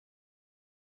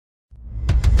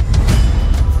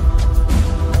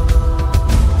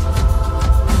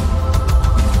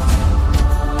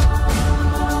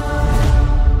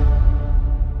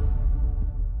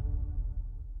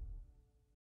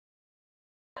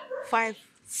5,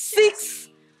 6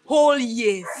 whole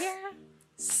years. Yeah.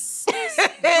 6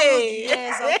 good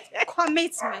years of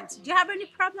commitment. Do you have any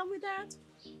problem with that?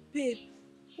 Babe,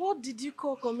 what did you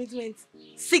call commitment?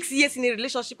 6 years in a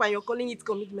relationship and you're calling it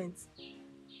commitment?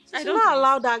 I don't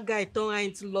allow that guy to turn her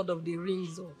into Lord of the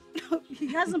Rings. Or... He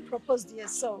hasn't proposed yet,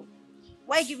 so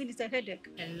why are you giving it a headache?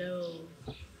 Hello.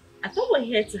 I thought we're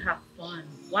here to have fun.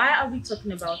 Why are we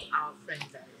talking about our friends?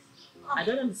 I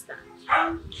don't understand.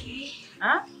 Okay.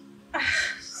 Huh?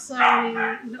 Sorry.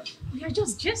 No, we are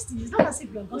just gisting. It's not as if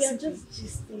we are gossiping. We are just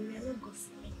gisting. We are not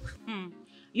gossiping.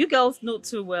 You girls know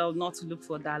too well not to look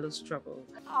for Dalo's trouble.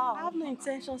 Oh. I have no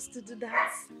intentions to do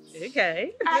that.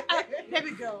 Okay.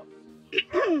 Baby girl.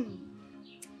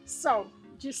 So,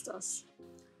 gist us.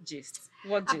 Gist.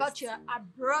 What gist? About your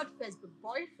abroad Facebook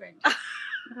boyfriend. Oh.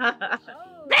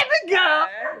 Baby girl!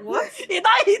 What? He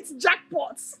don't hit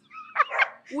jackpots.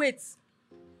 Wait.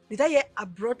 Did I hear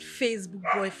abroad Facebook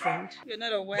boyfriend? You're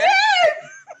not aware?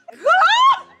 You're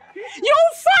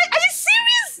fine! Are you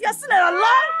serious? You're still in a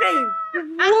long thing.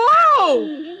 Whoa!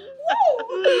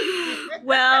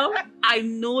 Well, I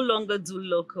no longer do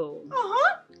local.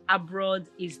 Abroad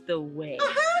is the way.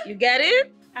 You get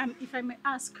it? If I may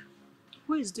ask,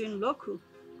 who is doing local?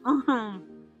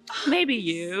 Maybe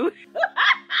you.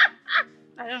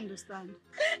 I don't understand.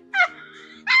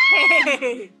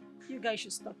 Hey, you guys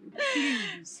should stop it,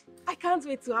 please. I can't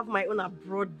wait to have my own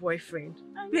abroad boyfriend.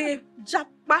 Babe,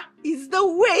 Japa is the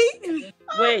way.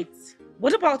 Wait,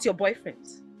 what about your boyfriend?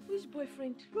 Which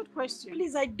boyfriend? Good question.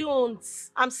 Please, I don't.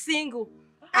 I'm single.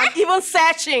 I'm even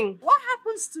searching. What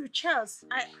happens to Charles?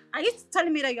 Are you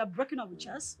telling me that you're breaking up with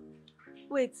Charles?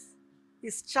 Wait,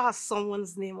 is Charles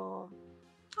someone's name or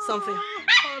something?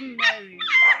 Oh, Mary.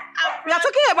 We are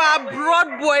talking about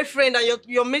abroad boyfriend and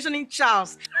you're mentioning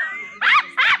Charles.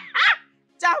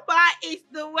 Japa is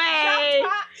the way.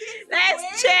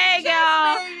 Let's check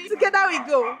out. Together we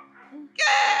go.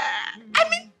 I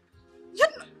mean,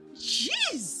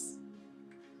 jeez.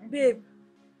 Babe,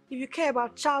 if you care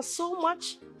about Charles so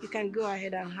much, you can go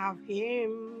ahead and have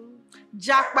him.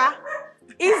 Japa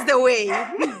is the way. You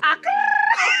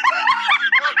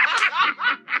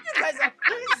guys are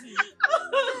crazy.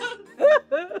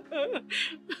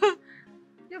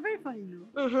 You're very funny, you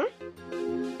know.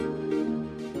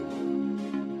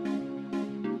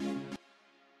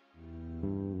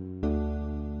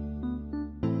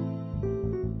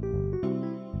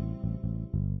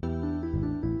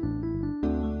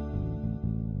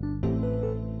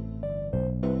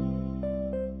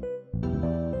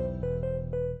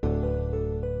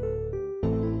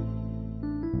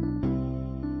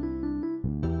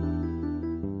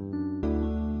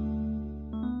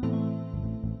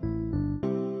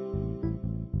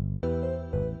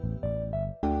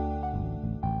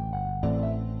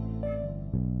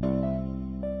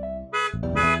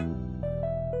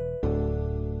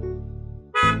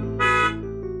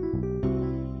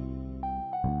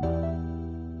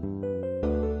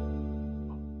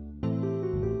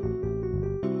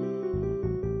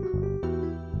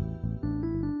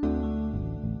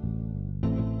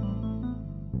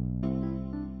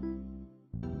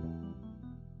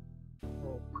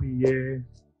 Priya,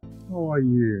 how are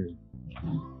you?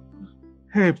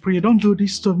 Hey, Priya, don't do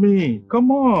this to me. Come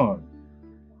on.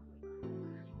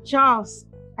 Charles,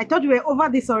 I thought you were over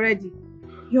this already.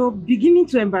 You're beginning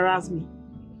to embarrass me.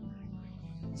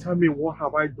 Tell me, what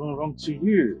have I done wrong to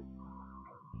you?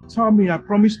 Tell me, I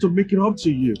promise to make it up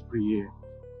to you, Priya.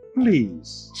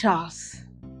 Please. Charles,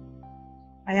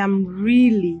 I am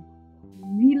really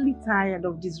tired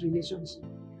of this relationship.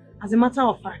 As a matter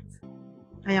of fact,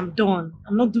 I am done.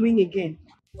 I'm not doing again.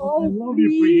 Oh, I love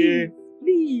you, Priya.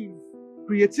 Please.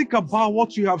 Priya, think about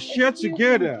what you have shared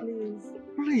together.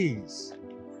 Please.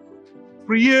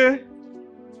 Priya.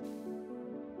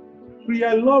 Priya,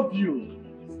 I love you.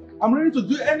 I'm ready to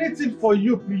do anything for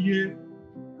you, Priya.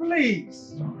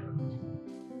 Please.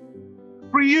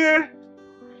 Priya.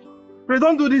 Priya,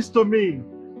 don't do this to me.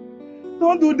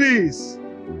 Don't do this.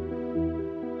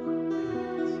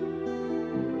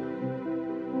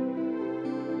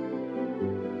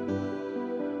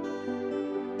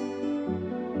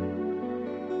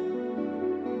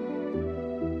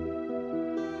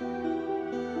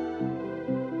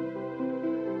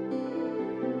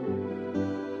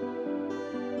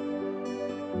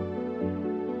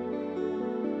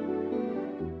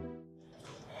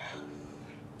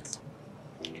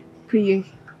 Priya,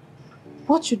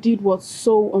 what you did was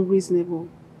so unreasonable.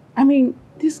 I mean,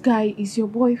 this guy is your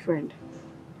boyfriend.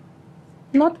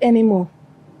 Not anymore.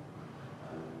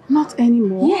 Not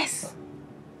anymore? Yes.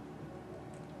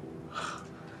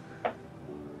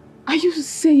 Are you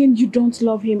saying you don't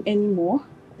love him anymore?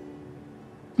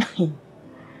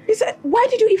 He said, why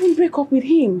did you even break up with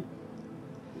him?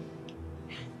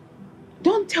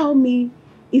 Don't tell me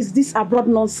it's this abroad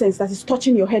nonsense that is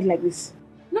touching your head like this.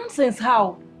 Nonsense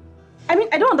how? I mean,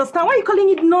 I don't understand. Why are you calling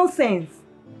it nonsense?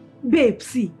 Babe,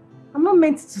 see, I'm not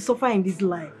meant to suffer in this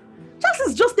life. Charles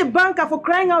is just a banker, for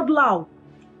crying out loud.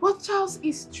 But Charles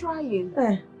is trying.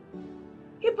 Eh.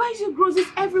 He buys you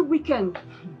groceries every weekend.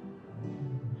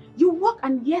 You work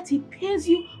and yet he pays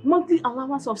you monthly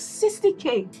allowance of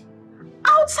 60K.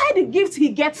 Outside the gifts he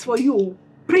gets for you.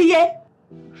 Priye!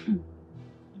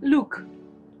 Look,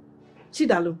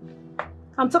 Chidalu,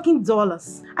 I'm talking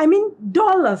dollars. I mean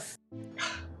dollars.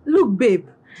 Look, babe,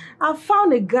 I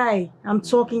found a guy I'm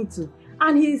talking to,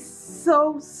 and he's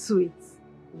so sweet.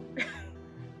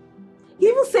 He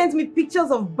even sent me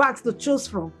pictures of bags to choose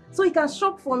from, so he can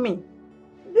shop for me.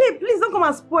 Babe, please don't come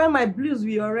and spoil my blues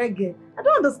with your reggae. I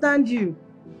don't understand you.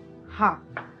 Ha.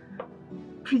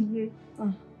 Priye.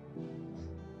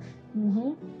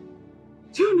 Mm-hmm.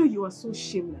 Do you know you are so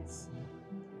shameless?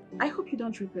 I hope you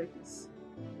don't regret this.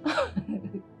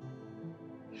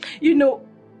 You know,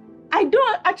 I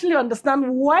don't actually understand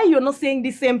why you're not saying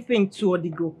the same thing to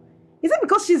Odigo. Is it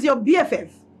because she's your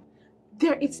BFF?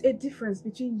 There is a difference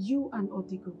between you and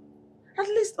Odigo. At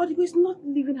least Odigo is not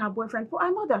leaving her boyfriend for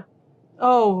her mother.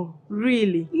 Oh,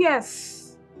 really?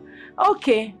 Yes.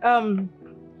 Okay,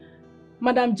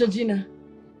 Madam Georgina,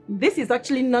 this is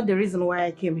actually not the reason why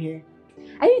I came here.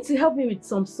 I need to help me with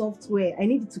some software. I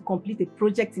needed to complete a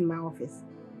project in my office.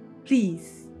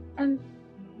 Please. And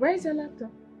where is your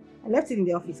laptop? I left it in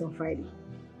the office on Friday.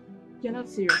 You're not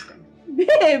serious then?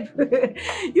 Babe,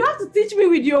 you have to teach me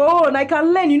with your own. I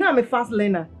can learn. You know I'm a fast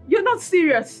learner. You're not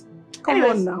serious. Come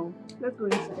on now. Let's go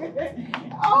inside.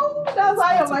 Oh, that's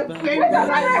why you're my favorite.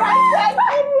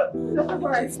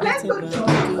 Let's go.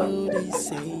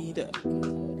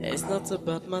 It's not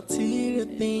about material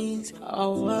things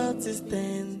or what is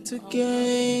then to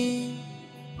gain.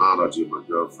 Now that you're my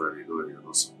girlfriend, you know you're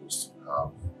not supposed to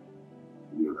have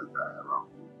you like that around.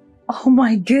 Oh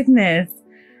my goodness.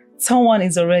 Someone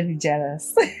is already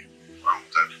jealous. Why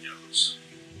would I be jealous?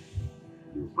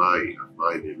 You're mine, I'm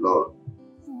mine alone.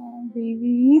 Oh,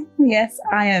 baby. Yes,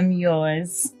 I am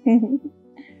yours. Are you going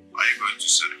to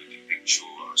send me the picture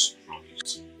as you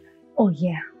promised? Oh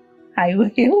yeah, I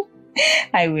will.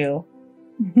 I will.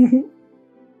 You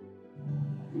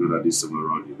know that this time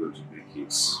around you're going to make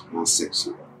it more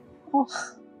sexy. Oh,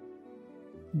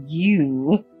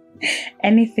 you.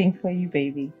 Anything for you,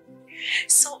 baby.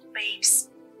 So, babes,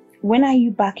 when are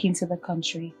you back into the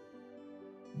country?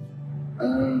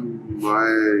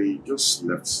 I just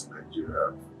left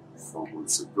Nigeria 4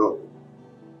 months ago.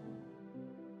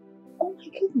 Oh my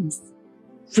goodness.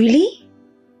 Really?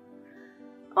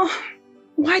 Oh,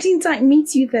 why didn't I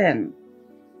meet you then?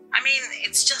 I mean,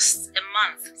 it's just a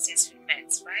month since we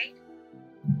met, right?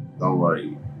 Don't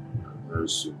worry. Very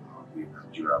soon I'll be in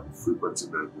Nigeria. I'll be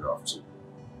frequenting Nigeria often.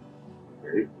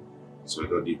 Okay? So I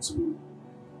don't need to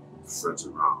fret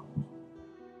around.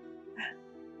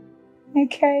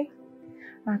 Okay.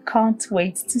 I can't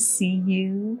wait to see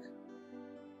you.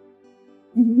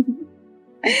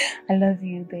 I love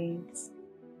you, babes.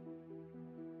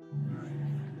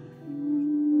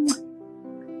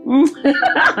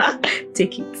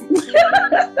 Take it.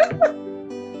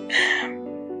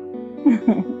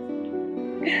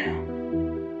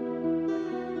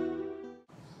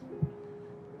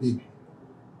 Baby,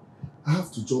 I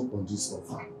have to jump on this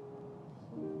offer.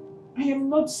 I am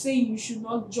not saying you should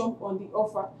not jump on the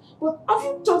offer, but have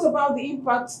you thought about the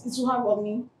impact it will have on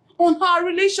me? On our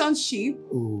relationship?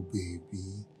 Oh,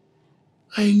 baby.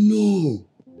 I know.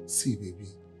 See, baby,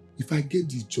 if I get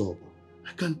this job,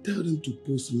 I can tell them to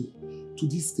post me to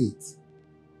this state.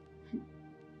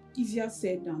 Easier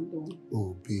said than done.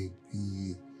 Oh,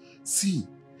 baby. See,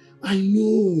 I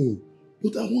know,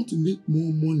 but I want to make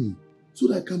more money so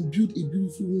that I can build a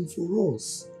beautiful home for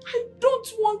us. I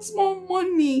don't want more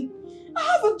money. I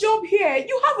have a job here.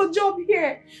 You have a job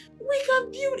here. We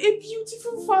can build a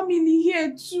beautiful family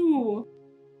here too.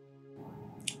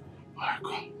 Alright,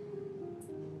 come.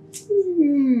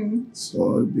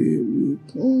 Sorry, baby.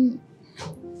 Come.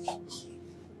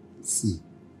 See,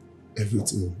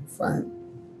 everything will be fine.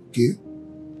 Okay?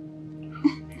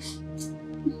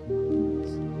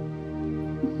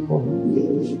 Oh,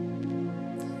 yeah.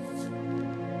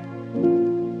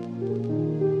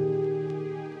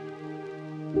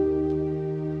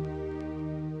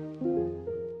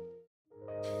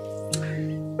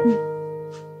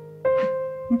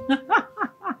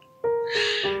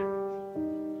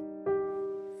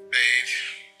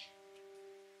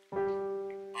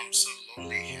 I'm so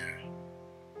lonely here.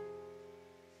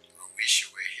 I wish you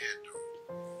were here though.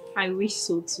 I wish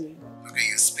so too. Look at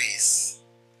your space.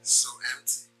 It's so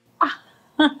empty.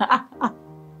 Now,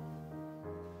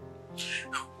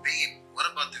 babe, what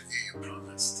about the view you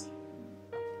promised?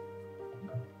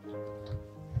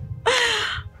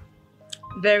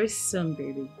 Very soon,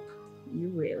 baby. You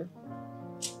will.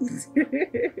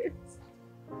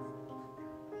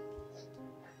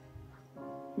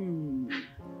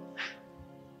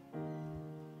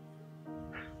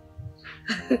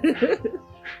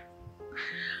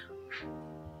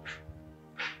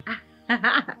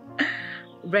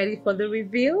 Ready for the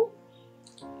reveal?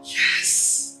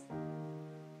 Yes.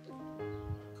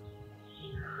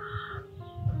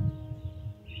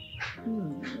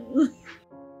 Come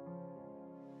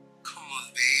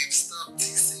on, babe. Stop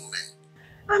teasing me.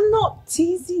 I'm not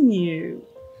teasing you.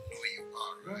 No, you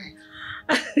are, right?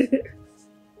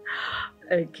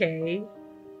 Okay,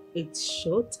 it's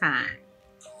showtime.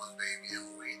 Come on, baby. I'm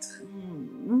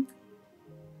waiting.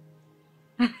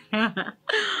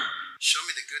 Show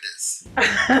me the goodness.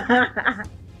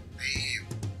 Babe,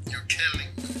 you're killing me.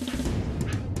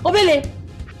 Obele!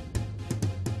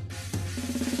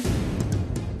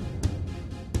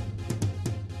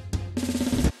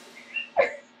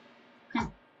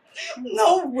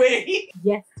 No way!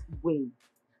 Yes, way.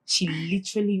 She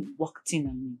literally walked in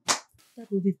on me.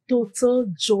 That was a total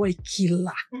joy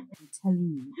killer. I'm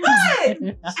telling you.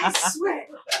 Hey! I swear.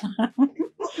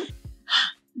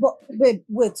 But babe,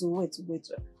 wait.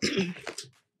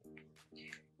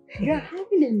 You are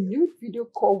having a nude video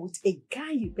call with a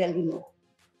guy you barely know.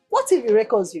 What if he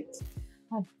records you?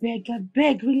 I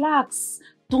beg, relax.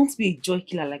 Don't be a joy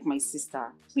killer like my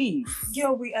sister. Please.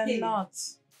 Girl, we are not.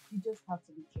 You just have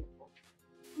to be careful.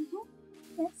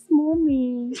 Yes,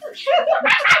 mommy.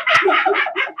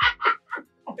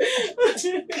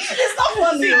 It's not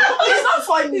funny. It's not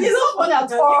funny. It's not funny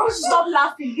at all. Stop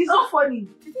laughing. It's not funny.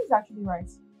 This is actually right.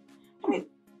 I mean,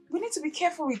 we need to be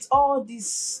careful with all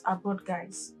these abroad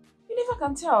guys. You never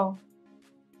can tell.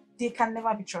 They can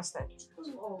never be trusted.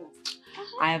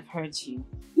 I have heard you.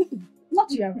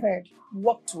 What you have heard.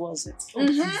 Walk towards it.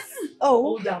 Oh.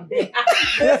 Hold on, babe.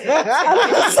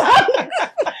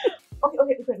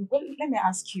 Okay. Well, let me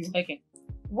ask you. Okay.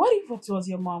 What if it was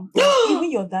your mom, or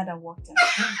even your dad that walked in?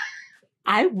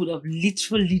 I would have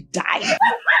literally died.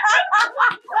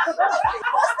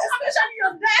 Especially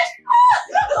your dad.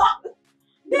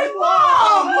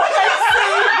 Mom!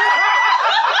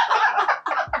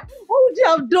 What would you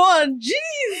have done?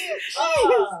 Jeez!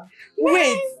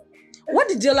 Wait, what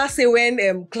did Jola say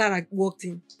when Clara walked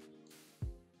in?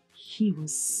 He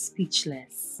was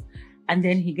speechless. And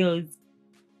then he goes,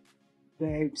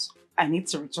 babes, I need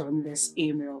to return this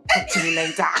email. Talk to me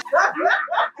later. I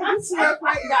can see it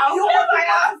right now. You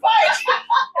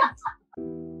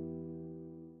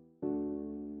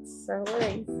So what do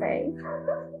you say?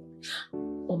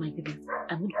 Oh my goodness,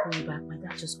 I'm going to call you back. My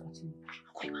dad just got in.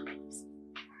 I'll call you back, please.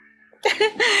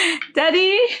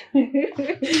 Daddy!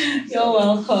 You're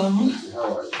welcome.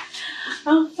 How are you?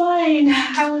 I'm fine.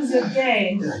 How was your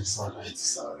day? Yeah, it's alright.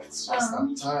 It's just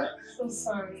I'm tired. So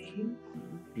sorry.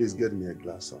 Please get me a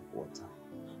glass of water.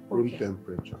 Room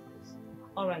temperature, please.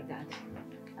 All right, Dad.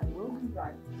 I will be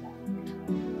right back.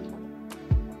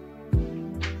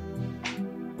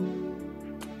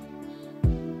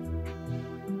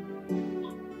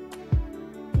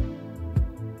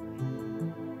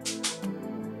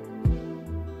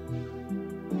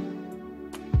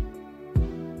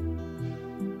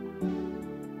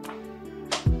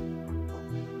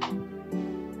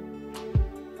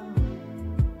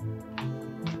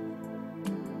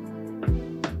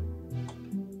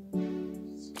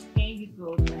 Here you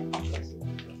go, Dad.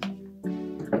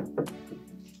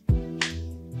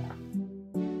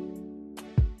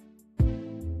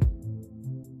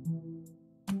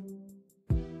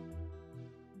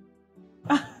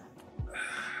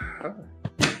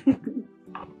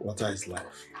 Water is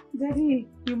life. Daddy,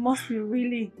 you must be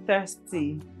really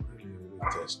thirsty. Really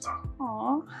thirsty.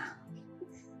 Aww.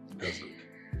 That's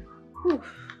good.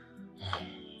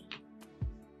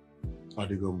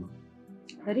 How'd it go, ma?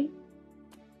 Daddy?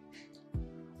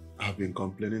 I've been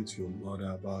complaining to your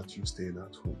mother about you staying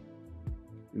at home.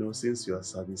 You know, since your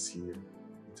service here,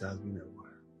 it has been a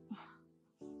while.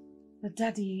 But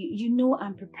Daddy, you know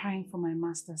I'm preparing for my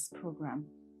master's program.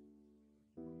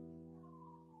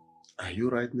 Are you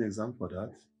writing an exam for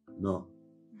that? No.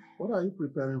 What are you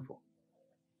preparing for?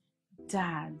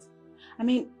 Dad, I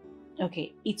mean,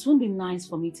 okay, it won't be nice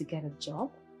for me to get a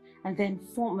job and then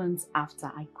 4 months after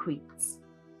I quit.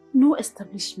 No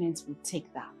establishment will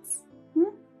take that.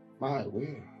 My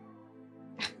way.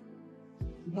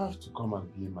 You have to come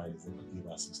and be my executive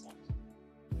assistant.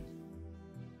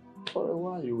 for a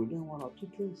while you will learn one or two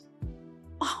things.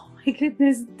 Oh my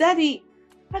goodness, Daddy,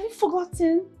 have you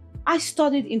forgotten? I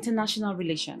studied international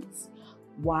relations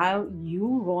while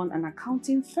you run an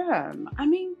accounting firm. I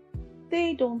mean,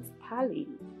 they don't tally.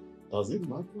 Does it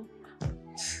matter?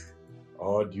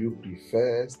 Or do you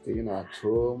prefer staying at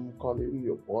home, calling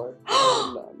your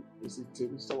boyfriend and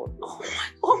visiting someone?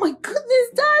 Oh my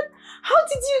goodness, Dad! How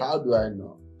did you... How do I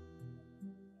know?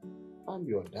 I'm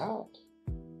your dad.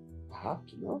 I have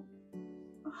to know.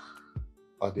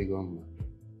 Are they gone?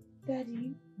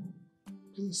 Daddy?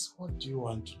 Please, what do you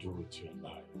want to do with your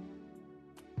life?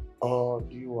 Or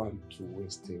do you want to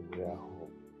waste away at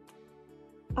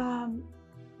home?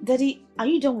 Daddy, are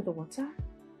you done with the water?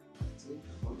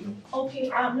 Okay,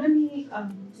 let me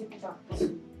take it out.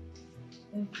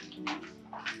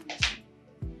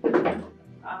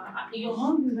 You're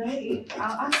hungry, right?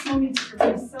 I'll ask Mommy to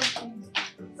prepare something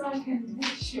so I can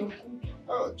dish your food.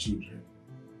 Oh, children.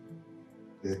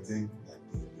 They think that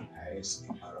they're the highest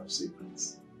number of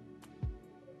secrets.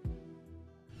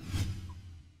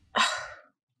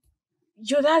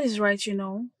 Your dad is right, you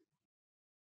know.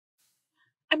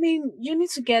 I mean, you need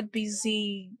to get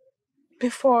busy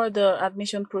before the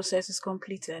admission process is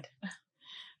completed.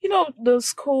 You know, the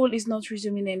school is not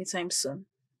resuming anytime soon.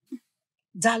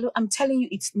 Dalu, I'm telling you,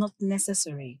 it's not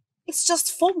necessary. It's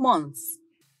just 4 months.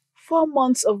 4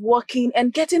 months of working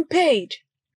and getting paid.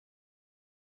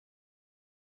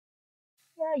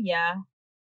 Yeah.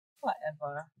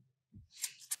 Whatever.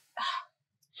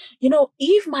 You know,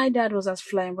 if my dad was as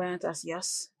flamboyant as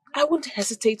yours, I wouldn't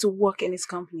hesitate to work in his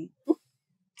company.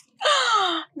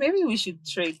 Maybe we should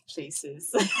trade places.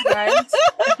 Right?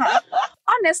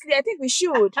 Honestly, I think we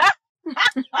should.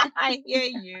 I hear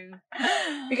you.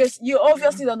 Because you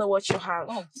obviously don't know what you have.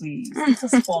 Oh, please. It's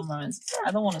just 4 months.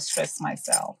 I don't want to stress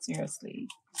myself. Seriously.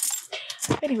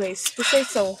 Anyways, we say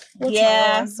so. What's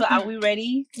Yeah. So are we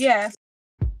ready? Yeah.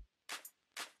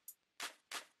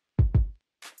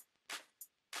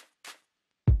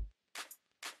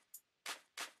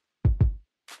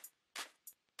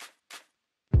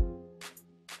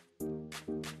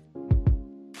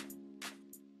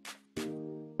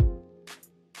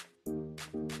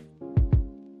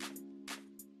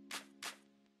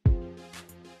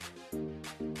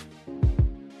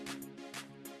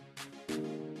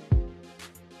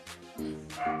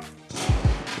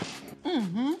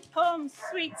 Home,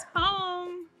 sweet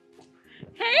home.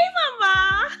 Hey,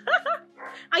 Mama.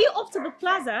 Are you off to the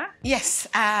plaza? Yes,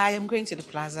 I am going to the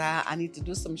plaza. I need to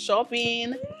do some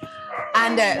shopping.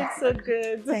 And That's so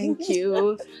good. thank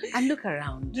you. And look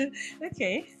around.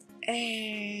 Okay.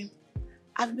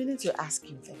 I've been meaning to ask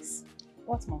you this.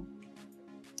 What, Mom?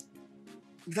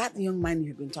 That young man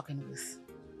you've been talking with,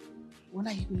 when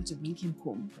are you going to bring him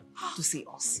home to see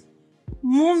us?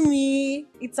 Mommy,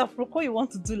 it's a proco you want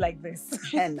to do like this.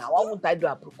 And now, why won't I do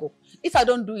a proco? If I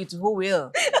don't do it, who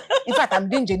will? In fact, I'm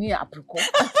doing Jenny a proco.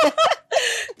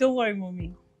 Don't worry,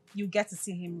 Mommy. You get to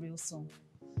see him real soon.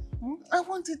 I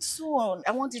want it soon.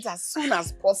 I want it as soon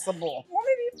as possible.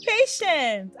 Mommy, be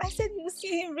patient. I said you'll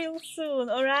see him real soon,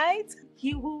 all right?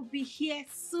 He will be here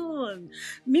soon.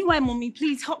 Meanwhile, Mommy,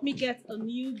 please help me get a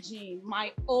new jean.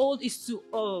 My old is too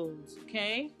old,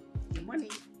 okay? The money.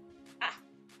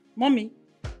 Mommy,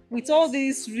 with all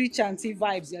these rich auntie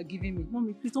vibes you're giving me,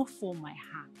 Mommy, please don't fall my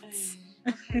hands.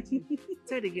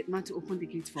 Tell the gate man to open the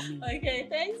gate for me. Okay,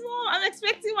 thanks, Mom. I'm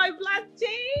expecting my black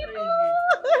chain.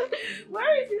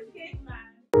 Where is this gate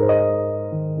man?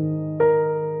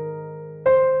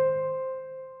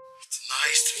 It's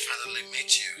nice to finally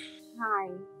meet you. Hi.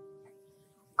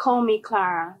 Call me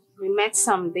Clara. We met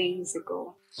some days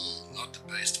ago. Not the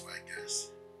best way, I guess.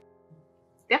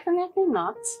 Definitely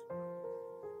not.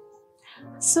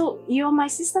 So, you're my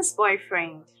sister's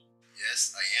boyfriend.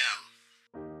 Yes, I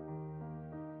am.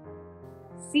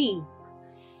 See?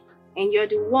 And you're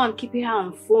the one keeping her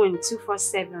on phone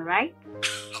 24/7, right?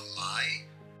 Am I?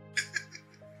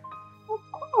 Of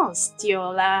course,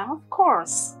 Diola. Of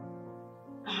course.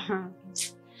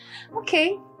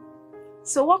 Okay.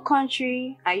 So, what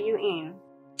country are you in?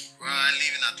 Well, I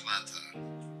live in Atlanta.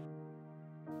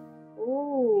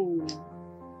 Oh,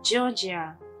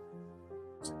 Georgia.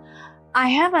 I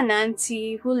have an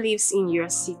auntie who lives in your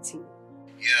city.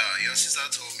 Yeah, your sister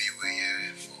told me you were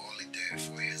here for holiday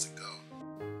 4 years ago.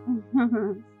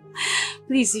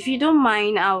 Please, if you don't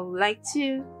mind, I would like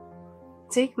to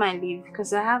take my leave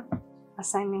because I have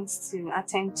assignments to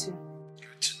attend to.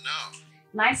 Good to know.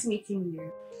 Nice meeting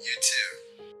you. You too.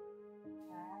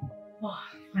 Oh,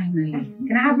 finally.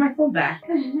 Can I have my phone back?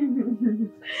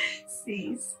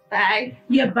 Sis, bye.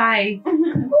 Yeah, bye.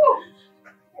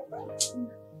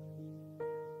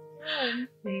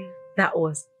 That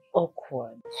was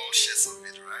awkward. All shades of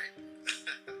it, right?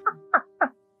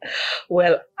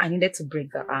 Well, I needed to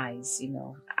break the ice, you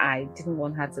know. I didn't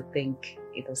want her to think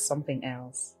it was something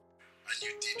else. And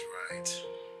you did right.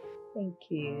 Thank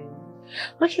you.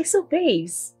 Okay, so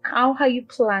babes, how are you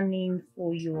planning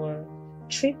for your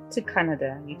trip to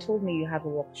Canada? You told me you have a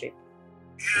work trip.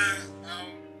 Yeah,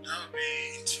 that'll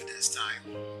be in 2 days'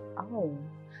 time. Oh,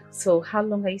 so how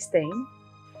long are you staying?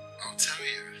 I'll tell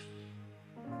you.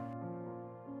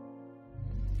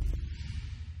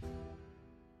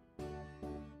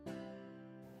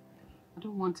 I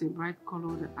don't want a bright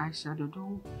colored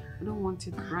eyeshadow. I don't want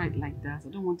it bright like that. I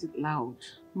don't want it loud.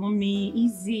 Mommy,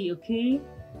 easy, okay?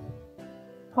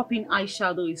 Popping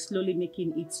eyeshadow is slowly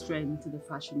making its trend into the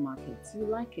fashion market. You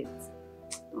like it?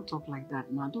 Don't talk like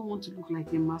that now. I don't want to look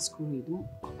like a masquerade.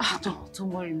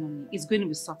 Don't worry, Mommy. It's going to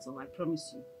be subtle, I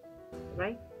promise you.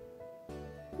 Right?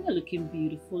 You're looking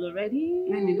beautiful already.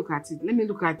 Let me look at it. Let me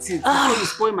look at it. Before you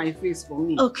spoil my face for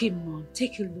me. Okay, Mom.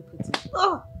 Take a look at it.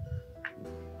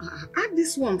 Add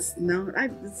these ones now.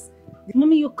 Add this.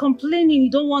 Mommy, you're complaining you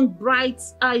don't want bright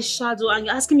eyeshadow and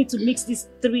you're asking me to mix these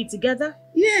three together?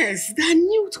 Yes, they're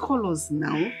nude colors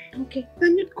now. Okay.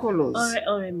 They're nude colors.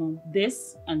 All right, Mom.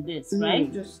 This and this, No,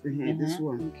 right? just this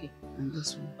one. Okay. And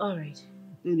this one. All right.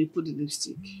 Then you put the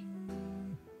lipstick.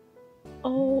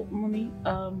 Oh, Mommy,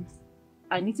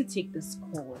 I need to take this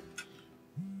call.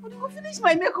 But you finish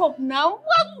my makeup now.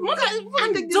 What?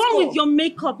 I'm done with your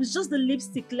makeup. It's just the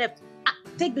lipstick left.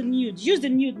 Take the nude. Use the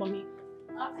nude, Mommy.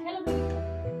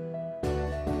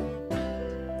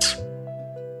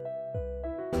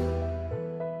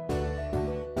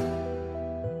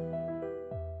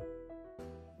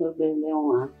 Hello, baby.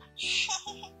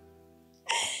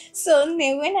 So,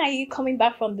 Ne, when are you coming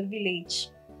back from the village?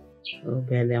 I want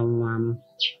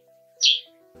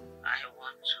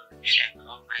to check on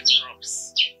my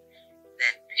crops,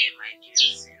 then pay my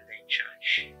dues in the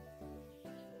church.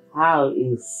 How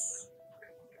is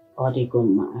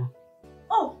Odigoma?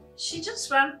 Oh, she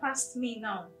just ran past me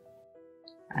now.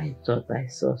 I thought I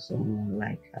saw someone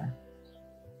like her.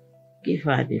 Give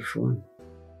her the phone.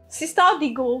 Sister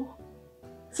Odigo.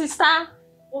 Sister.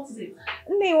 What is it?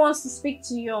 Ne wants to speak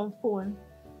to you on phone.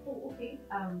 Oh, okay.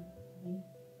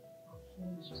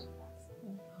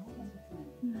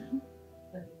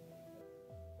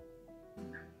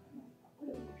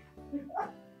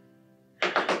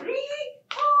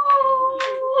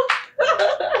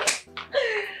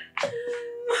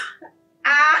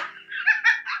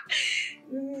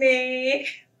 Ne,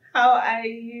 how are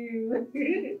you?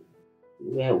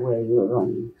 Where were you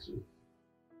running to?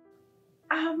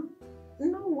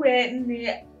 Nowhere,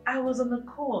 Ne. I was on a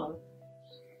call.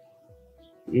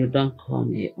 You don't call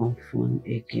me on phone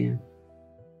again.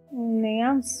 Ne,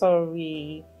 I'm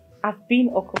sorry. I've been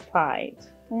occupied.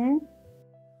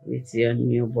 With your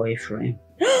new boyfriend.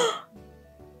 Ne!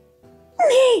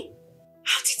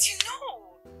 How did you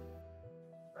know?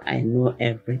 I know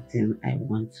everything I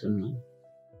want to know.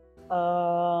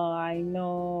 I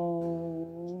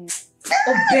know.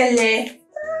 Obele!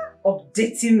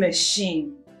 Updating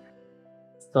machine.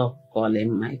 Stop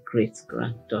calling my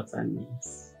great-granddaughter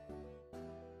names.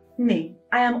 Ne,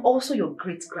 I am also your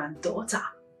great-granddaughter.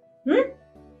 You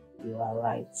are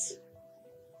right.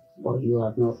 But you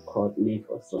have not called me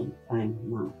for some time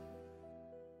now.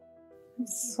 I'm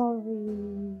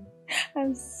sorry.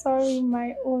 I'm sorry,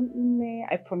 my own Ne.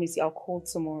 I promise you I'll call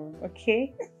tomorrow,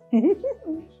 okay?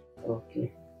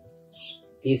 Okay.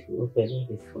 Give Obele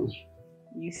the phone.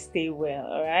 You stay well,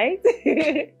 alright?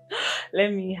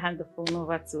 Let me hand the phone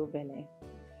over to Obele.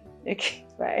 Okay,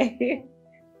 bye. Ne,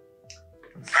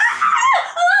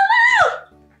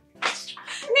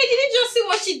 did you just see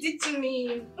what she did to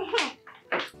me?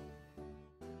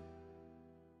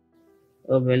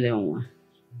 Obele,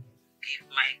 give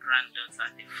my granddaughter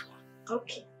the phone.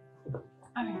 Okay.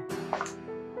 Alright.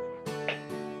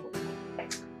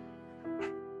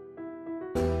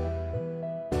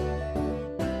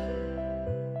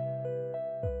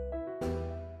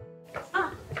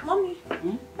 Mommy,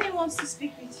 he wants to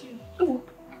speak with you. Oh.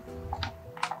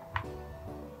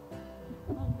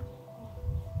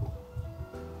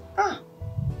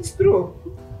 It's true.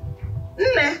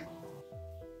 How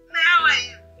are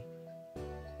you?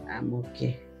 I'm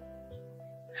okay.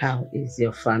 How is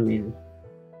your family?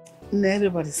 No,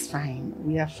 everybody's fine.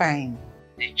 We are fine.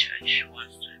 The church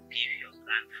wants to give your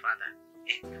grandfather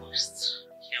a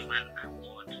post-human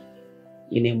award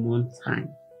in a month's time.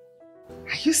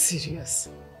 Are you serious?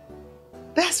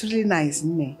 That's really nice,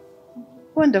 Ne.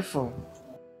 Wonderful.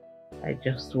 I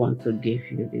just want to give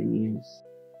you the news.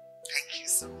 Thank you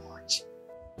so much.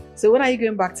 So when are you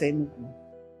going back to Enugu?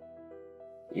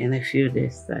 in a few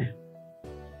days' time.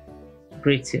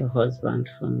 Greet your husband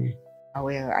for me. I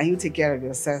will. And you take care of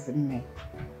yourself, innit?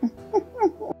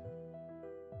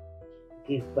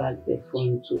 Give back the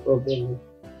phone to Obelu.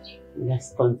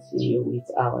 Let's continue with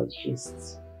our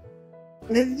gist.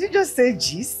 Did you just say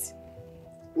gist?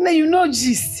 No, you know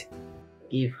gist.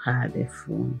 Give her the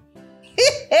phone.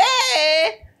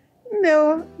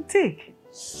 No, take.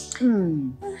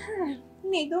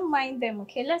 Nee, don't mind them,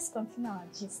 okay? Let's continue our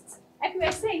gist. Like we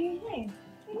were saying, hey.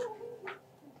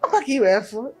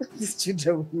 These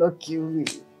children will not kill me.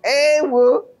 Hey,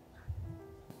 whoa.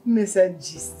 Mr.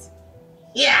 Gist.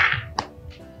 Yeah.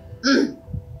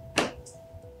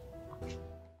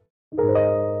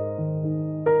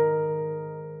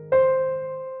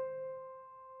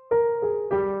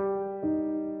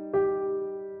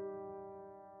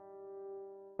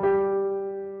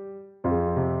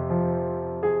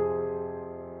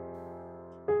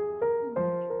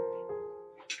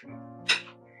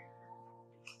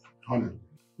 Honey,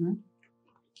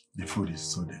 the food is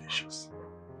so delicious.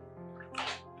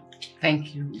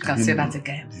 Thank you. You can say that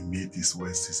again. They made this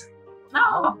well seasoned.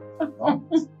 No.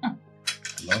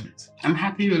 Love it. I'm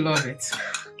happy you love it.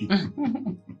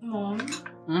 Mom,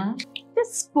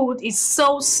 this food is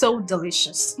so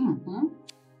delicious.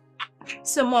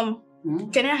 So, Mom,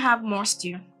 can I have more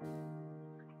stew?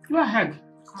 Go ahead.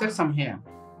 Take some here.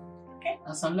 Okay.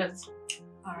 And some left.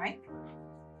 All right.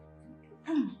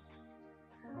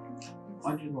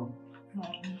 Where do you go?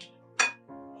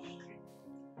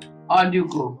 How do you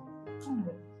go?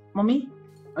 Mommy,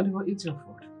 how do you go eat your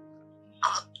food?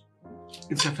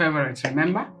 It's your favorite,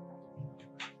 remember?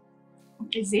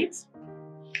 Is it?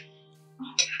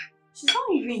 She's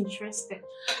not even interested.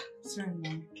 Sorry,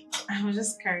 Mom. I was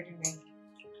just carried away.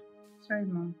 Sorry,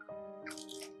 Mom.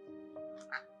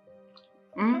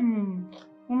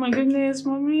 Oh my goodness,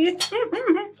 Mommy.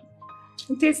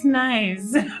 It tastes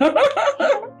nice.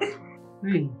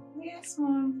 Really? Yes,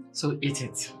 Mom. So eat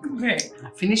it. Okay.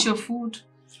 Now finish your food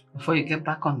before you get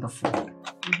back on the phone.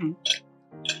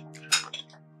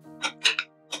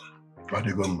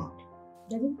 Adegonma,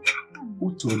 Daddy?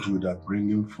 who told you that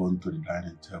bringing phone to the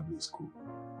dining table is cool?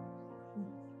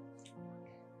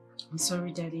 I'm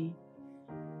sorry, Daddy.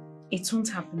 It won't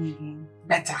happen again.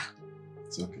 Better.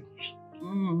 It's okay.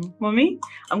 Mommy,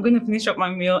 I'm going to finish up my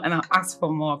meal and I'll ask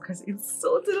for more because it's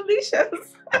so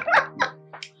delicious.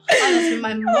 Honestly,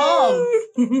 my mom,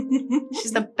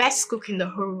 she's the best cook in the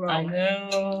whole world. I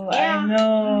know, Yeah. I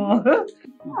know.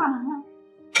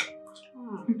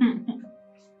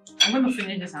 I'm going to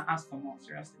finish this and ask for more,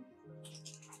 seriously.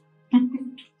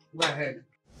 Go ahead.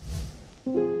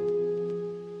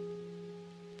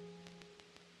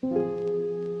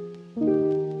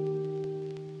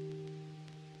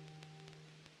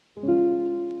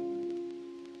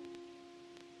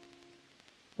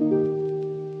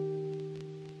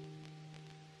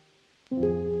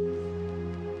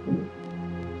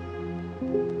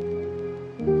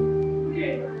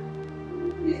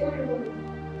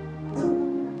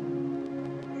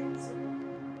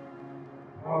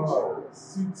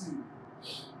 City.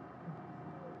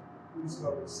 Please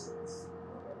have a seat.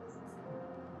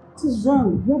 What is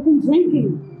wrong? You have been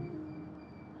drinking.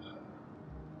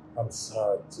 I'm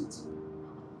sad, Titi.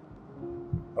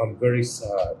 I'm very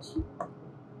sad.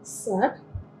 Sad?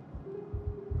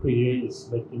 Priya is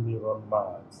making me run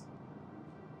mad.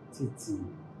 Titi,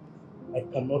 I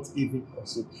cannot even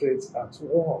concentrate at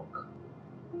work.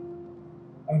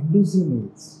 I'm losing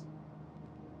it.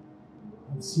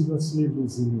 I'm seriously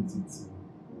losing it, Titi.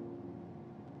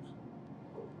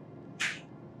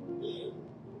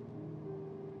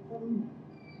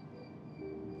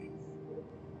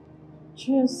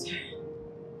 Cheers.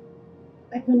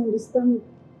 I can understand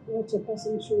what you're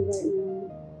passing through right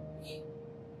now.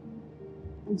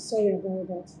 I'm sorry about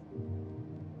that.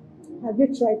 Have you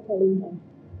tried calling her?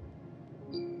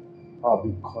 I'll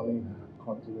be calling her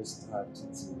countless times,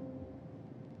 Titi.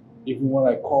 Even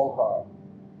when I call her,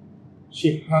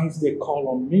 she hangs the call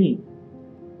on me.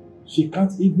 She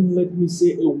can't even let me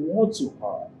say a word to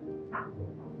her.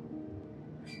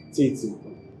 Titi,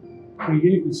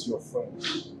 Priya is your friend,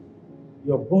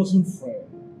 your bosom friend.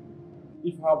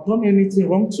 If I have done anything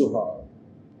wrong to her,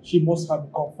 she must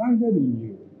have confided in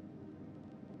you.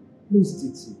 Please,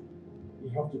 Titi, you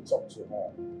have to talk to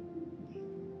her.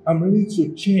 I'm ready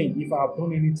to change if I have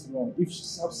done anything wrong. If she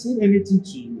has said anything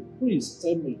to you, please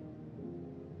tell me.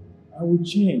 I will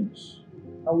change.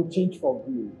 I will change for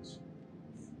good.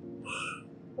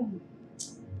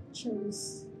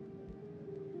 Charles.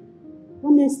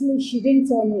 Honestly, she didn't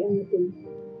tell me anything.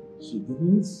 She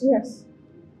didn't? Yes.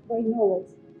 But you know what?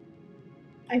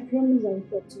 I promise I'll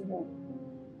talk to her.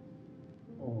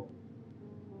 Oh,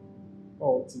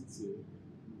 Titi.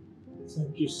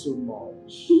 Thank you so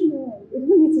much. No, you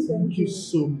don't need to Thank you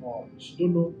so much. You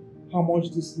don't know how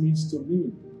much this means to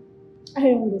me.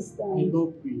 I understand. I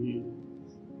love you.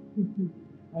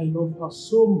 I love her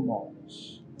so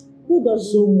much. Who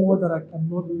does so much that I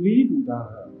cannot live without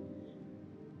her.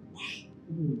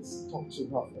 Please talk to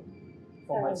her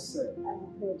for myself. I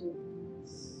heard you.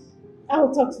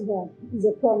 I'll talk to her. It's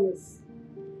a promise.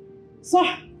 So,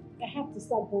 I have to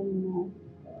start going now.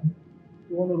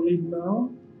 You want to leave now?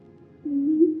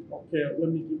 Mm-hmm. Okay, let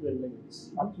me give you a link.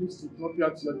 At least to drop you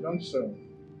at your junction.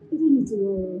 You don't need to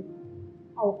worry.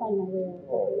 I'll find my way out.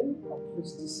 Oh, at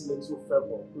least this little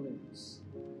favor, please.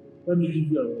 Let me give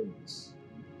you a link.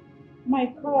 My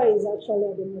car is actually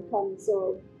at the mechanic,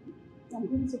 so I'm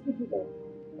going to pick it up.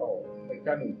 Oh,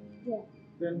 mechanic? Yeah.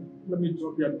 Then let me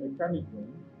drop you at the mechanic then.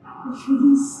 If you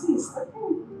insist.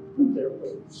 Okay,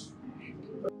 okay.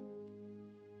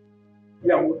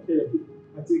 Yeah, okay.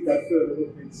 I think I feel a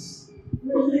little bit.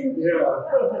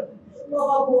 Yeah.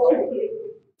 Oh boy.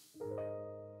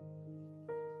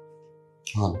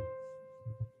 Honey,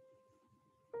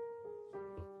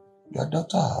 your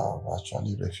daughter have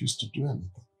actually refused to do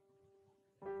anything.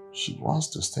 She wants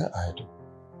to stay idle.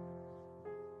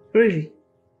 Really?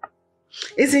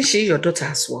 Isn't she your daughter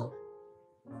as well?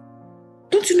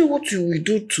 Don't you know what you will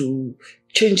do to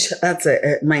change that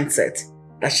mindset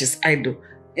that she's idle?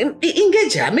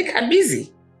 Engage her, make her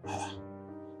busy.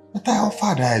 But I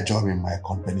offered her a job in my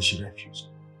company, she refused.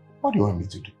 What do you want me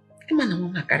to do?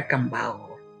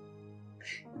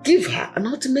 Give her an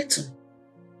ultimatum.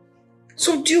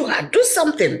 Subdue her, do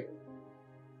something.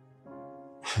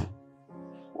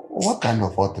 What kind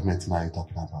of ultimatum are you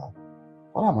talking about?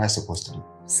 What am I supposed to do?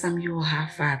 Sam, you're her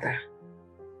father.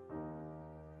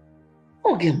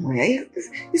 Okay, Moya,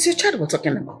 it's your child we're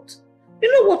talking about. You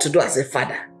know what to do as a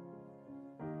father.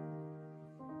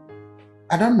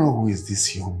 I don't know who is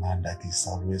this young man that is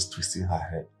always twisting her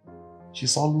head.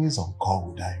 She's always on call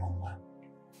with that young man.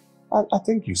 I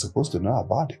think you're supposed to know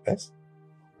about it, yes?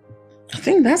 I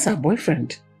think that's her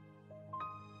boyfriend.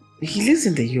 He lives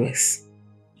in the US.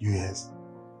 US?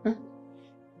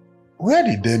 Where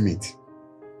did they meet?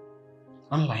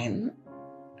 Online.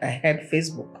 I had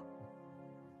Facebook.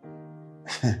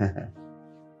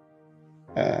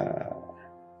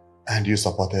 And you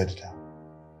supported them?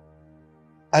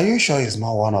 Are you sure it's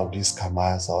not one of these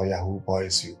scammers or Yahoo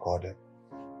boys you call them?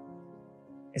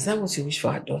 Is that what you wish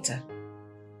for her daughter?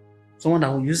 Someone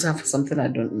that will use her for something I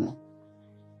don't know?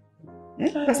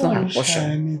 That's not her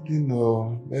portion. Anything,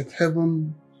 no. But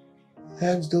heaven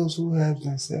helps those who help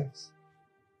themselves.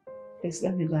 Please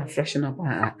let me go and freshen up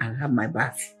and have my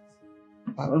bath.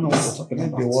 I don't know what you're talking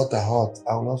about. Make the water hot.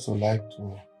 I would also like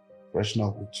to freshen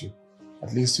up with you.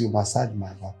 At least you massage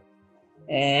my back.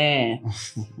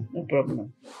 No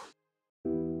problem.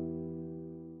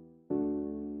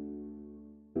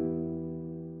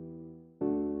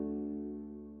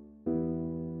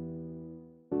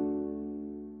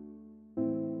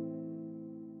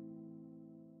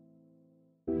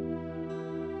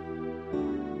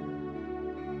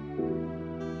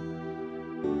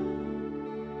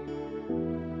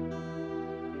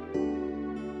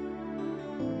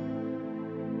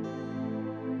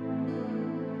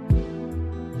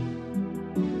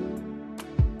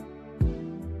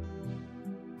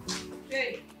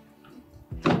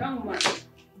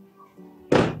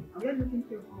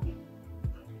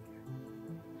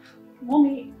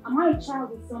 Mommy, am I a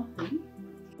child with something?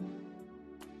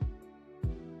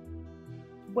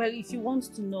 Well, if you want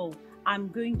to know, I'm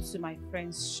going to my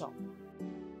friend's shop.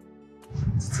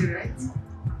 Titi, right?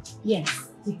 Yes,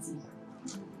 Titi.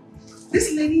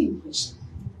 This lady in question,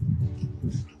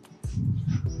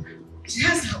 she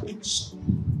has her own shop,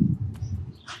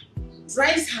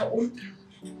 drives her own car,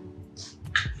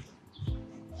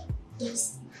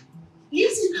 lives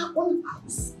in her own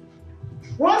house,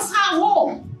 runs her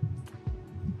home.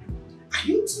 Are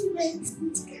you two ladies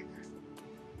good together?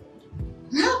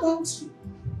 How about you?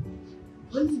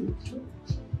 When you do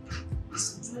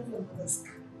is to drive your mother's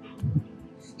car.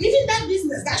 Even that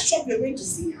business, that shop you're going to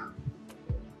see her,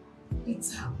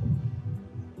 it's her own.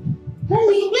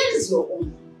 Mommy, where is your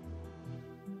own?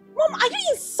 Mom, are you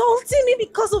insulting me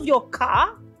because of your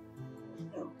car?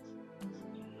 No.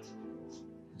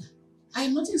 I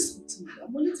am not insulting you.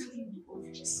 I'm only telling you the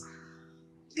obvious.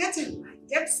 Get a life.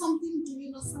 Get something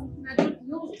doing or something. I don't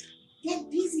know. Get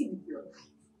busy with your life.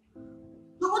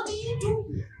 But what do you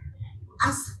do?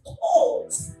 As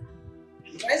calls.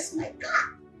 Dress my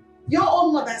car. Your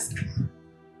own mother's car.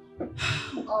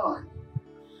 Come on.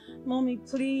 Mommy,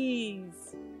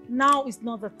 please. Now is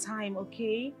not the time,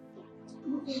 okay?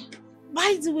 Okay.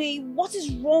 By the way, what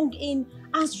is wrong in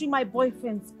answering my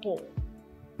boyfriend's call?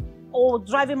 Or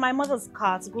driving my mother's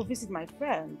car to go visit my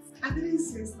friends? I didn't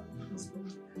say something was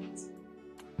wrong with that.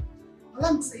 All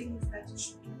I'm saying is that you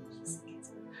should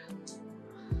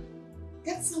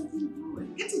get something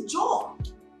doing. Get a job.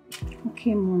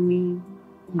 Okay, Mommy.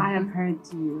 I have heard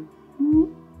you.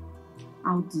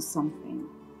 I'll do something.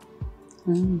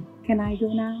 Can I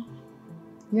go now?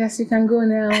 Yes, you can go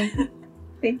now.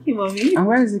 Thank you, Mommy. And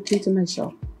where is the key to my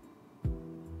shop?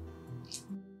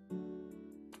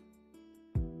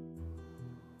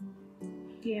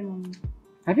 Here, Mommy.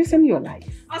 Have you seen your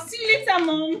life? I'll see you later,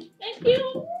 Mom. Thank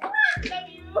you. Love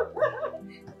you.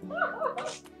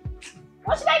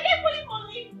 What should I get for you,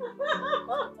 Mommy?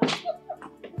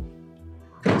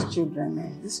 These children,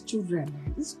 man. These children.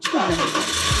 It's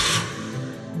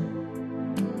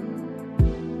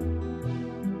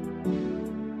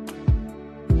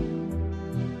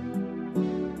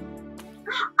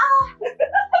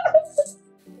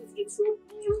so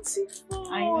beautiful.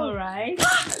 I know, right?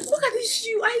 Look at this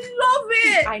shoe. I love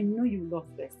it. I know you love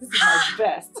this. This is my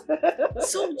best.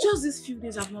 So just these few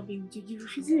days I've not been with you. You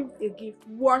received a gift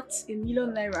worth $1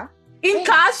 million in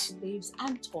cash. Babes,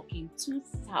 I'm talking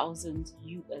 2,000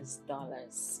 US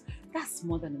dollars. That's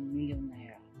more than $1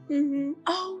 million.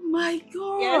 Oh my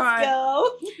god. Yes,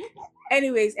 girl.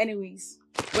 Anyways,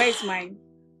 where's mine?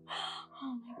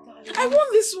 Oh my god. I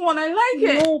want this one. I like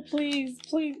it. No, please,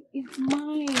 it's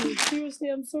mine. Seriously,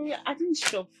 I'm sorry. I didn't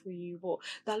shop for you, but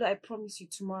Dalo, I promise you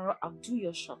tomorrow I'll do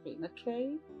your shopping,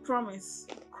 okay? Promise.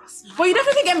 But you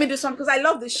definitely get me this one because I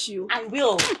love this shoe. I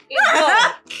will.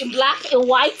 In black, in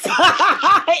white,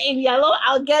 in yellow,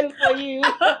 I'll get it for you.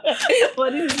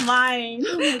 But this is mine.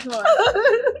 Oh my god.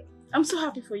 I'm so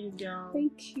happy for you, girl.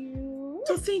 Thank you.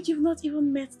 To think you've not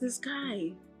even met this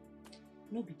guy.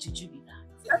 No be juju be that.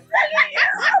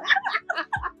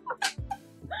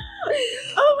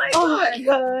 Oh my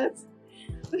god.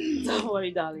 Don't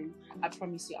worry, darling. I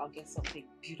promise you I'll get something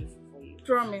beautiful for you.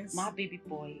 Promise. My baby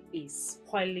boy is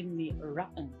spoiling me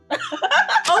rotten.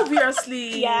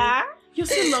 Obviously. Yeah. You're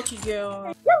so lucky, girl.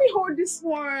 Let me hold this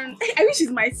one. I wish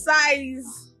it's my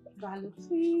size.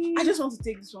 Please. I just want to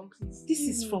take this one, please. This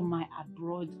is from my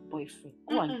abroad boyfriend.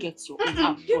 Go and get your own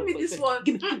abroad Give me boyfriend. this one.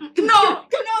 Give me. No.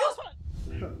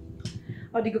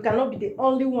 Odigo cannot be the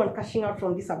only one cashing out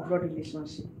from this abroad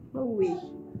relationship. No way.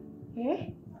 Eh?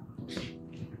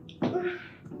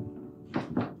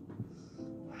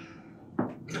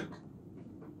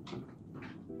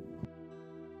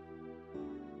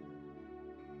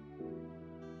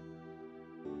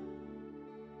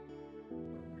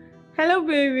 Hello,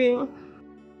 baby.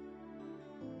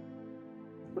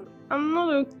 I'm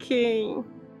not okay.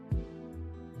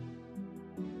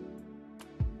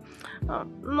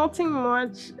 Nothing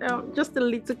much, just a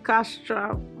little cash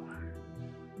trap.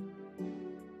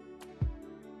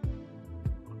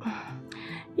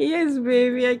 Yes,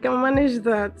 baby, I can manage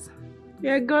that.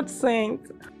 You're God sent.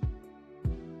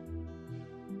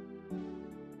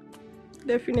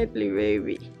 Definitely,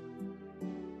 baby.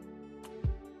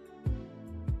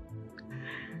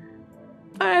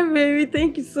 Alright, baby,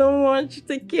 thank you so much.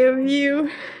 Take care of you.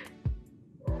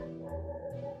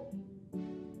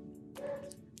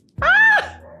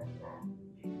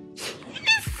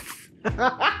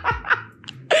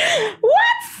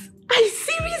 What? Are you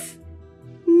serious?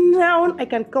 Now I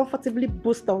can comfortably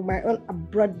boast of my own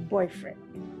abroad boyfriend.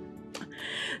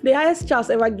 The highest Charles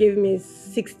ever gave me is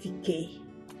 60K.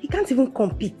 He can't even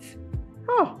compete.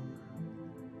 Oh.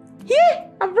 Yeah,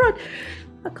 abroad.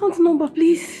 Account number,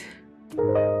 please.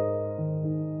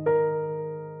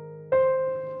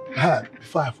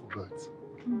 Before I forgot,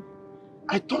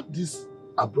 I thought this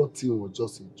abroad thing was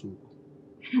just a joke.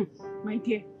 My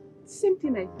dear, same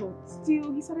thing I thought.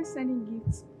 Still, he started sending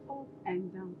gifts up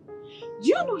and down. Do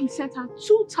you know he sent her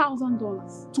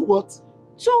 $2,000? To what?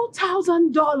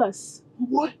 $2,000.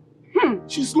 What?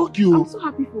 She's lucky. I'm so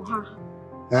happy for her.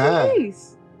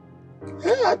 Please.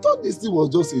 Hey, I thought this thing was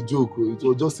just a joke. It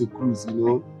was just a cruise, you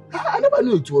know. I never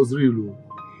knew it was real.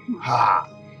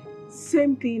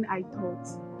 Same thing I thought.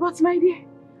 But my dear,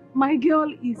 my girl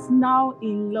is now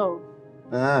in love.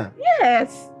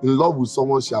 Yes. In love with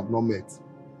someone she have not met.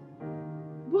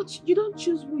 But you don't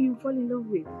choose who you fall in love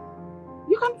with.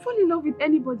 You can fall in love with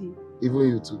anybody. Even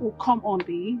you too. Oh, come on,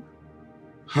 babe.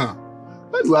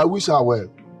 Anyway, I wish her well.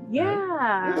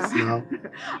 Yeah. Yes, now.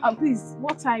 And please,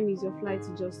 what time is your flight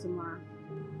to just tomorrow?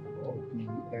 4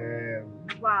 p.m.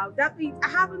 Wow, that means I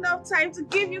have enough time to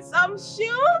give you some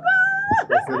sugar.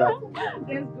 Let's go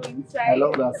inside. I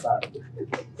love that side.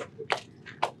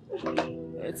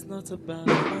 It's not about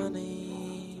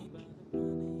money.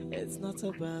 It's It's not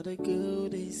about the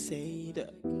good they say.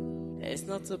 It's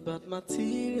not about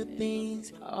material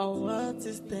things or what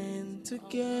is then to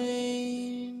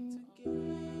gain.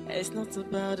 It's not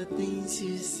about the things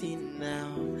you see now.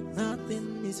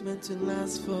 Nothing is meant to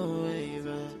last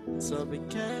forever. So be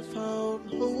careful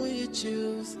who you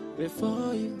choose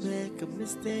before you make a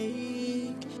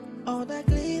mistake. All that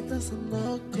glitters are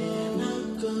not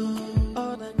gold.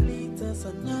 All that glitters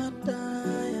are not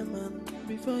diamond.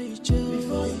 Before you choose,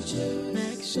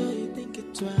 make sure you think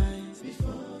it twice.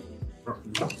 Before you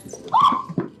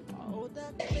all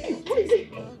that glitters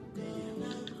are not gold.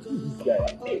 All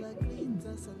that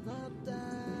glitters are not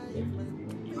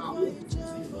diamond. Before you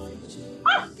choose,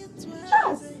 think it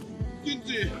twice.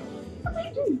 Titi! What are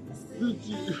you doing?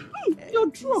 Titi! You're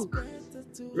drunk.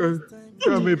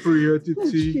 Come here, Priya,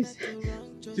 Titi.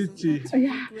 Titi.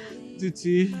 Yeah.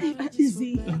 Titi.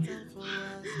 Easy.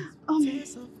 Calm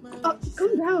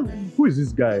down. Who is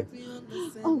this guy?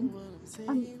 Oh,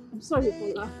 I'm sorry,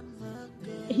 Paula.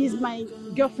 He's my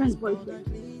girlfriend's boyfriend.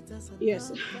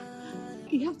 Yes.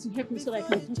 You have to help me so that I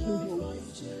can take him home.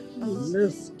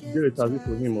 Let's get a taxi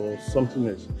for him or something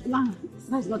else. Nah,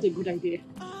 that's not a good idea.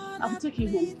 I'll take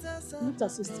him home. You have to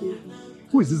assist me.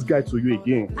 Who is this guy to you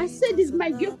again? I said he's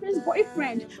my girlfriend's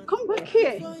boyfriend. Come back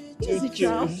here. Easy,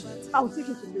 Charles. I'll take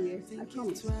you to Priya. I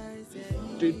promise.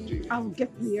 I'll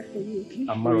get Priya for you, okay?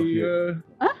 I'm out of here.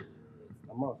 Huh?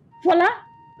 I'm out. Paula?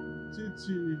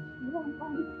 Titi.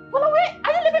 Paula, wait!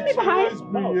 Are you leaving me behind? Where's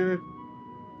Priya?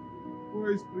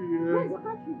 Where's Priya? Where's the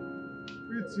country?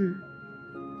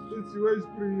 Titi, where's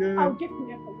Priya? I'll get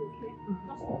Priya for you, okay?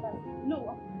 No.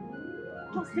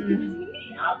 Just take it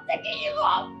easy. I'm taking you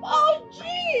up. Oh,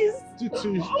 jeez.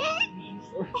 Titi.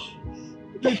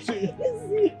 Titi.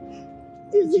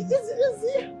 Easy.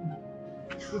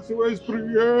 Titi, where's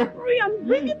Priya? Priya, I'm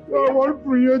bringing Priya. I want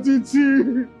Priya,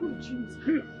 Titi. Oh, jeez.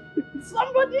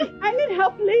 Somebody, I need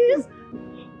help, please.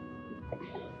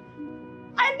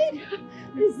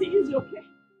 Easy, okay?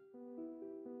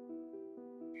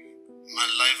 My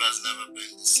life has never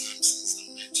been the same since I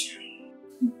met you.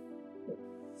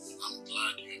 I'm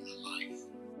glad you're in my life.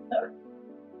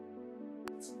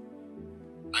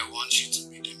 I want you to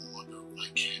be the mother of my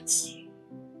kids.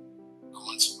 I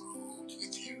want to grow old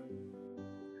with you.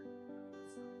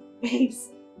 Babes,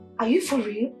 are you for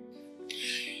real?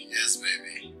 Yes,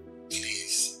 baby.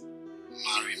 Please,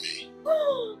 marry me.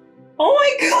 Oh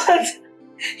my God!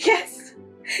 Yes,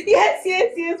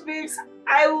 babes.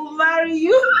 I will marry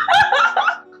you.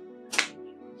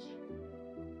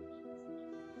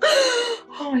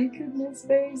 Oh my goodness,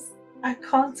 babes. I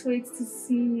can't wait to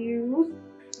see you.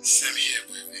 Same here,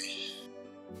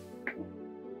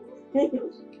 baby.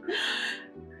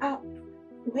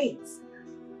 Wait.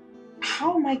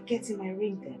 How am I getting my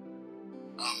ring then?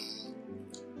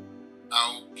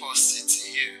 I'll post it to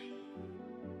you.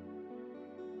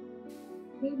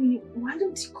 Baby, why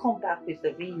don't you come back with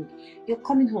the ring? You're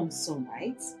coming home soon,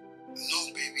 right? No,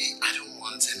 baby, I don't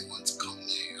want anyone to come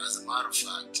near you. As a matter of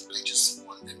fact, I just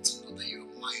want them to know that you're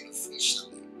mine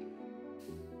officially.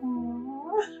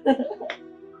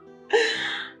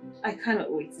 I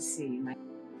cannot wait to see you, my.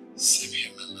 Same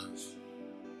here, my love.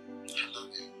 I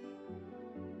love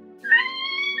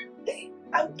you.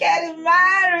 I'm getting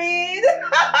married!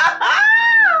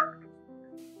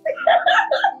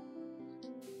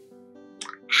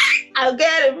 I'm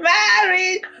getting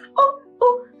married!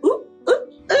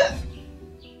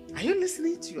 Are you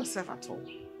listening to yourself at all?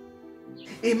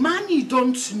 A man you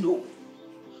don't know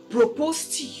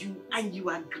proposed to you and you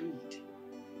agreed.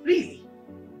 Really?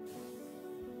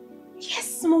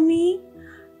 Yes, Mommy.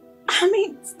 I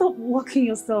mean, stop working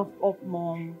yourself up,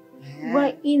 Mom. Yeah.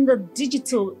 We're in the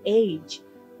digital age.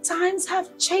 Times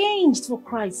have changed, for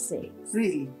Christ's sake.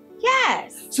 Really?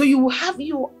 Yes. So you will have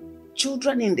your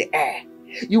children in the air.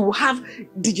 You will have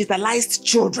digitalized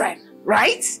children,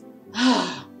 right?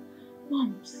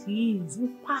 Mom, please.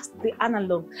 We've passed the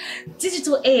analog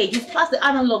digital age. We've passed the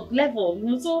analog level, you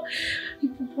know, so you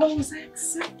propose, I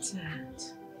accept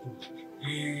it.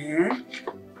 Yeah.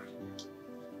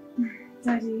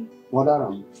 Daddy. Mother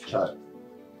and child,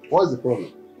 what's the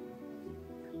problem?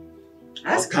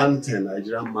 How can't a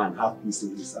Nigerian man have peace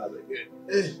in his house again?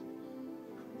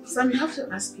 Sam, you have to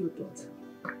ask your daughter.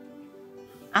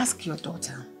 Ask your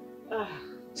daughter.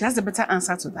 She has a better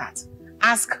answer to that.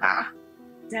 Ask her.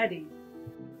 Daddy,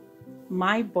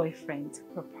 my boyfriend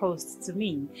proposed to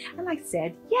me and I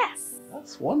said yes.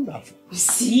 That's wonderful. You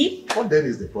see? What then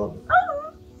is the problem?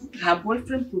 Her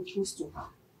boyfriend proposed to her.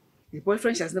 A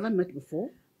boyfriend she has never met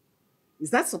before? Is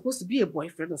that supposed to be a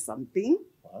boyfriend or something?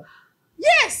 What?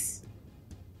 Yes!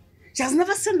 She has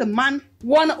never seen the man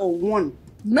one-on-one.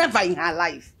 Never in her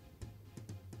life.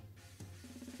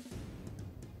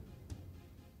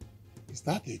 Is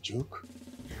that a joke?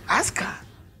 Ask her.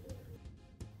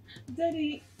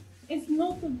 Daddy, it's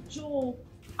not a joke.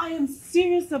 I am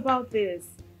serious about this.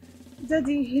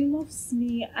 Daddy, he loves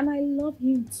me and I love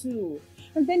him too.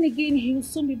 And then again, he will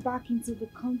soon be back into the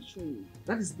country.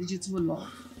 That is digital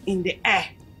love in the air.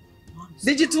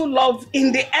 Digital love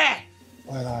in the air.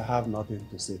 Well, I have nothing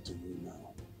to say to you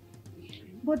now.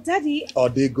 But Daddy...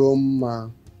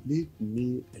 Odegoma, leave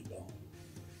me alone.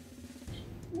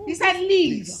 He said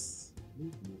leave. Please,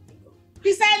 leave me alone.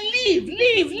 He said leave.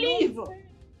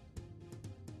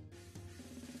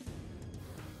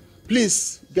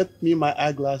 Please, get me my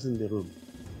eyeglass in the room.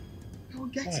 I will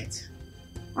get it.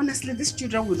 Honestly, these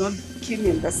children will not kill me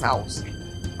in this house.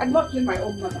 I'd not kill my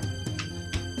own mother.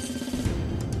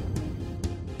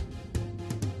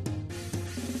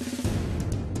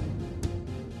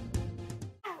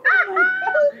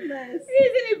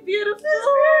 Isn't it beautiful?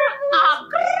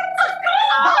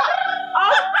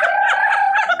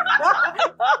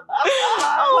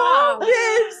 Oh,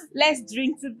 babes. Let's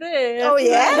drink to this. Oh,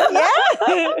 yeah?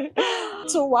 Yeah?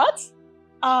 To what?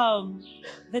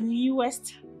 The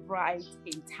newest bride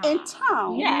in town. In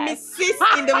town? Yes.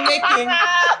 Mrs. in the making.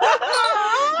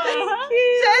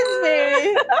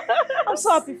 Jasmine. I'm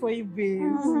so happy for you,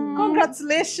 babes.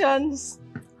 Congratulations.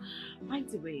 By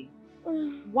the way,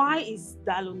 why is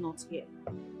Dalu not here?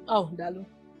 Oh, Dalu.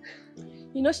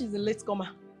 You know she's a late comer.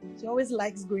 She always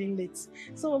likes going late.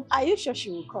 So, are you sure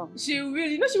she will come? She will.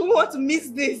 You know she won't want to miss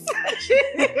this. She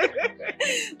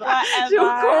will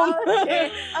come.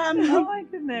 Okay. Oh my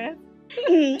goodness.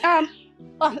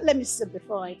 Let me sit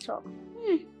before I talk.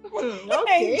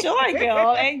 Okay. Enjoy,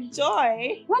 girl.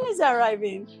 Enjoy. When is he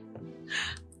arriving?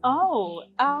 Oh,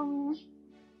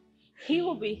 he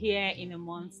will be here in a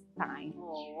month's time.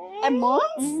 A month?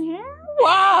 Mm-hmm.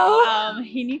 Wow.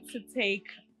 He needs to take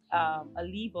a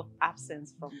leave of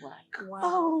absence from work.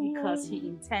 Wow. Because he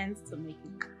intends to make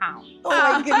it count. Oh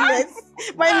my goodness.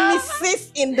 My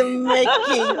Mrs. in the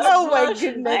making. Oh my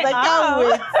goodness. I can't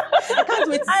wait. I can't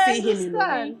wait to see him.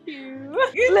 Thank you.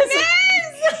 Listen.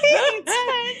 He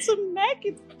intends to make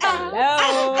it count.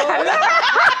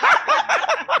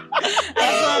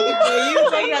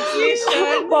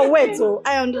 But wait,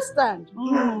 I understand.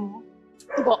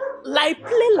 But like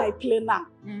play now.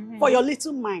 For your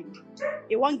little mind.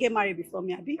 You won't get married before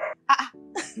me, Abi?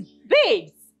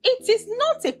 Babes, it is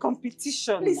not a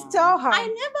competition. Please tell her. I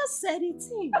never said it.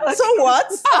 So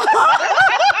what?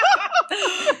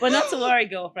 But not to worry,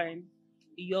 girlfriend.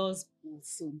 Yours will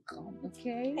soon come,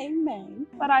 okay? Amen.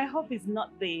 But I hope it's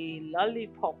not the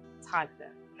lollipop type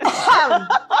then.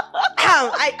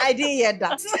 I didn't hear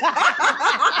that.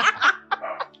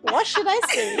 What should I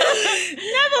say?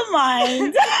 Never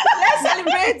mind.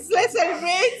 Let's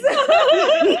celebrate.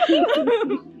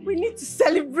 We need to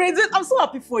celebrate it. I'm so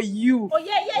happy for you. Oh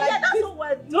yeah, that's what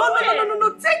we're doing. No.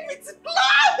 Take me to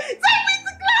club. Babe.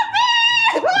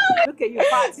 Look at you,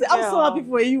 party. I'm so happy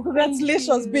for you.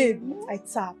 Congratulations, babe. I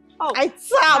tap. Oh, I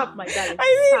tap. My darling.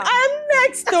 I'm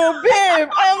next, though, babe.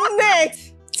 I'm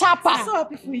next. Tapper. I'm so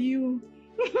happy for you.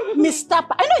 Miss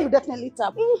Tapper. I know you definitely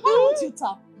tap. Why won't you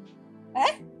tap?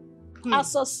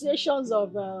 Associations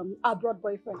of abroad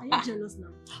boyfriend. Are you jealous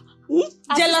now?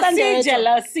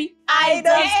 Jealousy. I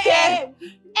don't care.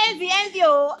 Envy,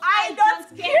 oh. I don't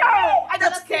care. I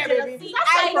don't care, baby.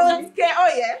 I don't care. Oh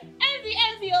yeah.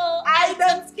 Envy, oh. I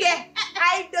don't care.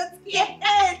 I don't care.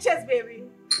 Hey, cheers, baby.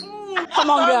 Come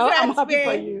on, girl. I'm happy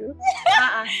for you.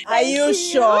 Are you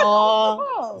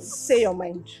sure? Say your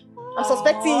mind. I'm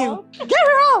suspecting you. Get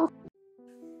her out.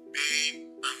 Babe,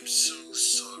 I'm so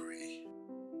sorry.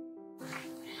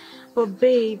 But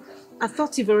babe, I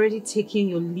thought you've already taken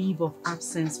your leave of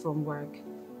absence from work.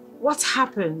 What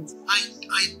happened? I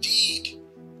did,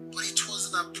 but it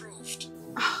wasn't approved.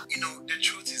 You know, the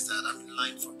truth is that I'm in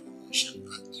line for promotion,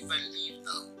 and if I leave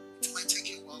now, it might take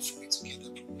a while for me to get the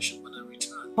promotion when I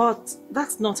return. But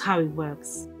that's not how it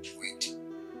works. Wait,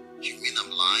 you mean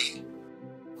I'm lying?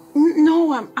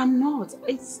 No, I'm not.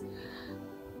 It's...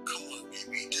 Come on,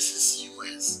 baby, this is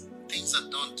US. Things are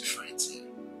done different here.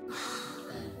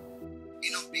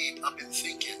 You know, babe, I've been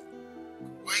thinking,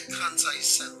 why can't I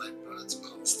send my brother to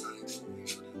come stand for me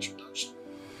for the introduction?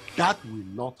 That will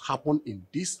not happen in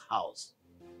this house.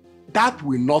 That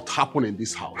will not happen in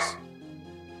this house.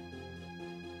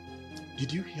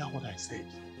 Did you hear what I said?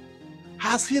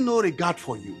 Has he no regard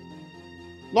for you?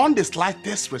 None the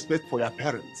slightest respect for your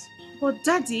parents. But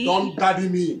daddy... Don't daddy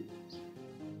me.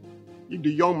 If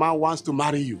the young man wants to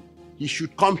marry you, he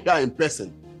should come here in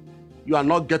person. You are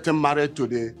not getting married to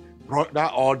the brother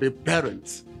or the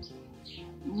parents.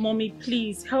 Mommy,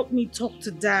 please help me talk to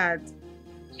Dad.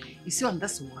 You see, on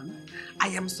this one, I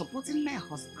am supporting my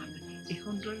husband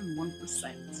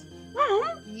 101%.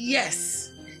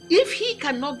 Yes. If he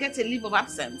cannot get a leave of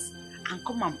absence and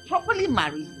come and properly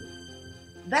marry you,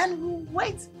 then we'll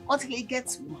wait until he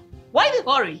gets one. Why the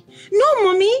hurry? No,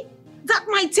 Mommy. That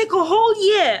might take a whole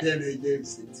year. Then again,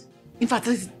 sit. In fact,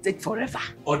 it will take forever.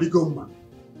 Odigoma,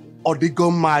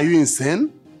 are you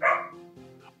insane?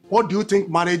 What do you think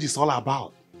marriage is all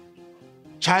about?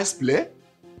 Child's play?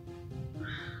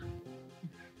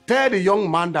 Tell the young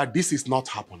man that this is not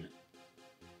happening.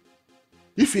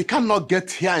 If he cannot get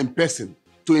here in person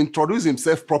to introduce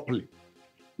himself properly,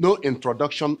 no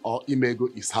introduction or imago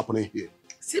is happening here.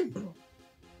 Simple.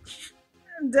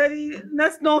 Daddy,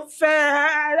 that's not fair.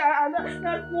 That's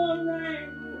not right.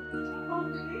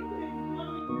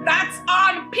 That's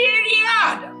on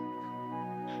period.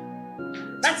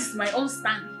 That is my own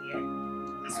stand here.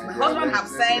 As my husband have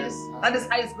said, that is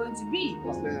how it's going to be.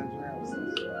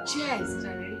 Cheers,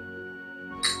 Jerry.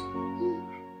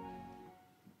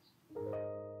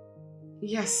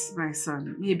 Yes, my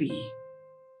son, maybe.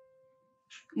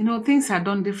 You know, things are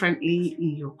done differently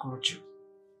in your culture.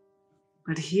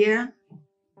 But here,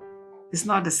 it's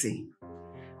not the same.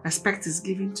 Respect is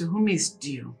given to whom is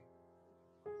due.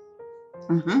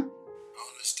 I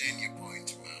understand your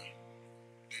point, Ma.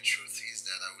 The truth is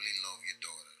that I really love your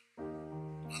daughter.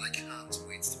 And I can't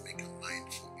wait to make her mine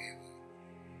forever.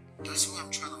 That's why I'm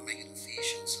trying to make it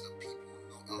official so that people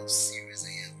know how serious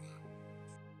I am.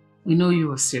 We know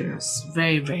you are serious.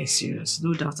 Very, very serious.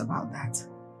 No doubt about that.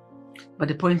 But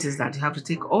the point is that you have to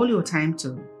take all your time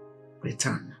to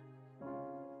return.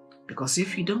 Because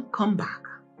if you don't come back,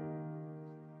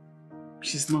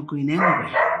 she's not going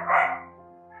anywhere.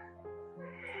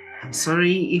 I'm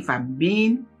sorry if I'm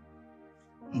being,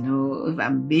 you know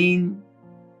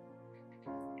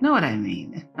what I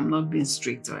mean? I'm not being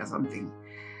strict or something.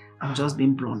 I'm just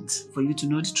being blunt for you to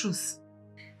know the truth.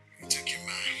 It's okay,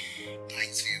 Ma.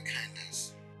 Thanks for your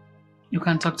kindness. You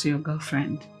can talk to your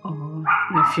girlfriend or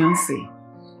your fiancé.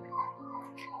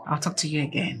 I'll talk to you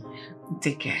again.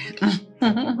 Take care.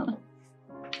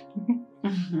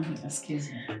 Excuse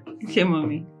me. Okay,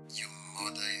 Mommy. Your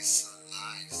mother is so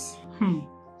nice.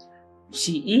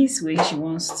 She is where she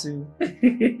wants to.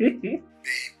 Babe,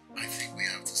 I think we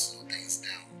have to slow things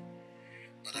down.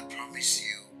 But I promise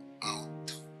you, I'll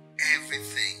do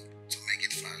everything to make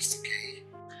it fast, okay?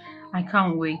 I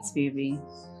can't wait, baby.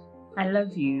 I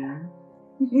love you.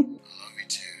 I love you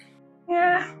too.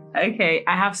 Yeah. Okay,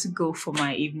 I have to go for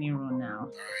my evening run now.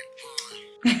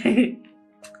 Alright,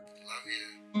 love you.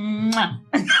 Mwah.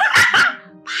 Bye.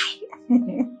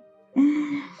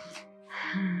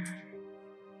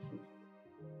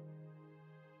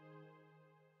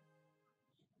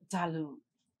 Dalu,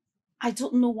 I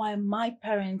don't know why my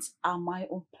parents are my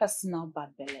own personal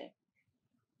bad belly.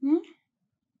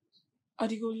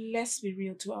 Odigo, let's be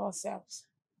real to ourselves.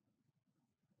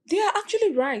 They are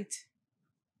actually right.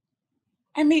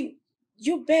 I mean,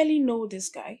 you barely know this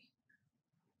guy.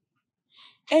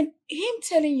 And him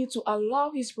telling you to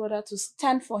allow his brother to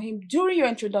stand for him during your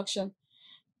introduction,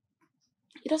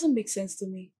 it doesn't make sense to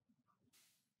me.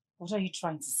 What are you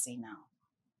trying to say now?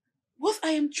 What I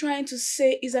am trying to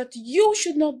say is that you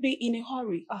should not be in a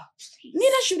hurry. Oh, please.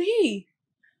 Neither should he.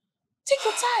 Take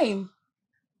your time.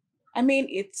 I mean,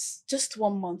 it's just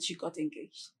 1 month you got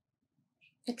engaged.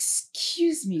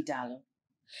 Excuse me, Dalu.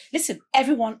 Listen,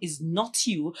 everyone is not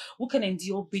you who can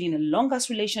endure being in a long-ass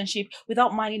relationship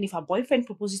without minding if her boyfriend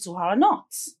proposes to her or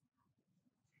not.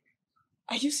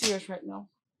 Are you serious right now?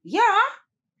 Yeah.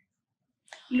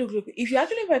 Look, if you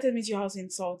actually invited me to your house and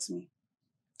insult me,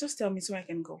 just tell me so I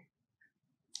can go.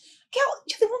 Girl,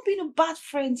 you're the one being a bad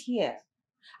friend here.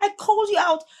 I called you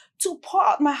out to pour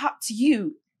out my heart to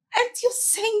you. And you're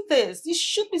saying this. You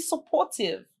should be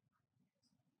supportive.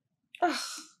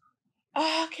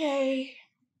 Okay.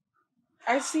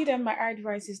 I see that my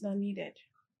advice is not needed.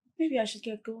 Maybe I should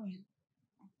get going.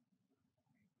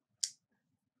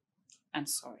 I'm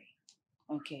sorry.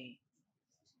 Okay.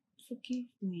 Forgive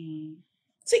me.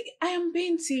 See, I am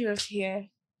being serious here.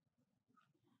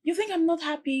 You think I'm not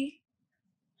happy?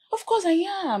 Of course I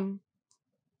am.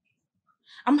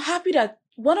 I'm happy that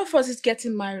one of us is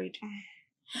getting married.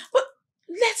 But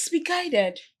let's be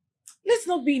guided. Let's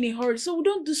not be in a hurry so we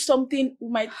don't do something we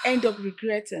might end up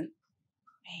regretting.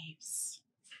 Babes,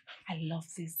 I love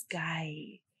this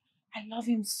guy. I love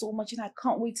him so much and I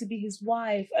can't wait to be his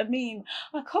wife. I mean,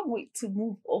 I can't wait to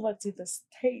move over to the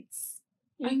States.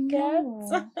 I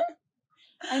know.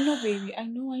 I know, baby. I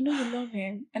know you love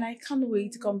him. And I can't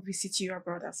wait to come visit you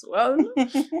abroad as well.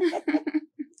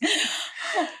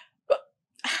 But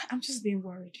I'm just being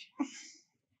worried.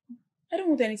 I don't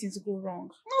want anything to go wrong.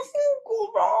 Nothing will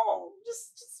go wrong.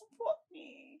 Just support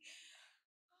me.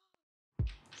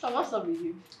 So what's up with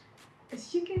you?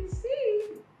 As you can see,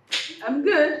 I'm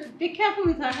good. Be careful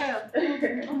with her hair.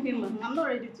 Okay, ma'am. I'm not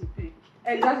ready to pay.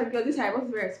 Exactly, because this hair was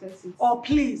very expensive. Oh,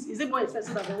 please. Is it more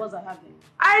expensive than the ones I have there?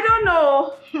 I don't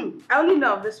know. I only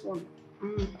know of this one.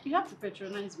 You have to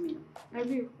patronize me. I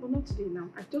will, but not today now.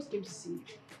 I just came to see you.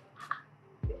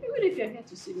 Even if you're here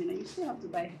to see me now, you still have to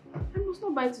buy hair. I must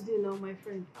not buy today now, my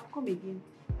friend. I'll come again.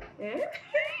 Eh?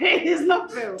 It's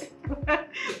not fair.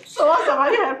 So what's up?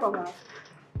 Have you heard from her?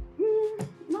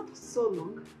 Not so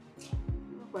long.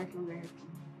 Not quite long I heard from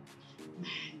her.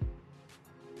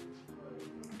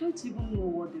 I don't even know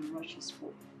what the rush is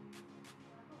for.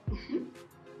 I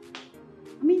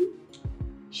mean,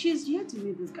 she's here to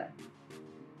meet this guy.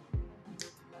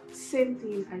 Same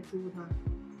thing I told her.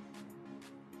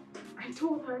 I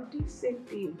told her this same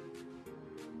thing.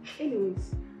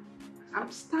 Anyways,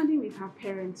 I'm standing with her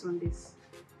parents on this.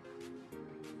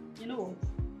 You know what?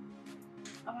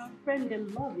 Our friend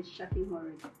in love is shaking her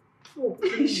already. Oh,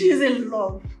 she's in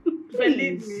love.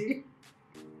 Believe me.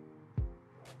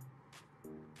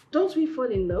 Don't we fall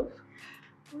in love?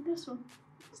 Oh, this one.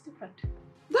 It's different.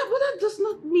 But that does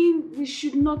not mean we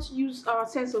should not use our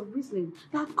sense of reasoning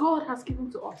that God has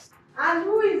given to us. And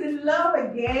who is in love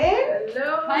again?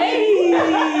 Hello. Hey!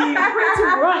 Where to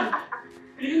run?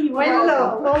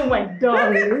 Hello. Oh my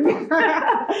darling.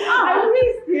 I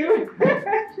missed you.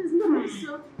 She's not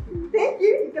so Thank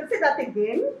you. You can say that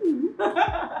again.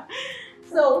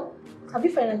 So, have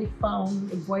you finally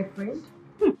found a boyfriend?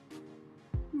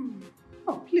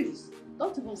 Oh, please.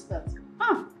 Don't even start.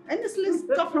 Honestly,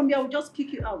 stop from here. I will just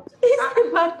kick you out. It's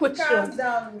a bad question. Calm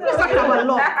down. We're talking about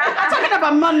love. We're talking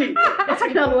about money. We're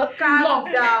talking about what?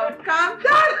 Calm down. Calm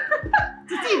down.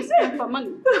 The team spend for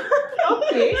money.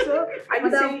 Okay, so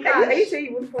are you saying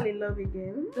you won't fall in love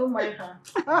again? Don't mind her.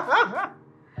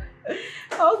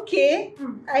 Okay,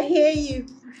 I hear you.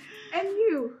 And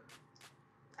you?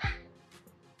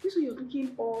 This way you're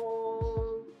looking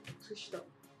all switched up.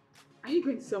 Are you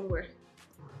going somewhere?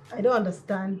 I don't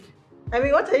understand. I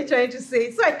mean, what are you trying to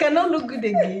say? So I cannot look good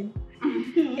again.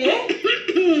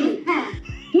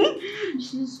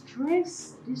 She's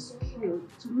dressed this cute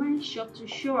to my shop to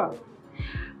show up.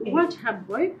 What her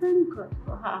boyfriend got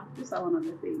for her. These are one of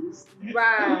the things.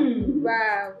 Wow,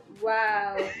 wow,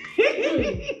 wow.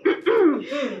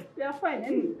 They are fine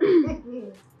anyway.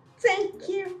 Thank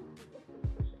you.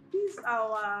 This is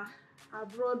our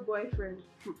abroad boyfriend.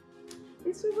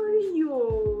 It's favoring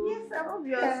you. Yes,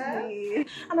 obviously.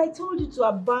 And I told you to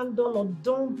abandon or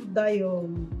don't put that your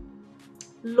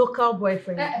local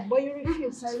boyfriend. But you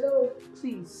refused. Hello.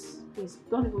 Please,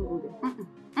 don't even go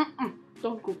there.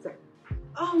 Don't go there.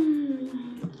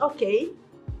 Okay.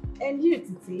 And you,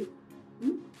 Titi?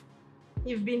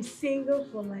 You've been single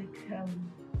for like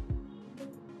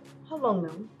how long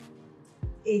now?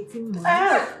 18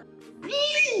 months.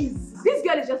 Please! This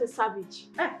girl is just a savage.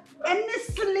 Any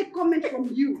silly comment from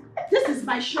you. This is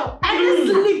my shop. Any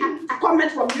silly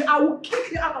comment from you, I will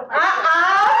kick you out of my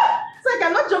shop. So I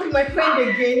cannot joke with my friend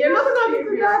again. You're not going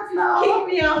to do that now. Kick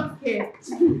me out here.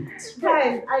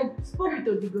 Guys, I spoke with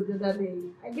Odigo the other day.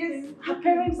 I guess her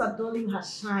parents are dulling her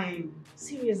shine.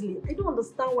 Seriously, I don't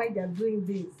understand why they're doing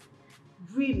this.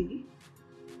 Really?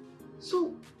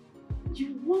 So,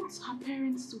 you want her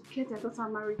parents to get their daughter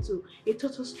married to a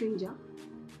total stranger?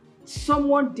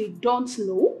 Someone they don't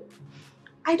know?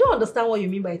 I don't understand what you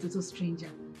mean by a total stranger.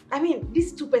 I mean,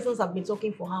 these two persons have been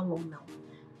talking for how long now?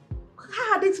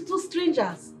 How are they total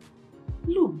strangers?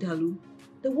 Look, Dalu,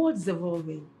 the world is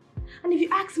evolving. And if you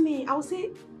ask me, I would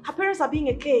say her parents are being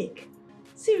a cake.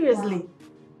 Seriously. Wow.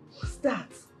 What's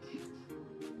that?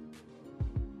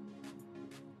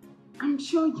 I'm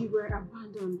sure you were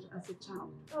abandoned as a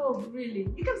child. Oh, really?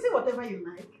 You can say whatever you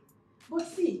like. But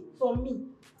see, for me,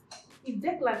 if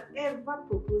Declan ever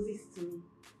proposes to me,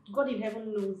 God in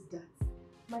heaven knows that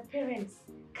my parents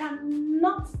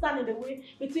cannot stand in the way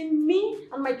between me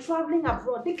and my traveling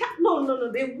abroad. They can't,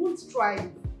 no, they won't try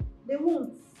it. They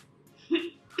won't.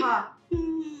 Ha.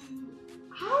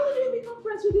 How did you become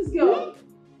friends with this girl?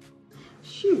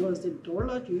 She was the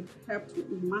dollar you helped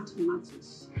with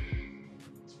mathematics.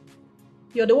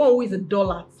 You're the one who is a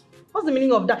dollar. What's the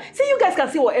meaning of that? See, you guys can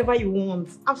say whatever you want.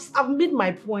 I've made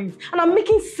my point. And I'm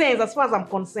making sense as far as I'm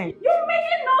concerned. You're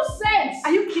making no sense!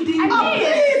 Are you kidding me?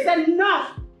 Please,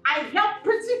 enough! I help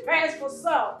pretty parents for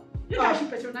sale. You guys should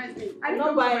patronize me. I'm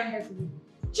not buying her to me.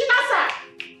 Chinasa!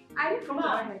 I didn't come to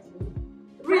buy her to me.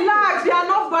 Relax, we are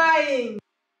not buying.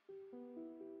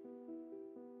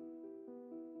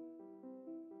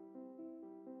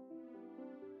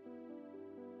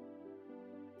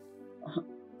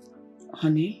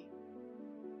 Honey,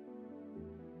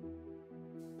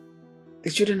 the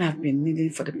children have been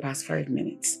kneeling for the past 5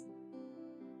 minutes.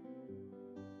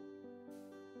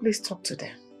 Please talk to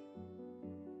them.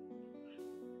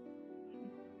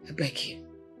 I beg you.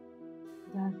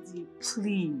 Daddy,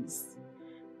 please.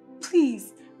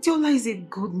 Please. Diola is a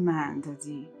good man,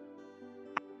 Daddy.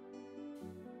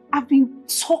 I've been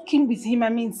talking with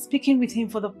him, speaking with him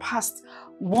for the past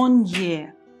 1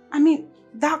 year.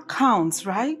 That counts,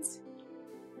 right?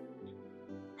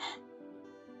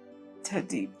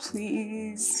 Daddy,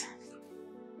 please.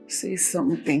 Say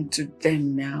something to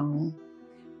them now.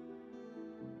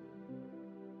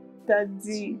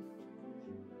 Daddy.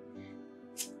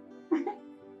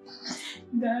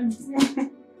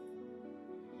 Daddy.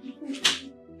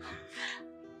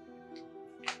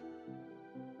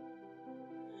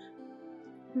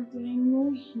 I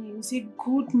know him. He's a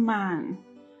good man.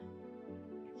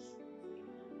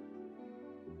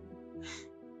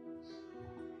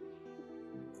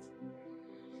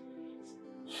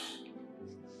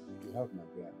 You have my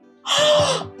girl.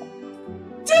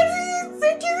 Daddy,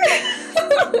 thank you.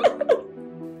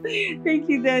 Thank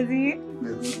you, Daddy.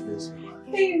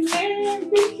 Amen.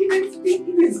 Thank you.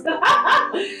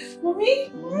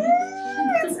 Mommy,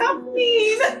 it's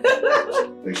happening.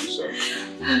 Thank you, sir.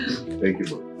 Thank you,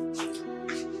 both.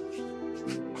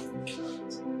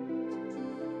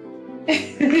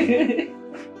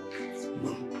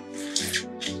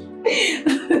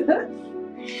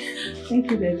 Thank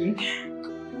you, Daddy.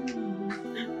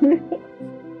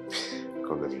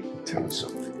 Come, let me tell you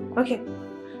something. Okay.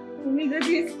 Mommy,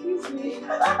 Daddy, excuse me.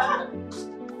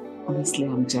 Honestly,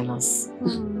 I'm jealous.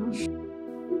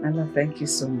 Ella, thank you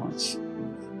so much.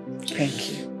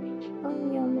 Thank you.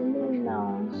 Oh, you're alone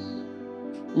now.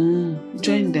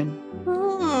 Join them.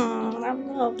 I'm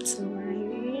not up to my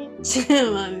age,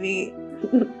 Mommy.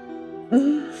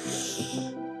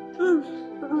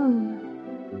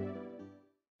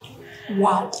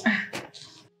 Wow.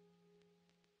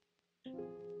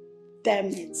 Damn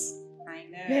it. I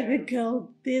know. Baby girl,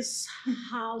 this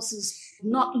house is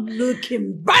not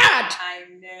looking bad. I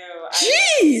know.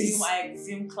 Jeez. I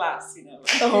exhume class,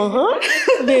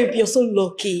 Babe, you're so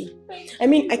lucky.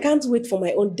 I can't wait for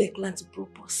my own Declan to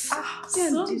propose.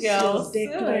 Soon, girl.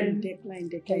 Declan.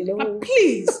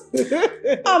 Please.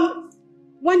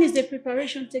 When is the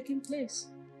preparation taking place?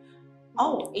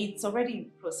 Oh, it's already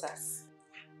in process.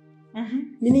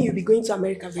 Meaning you'll be going to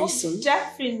America very soon?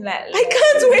 Definitely. I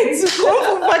can't wait to go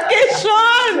for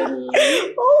vacation.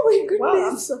 Oh my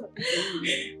goodness. Wow.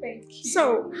 Thank you.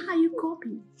 So, how are you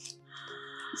coping?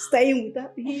 Staying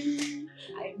without him?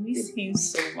 I miss him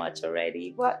so much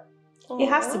already, but he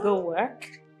has to go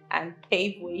work and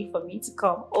pave way for me to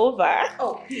come over.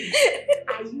 Oh,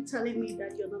 are you telling me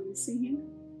that you're not missing him?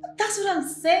 That's what I'm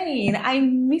saying. I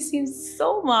miss him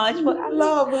so much, but I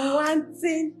love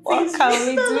wanting. What can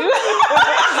we do?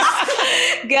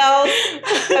 Girls,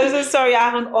 I'm so sorry I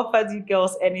haven't offered you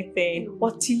girls anything.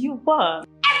 What do you want?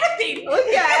 Everything.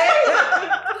 Okay.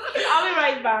 I'll be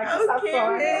right back. Okay.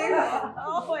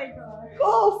 Oh my God.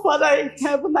 Oh, Father in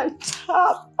heaven, I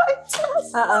tap.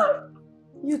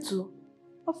 You too?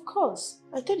 Of course.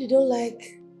 I thought you don't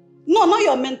like... No, not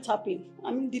your men tapping.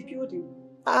 I mean the building.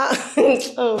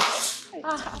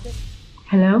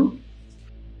 Hello?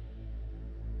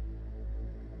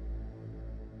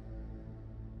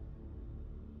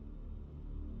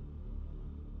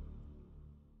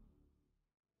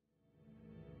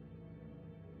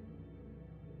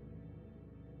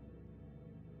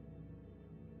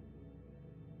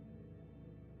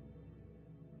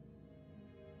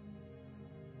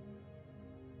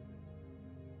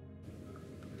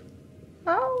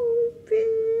 Oh,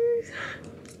 baby.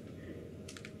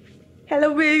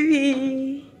 Hello,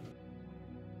 baby.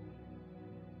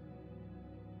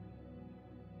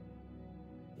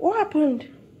 What happened?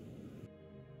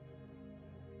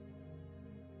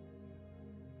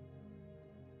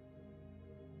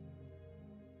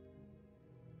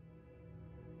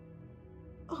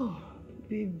 Oh,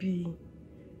 baby.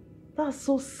 That's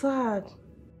so sad.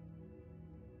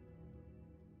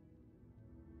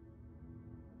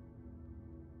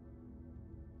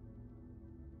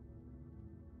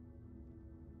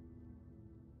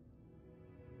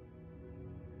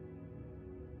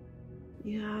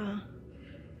 Yeah,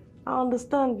 I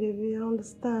understand, baby. I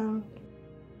understand.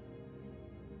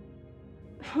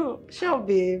 Sure,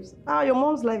 babes. Your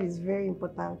mom's life is very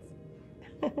important.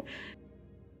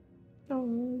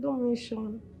 Don't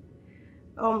mention.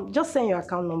 Just send your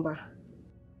account number.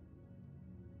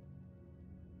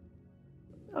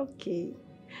 Okay.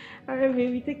 All right,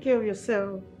 baby. Take care of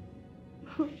yourself.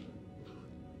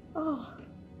 Oh.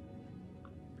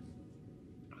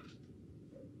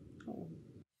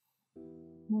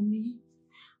 Mommy,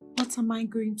 what am I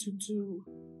going to do?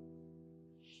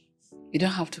 You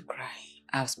don't have to cry.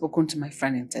 I've spoken to my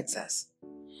friend in Texas.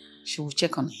 She will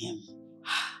check on him.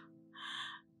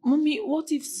 Mommy,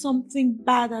 what if something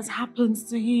bad has happened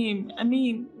to him? I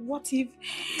mean, what if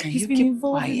he's been keep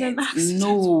involved in an quiet? accident?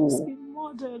 No. He's been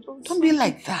murdered or Don't be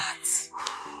like that.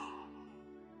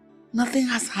 Nothing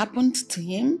has happened to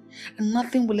him and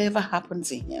nothing will ever happen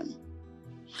to him.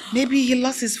 Maybe he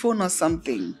lost his phone or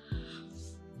something.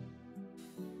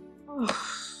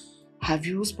 Have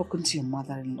you spoken to your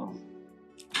mother-in-law?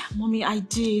 Mommy, I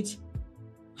did.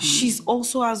 She's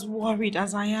also as worried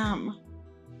as I am.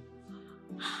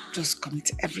 Just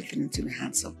commit everything into the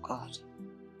hands of God.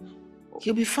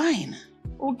 He'll be fine.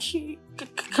 Okay.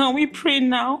 Can we pray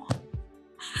now?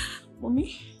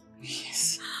 Mommy?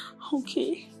 Yes.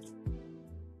 Okay.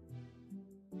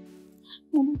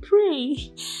 Mommy,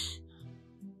 pray.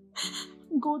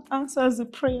 God answers the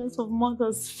prayers of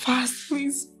mothers fast.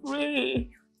 Please pray.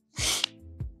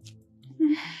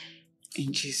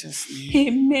 In Jesus' name.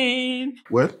 Amen.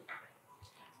 Well,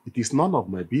 it is none of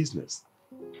my business.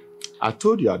 I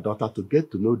told your daughter to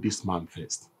get to know this man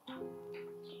first.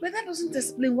 But that doesn't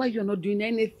explain why you're not doing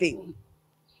anything.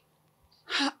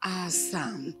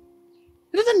 Sam.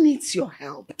 She doesn't need your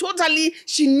help. Totally,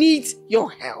 she needs your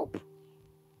help.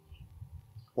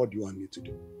 What do you want me to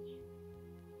do?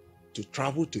 To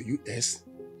travel to US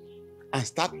and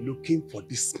start looking for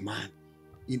this man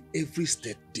in every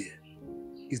state there?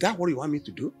 Is that what you want me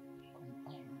to do?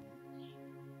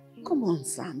 Come on,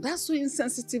 Sam. That's so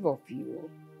insensitive of you.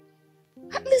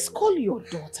 At least call your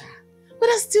daughter. But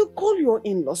I still call your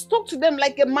in-laws. Talk to them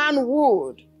like a man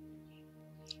would.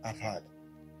 I've heard.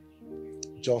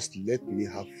 Just let me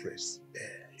have fresh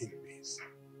air in peace.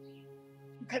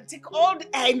 You can take all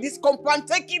the air in this compound.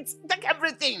 Take it. Take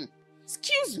everything.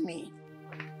 Excuse me.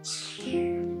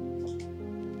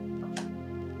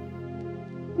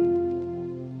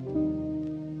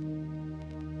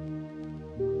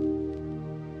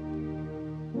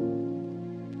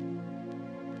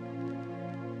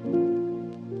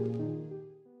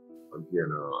 I'm here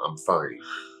now. I'm fine.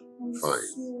 I'm Fine.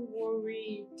 so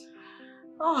worried.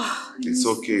 Oh, It's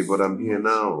okay, but I'm here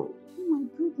now. Oh my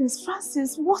goodness,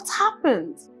 Francis, what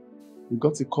happened? We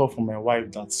got a call from my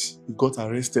wife that he got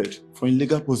arrested for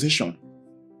illegal possession.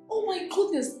 Oh my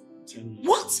goodness.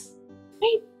 What?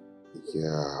 Wait,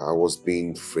 Yeah, I was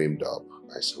being framed up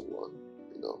by someone,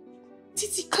 you know.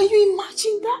 Titi, can you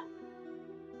imagine that?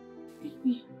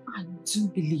 Baby, I do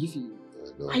believe you.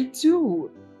 I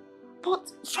do.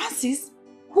 But Francis,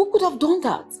 who could have done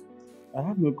that? I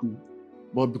have no clue.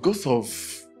 But because of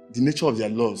the nature of their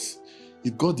laws, he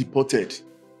got deported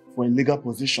for illegal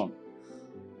possession.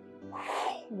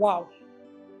 Wow.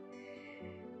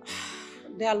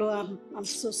 Diallo, I'm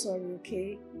so sorry,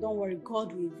 okay? Don't worry,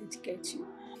 God will vindicate you.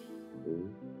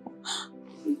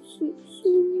 I'm so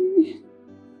sorry.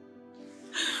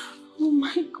 Oh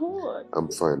my God. I'm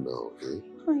fine now, okay?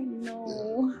 I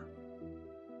know.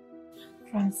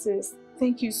 Francis,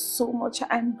 thank you so much.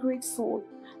 I'm grateful.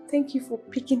 Thank you for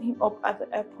picking him up at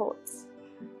the airport.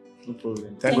 No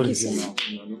problem. Thank God you is so here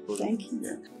much. now. No problem. Thank you.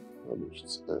 Yeah.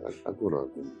 I'm gonna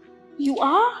go. You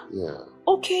are? Yeah.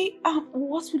 Okay,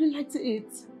 what would you like to eat?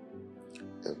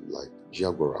 Like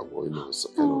Jaguar, you know, so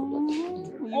kind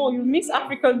of like. Oh, you mixed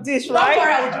African dish, Don't right?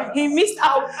 worry, I'll do it. He mixed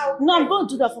out. No, I'm going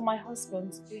to do that for my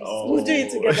husband. Oh. We'll do it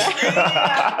together.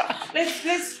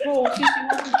 Let's go. If you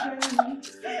want to join me.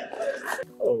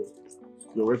 Oh,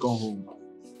 you're welcome home.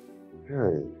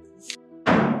 Hey.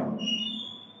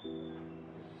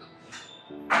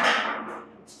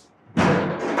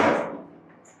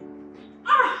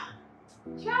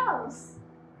 Charles.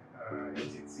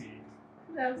 Titi.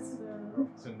 That's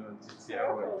Afternoon, Titi.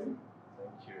 How are you?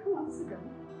 Thank you. Come on, sit down.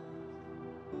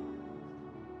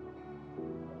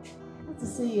 Good to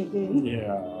see you again.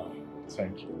 Yeah,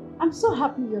 thank you. I'm so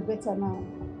happy you're better now.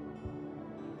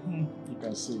 You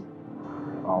can see.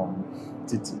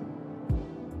 Titi,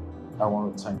 I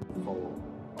want to thank you for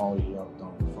all you have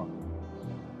done for me.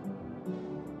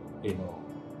 You know,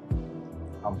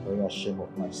 I'm very ashamed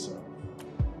of myself.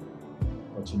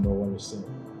 But you know what I say,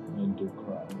 men do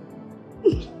cry.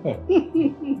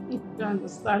 You don't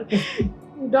understand.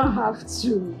 You don't have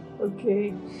to,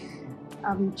 okay?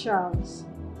 I'm Charles.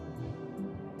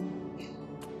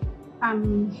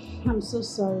 I'm so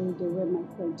sorry the way my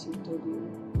friend treated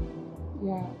you.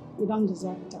 Yeah, you don't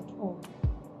deserve it at all.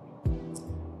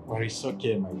 Well, it's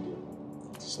okay, my dear.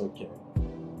 It's okay.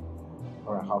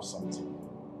 Or I have something.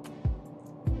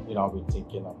 You know, I'll be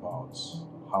thinking about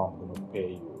how I'm going to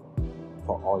pay you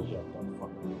for all you have done for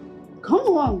me.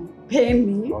 Come on, pay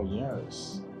me. Oh,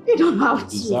 yes. You don't have You to.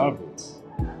 deserve it.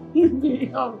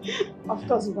 Of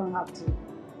course you don't have to.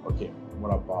 Okay,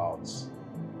 what about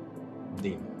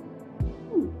dinner?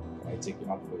 Can I take you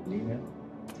out for dinner?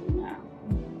 Dinner?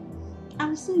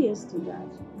 I'll say yes to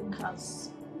that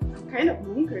because I'm kind of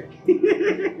hungry.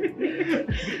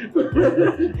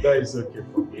 That is okay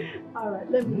for me. Alright,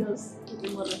 let me just give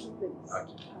you one or two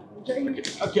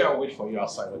things. Okay, I'll wait for you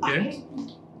outside, okay?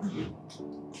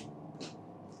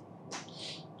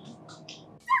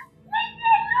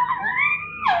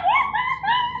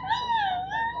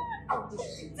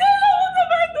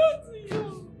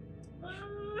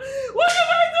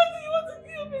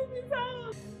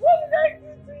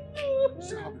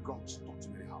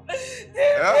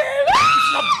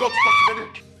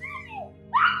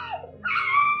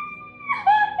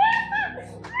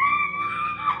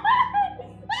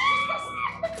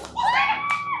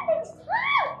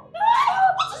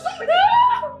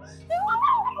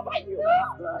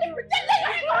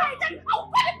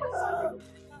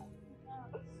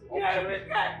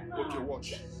 Okay, watch.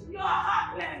 You're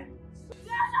heartless.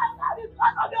 You're not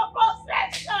because of your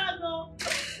frustration.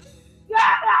 You're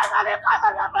not because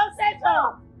of your frustration.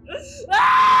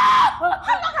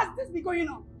 How long has this been going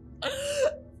on?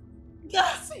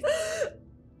 Yes.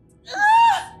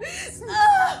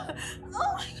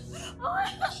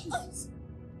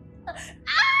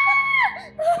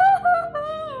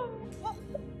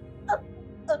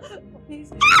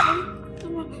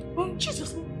 Oh,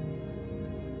 Jesus.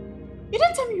 You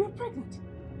didn't tell me you were pregnant.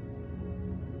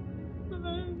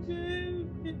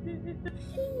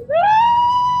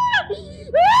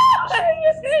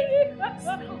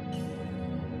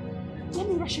 Let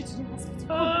me rush you to the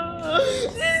hospital.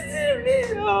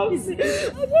 Please help me.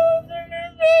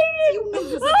 You know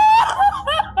this.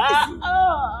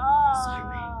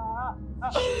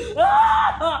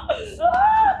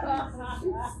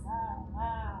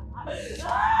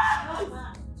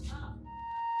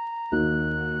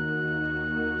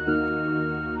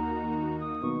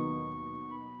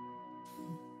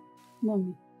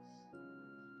 Mommy,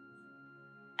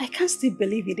 I can't still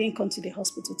believe you didn't come to the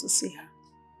hospital to see her.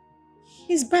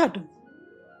 It's bad. I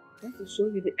want to show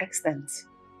you the extent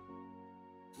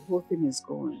the whole thing is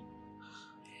going.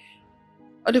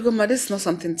 Odugoma, this is not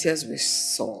something tears will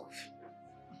solve.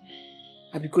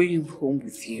 I'll be going home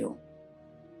with you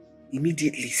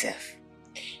immediately, Seth.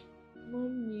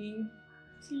 Mommy,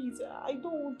 please, I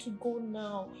don't want to go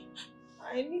now.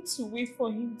 I need to wait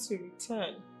for him to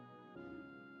return.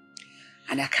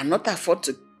 And I cannot afford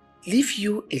to leave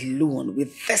you alone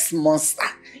with this monster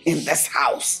in this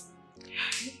house.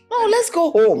 No, let's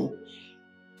go home.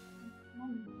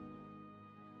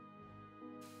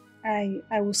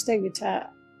 I will stay with her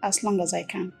as long as I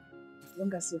can. As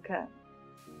long as you can?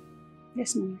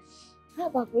 Yes, Mommy. How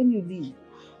about when you leave?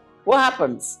 What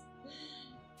happens?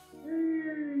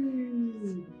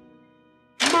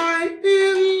 My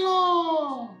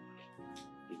in-law!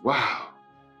 Wow.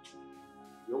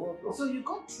 You're welcome. So you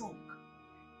got drunk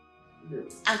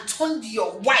and turned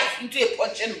your wife into a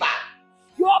punching bag.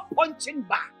 You're punching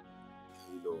bag.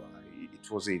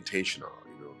 It wasn't intentional,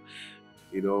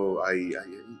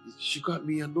 she got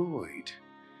me annoyed.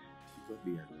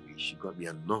 She got me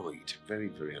annoyed. Very,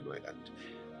 very annoyed. And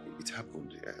it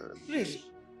happened. Really?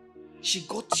 She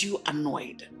got you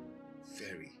annoyed?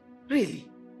 Very. Really?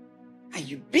 And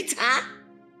you beat her?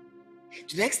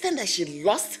 To the extent that she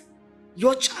lost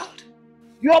your child?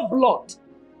 Your blood?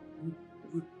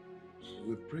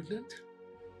 We're pregnant?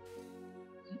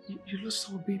 You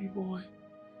lost our baby boy.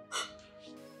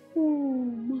 Oh,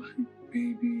 my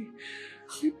baby.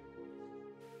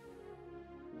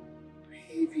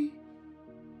 Baby.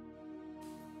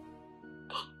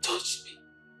 Don't touch me.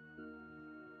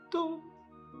 Don't.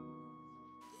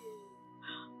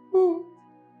 Oh.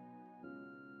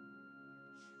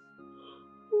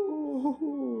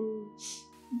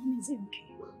 Mommy, is it okay?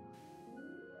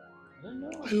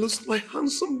 I lost my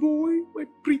handsome boy, my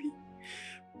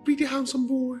pretty handsome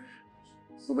boy.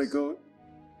 Oh my God.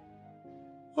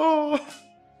 Oh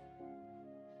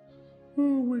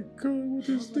my God, what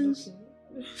is this?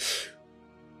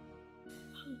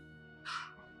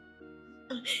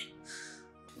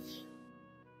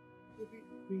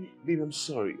 Baby, I'm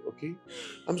sorry, okay?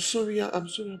 I'm sorry about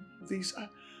this. I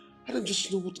don't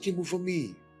just know what came over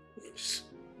me.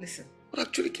 Listen. What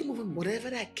actually came over me? Whatever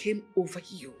that came over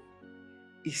you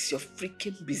is your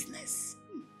freaking business.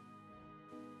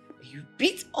 You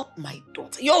beat up my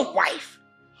daughter, your wife.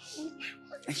 Oh, my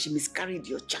wife. And she miscarried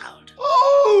your child.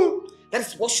 Oh! That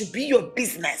is what should be your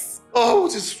business. Oh,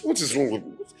 what is wrong with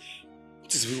me?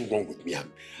 What is really wrong with me?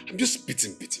 I'm just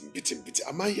beating.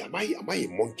 Am I a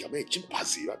monkey? Am I a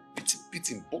chimpanzee? I'm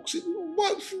beating, boxing.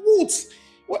 What?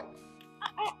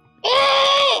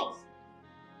 Oh!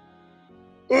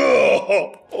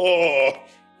 Oh! Oh!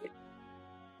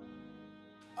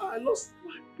 I lost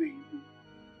my baby.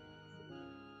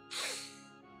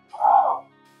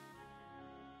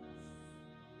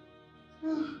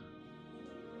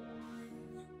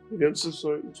 Baby, I'm so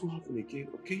sorry. It will happen again,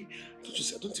 okay? Don't you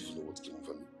say, I don't even know what came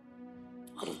over me.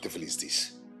 What kind of devil is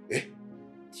this? Eh?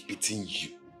 Beating you.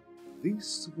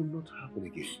 This will not happen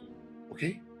again,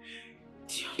 okay?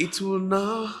 It will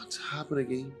not happen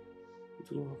again. It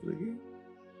will not happen again.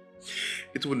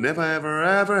 It will never, ever,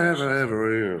 ever, ever, ever,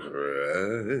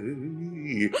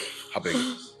 ever happen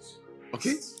again.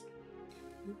 Okay?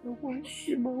 You're my wife.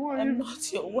 You're my wife. I'm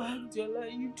not your wife,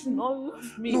 Diola. You do not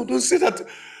love me. No, don't say that.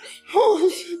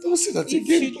 Oh, don't say that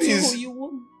again, please. If you do, you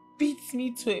won't beat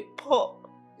me to a pulp.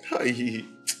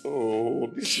 Oh,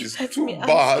 this is Let too me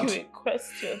bad. ask you a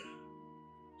question.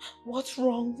 What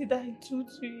wrong did I do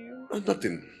to you?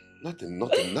 Nothing.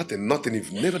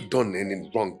 You've never done any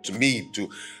wrong to me to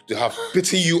have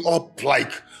beaten you up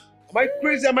like. Am I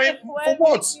crazy? Am I for what?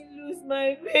 Why did you lose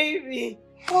my baby?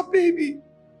 What baby?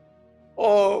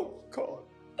 Oh God.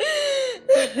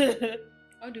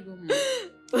 How do you go, Mom?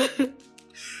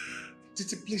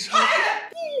 Titi, please help.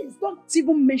 Please don't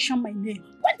even mention my name.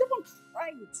 Why don't you try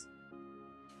it?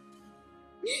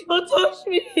 Don't touch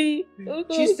me.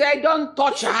 She said, don't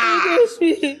touch her. Don't touch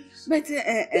me. But,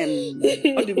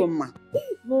 how do you go, Ma?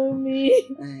 Mommy.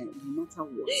 No matter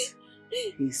what,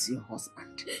 he's your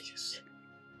husband. Yes.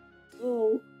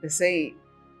 Oh. They say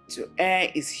to err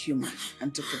is human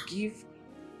and to forgive is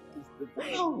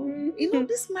divine. Oh, you know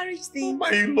this marriage thing.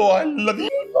 My Lord, I love you.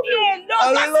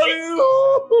 I love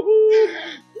you.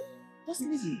 Just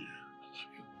listen.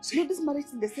 You know this marriage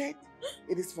thing, they said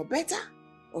it is for better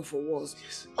or for worse.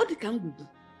 Yes. All the can do.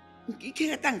 If you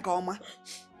can't thank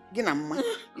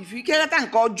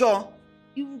God,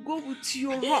 you will go with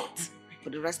your rot for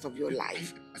the rest of your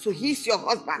life. So he's your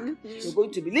husband. You're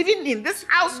going to be living in this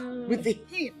house with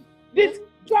him. This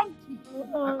donkey.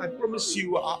 I promise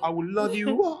you, I will love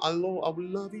you. I will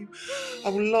love you. I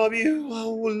will love you. I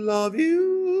will love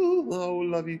you. I will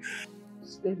love you.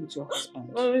 Stay with your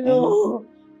husband. Oh, no.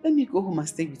 Let me go home and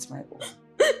stay with my own.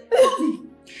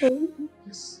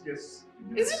 Yes, yes.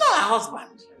 Is he not her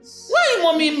husband? Yes. Why are you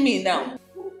momming me now?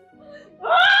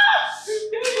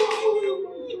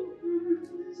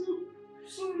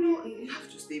 No, you have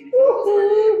to stay with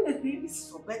your husband. This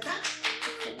is for better,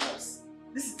 for worse.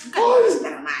 This is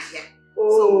here.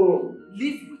 So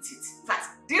live with it. In fact,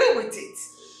 deal with it.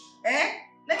 Eh?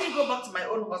 Let me go back to my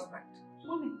own husband.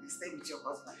 Mommy, stay with your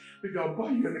husband. Baby, I'll buy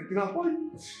you anything. I'll buy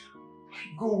you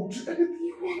gold, anything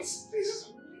you want. Please.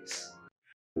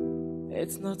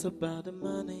 It's not about the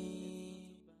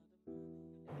money.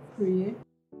 Priye?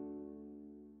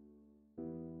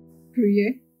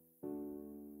 Priye?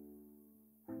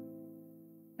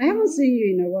 I haven't seen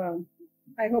you in a while.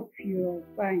 I hope you're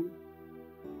fine.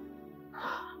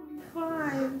 I'm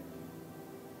fine.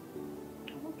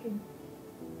 I'm okay.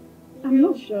 I'm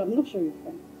not sure you're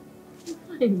fine.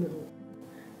 I know.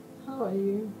 How are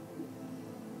you?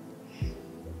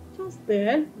 Just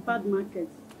there, bad market.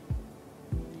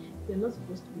 You're not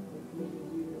supposed to be complaining,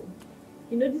 you know.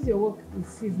 You know this your work is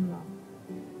seasonal.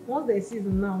 Once there's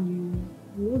season now, you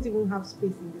won't even have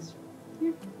space in this shop.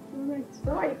 Yeah, you're right. So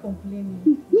why are you complaining?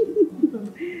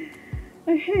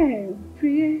 Hey,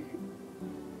 Priya.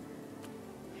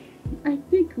 I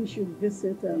think we should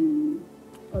visit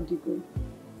Odigo.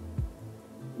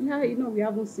 Yeah, you know, we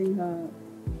haven't seen her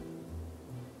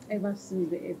ever since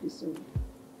the episode.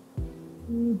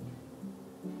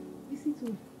 Is it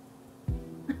too?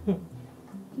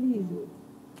 Please.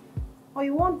 Or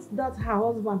you want that her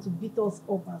husband to beat us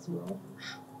up as well?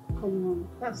 Come on,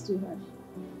 that's too harsh.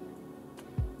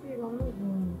 Babe, I'm not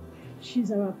going.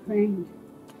 She's our friend.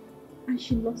 And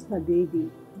she lost her baby.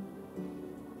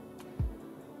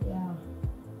 Yeah.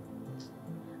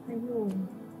 I know.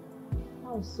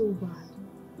 That was so bad.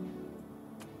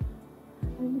 I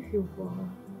really feel for her.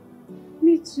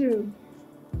 Me too.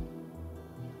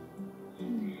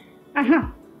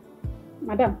 Aha!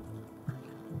 Madam.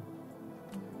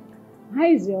 How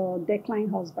is your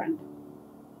declined husband?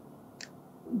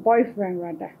 Boyfriend,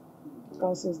 rather.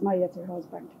 Because he's not yet a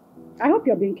husband. I hope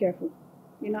you're being careful.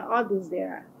 You know, all these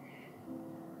there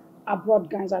abroad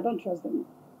guys, I don't trust them.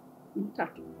 Not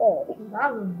at all.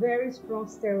 That's a very strong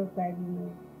stereotype,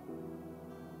 you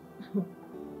know.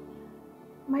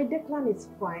 My Declan is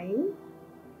fine.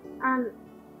 And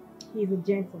he's a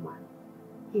gentleman.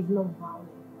 He's not violent.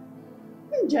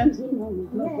 Gentleman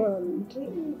is not violent.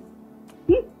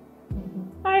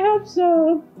 I hope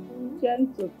so.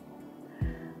 Gentle.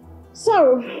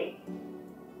 So,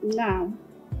 now,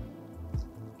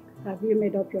 Have you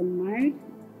made up your mind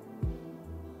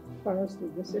for us to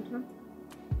visit her?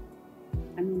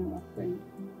 I mean, our friend.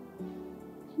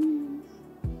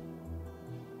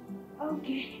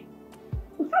 Okay.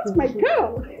 That's my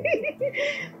girl.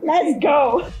 Let's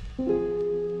go.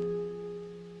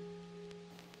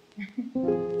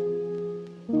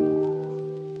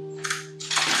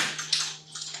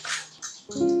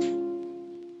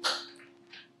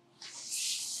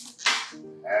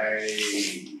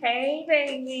 Hey. Hey,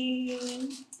 baby.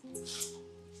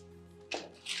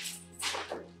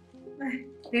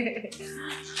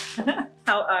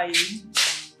 How are you?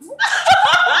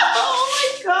 Oh my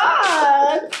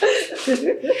god!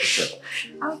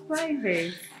 I'm fine,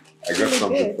 babe. I got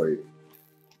something for you.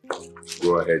 Go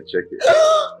ahead, check it.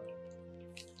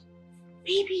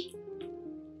 Baby,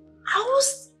 oh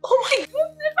my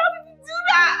goodness, how did you do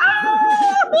that?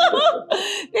 Oh!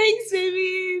 Thanks, baby.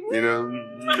 You know,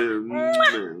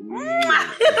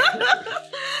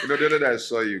 the other day I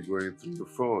saw you going through the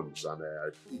phones and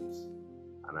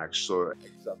I saw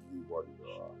exactly what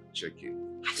you're checking.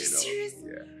 Are you serious?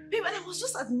 Yeah. Babe, and I was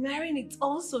just admiring it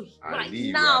also I knew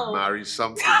you now. were married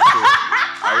something. So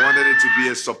I wanted it to be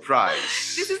a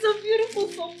surprise. This is a beautiful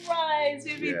surprise,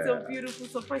 baby. It's a Yeah. beautiful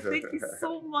surprise. Thank you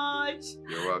so much.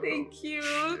 You're welcome. Thank you.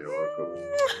 You're welcome.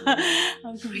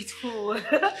 I'm grateful.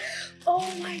 Oh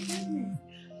my goodness.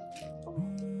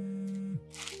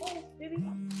 Oh, baby.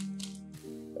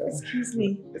 Excuse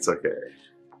me. It's okay.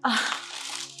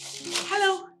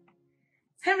 Hello.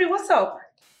 Henry, what's up?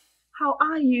 How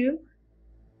are you?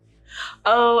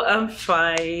 Oh, I'm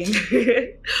fine.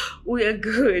 We are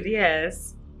good,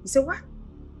 yes. You said what?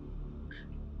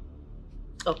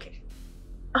 Okay.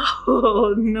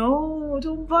 Oh, no,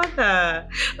 don't bother.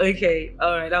 Okay,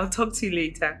 all right, I'll talk to you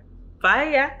later.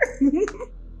 Bye, yeah. Who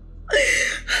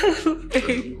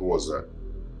was that?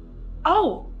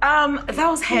 Oh, that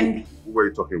was Henry. Who were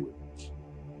you talking with?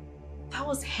 That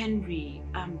was Henry,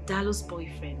 Dallow's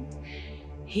boyfriend.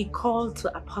 He called to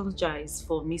apologize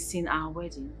for missing our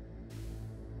wedding.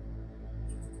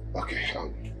 Okay,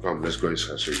 come, let's go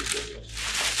inside so you can.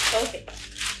 Okay.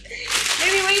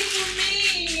 Baby, wait for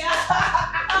me!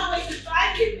 I'm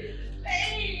excited!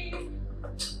 Hey!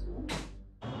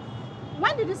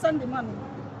 When did you send the money?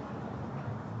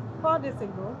 4 days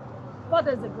ago. 4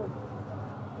 days ago.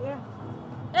 Yeah.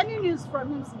 Any news from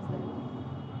him since then?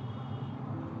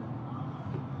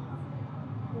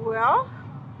 Well,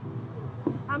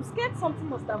 I'm scared something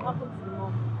must have happened to the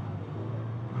mom.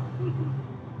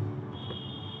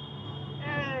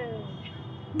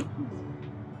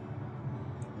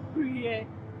 Yeah.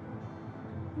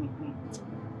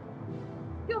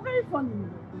 You're very funny.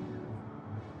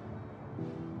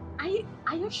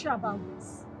 Are you sure about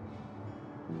this?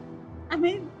 I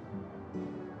mean,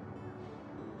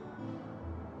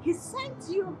 he sent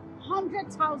you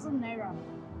 100,000 naira.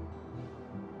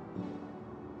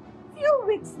 Few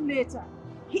weeks later,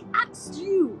 he asked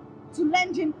you to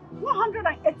lend him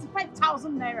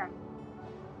 185,000 naira.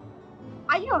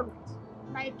 Are you alright?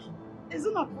 Like, is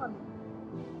it not funny?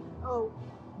 Oh,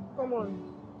 come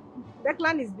on.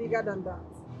 Declan is bigger than that.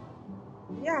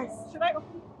 Yes. Should I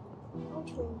open?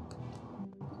 Okay.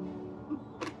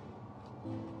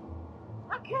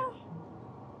 Okay.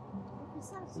 If you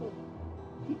say so.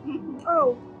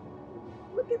 Oh,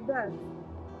 look at that.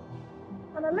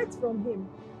 An alert from him.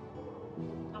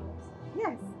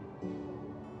 Yes.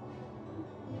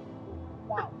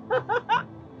 Wow.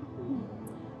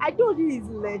 I told you he's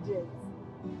legend.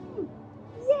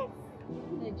 Yes.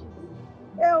 Legend.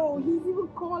 Oh, he's even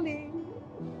calling.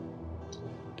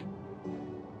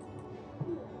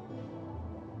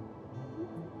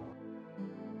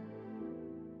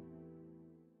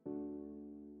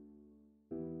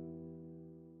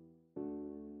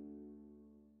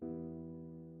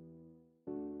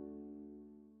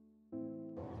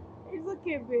 It's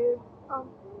okay, babe.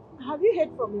 Have you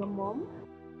heard from your mom?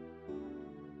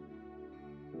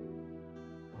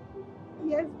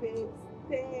 Yes, babe.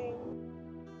 Thanks.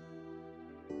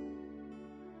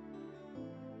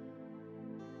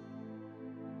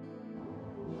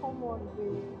 Come on,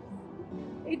 babe.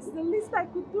 It's the least I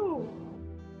could do.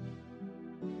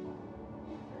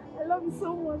 I love you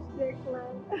so much,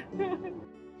 Declan.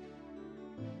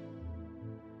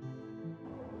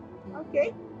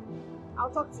 Okay. I'll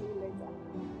talk to you later.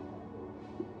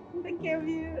 Take care of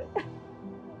you.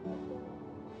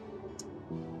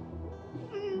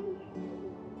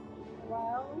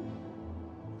 Well,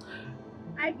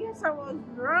 I guess I was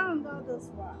wrong all this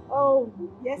while. Oh,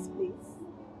 yes, please.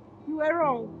 You were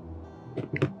wrong.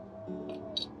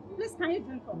 Please, can you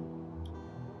drink up?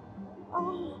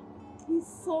 Oh, he's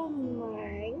so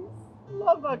nice.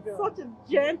 Lover girl. Such a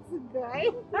gentle guy.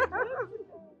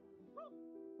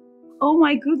 Oh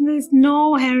my goodness,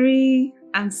 no, Henry.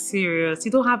 I'm serious.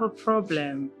 You don't have a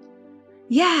problem.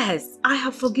 Yes, I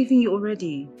have forgiven you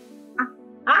already.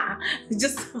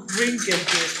 Just bring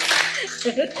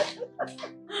it.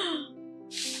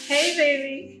 Hey,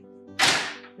 baby.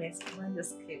 Yes, I'm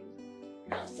just kidding.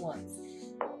 What?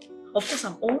 Of course,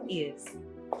 I'm all ears.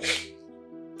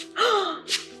 Are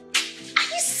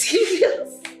you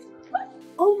serious?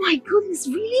 Oh my goodness,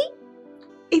 really?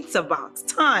 It's about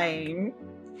time.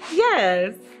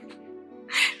 Yes.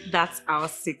 That's our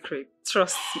secret.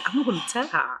 Trust me, I'm not going to tell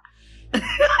her.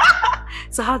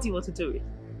 So how do you want to do it?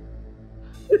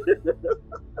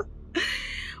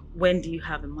 When do you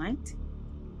have in mind?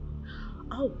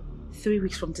 Oh, 3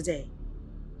 weeks from today.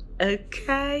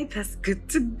 Okay, that's good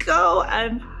to go.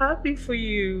 I'm happy for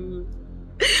you.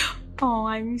 Oh,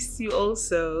 I miss you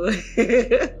also.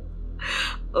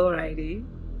 Alrighty.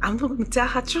 I'm not going to tell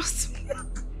her, trust me.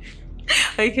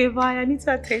 Okay, bye. I need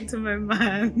to attend to my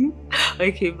man.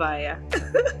 Okay, bye.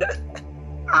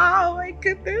 Oh my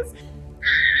goodness.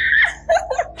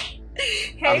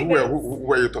 Hey, And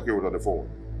who are you talking with on the phone?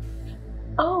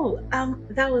 Oh,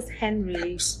 that was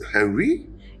Henry. Henry?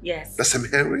 Yes. That's him,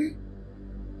 Henry?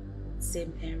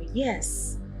 Same Henry,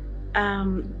 yes.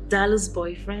 Darla's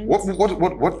boyfriend. What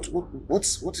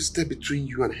is there between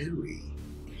you and Henry?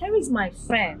 Henry's my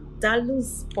friend.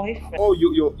 Darla's boyfriend. Oh,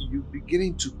 you're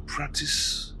beginning to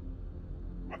practice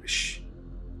rubbish.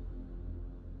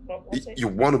 You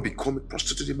want to become a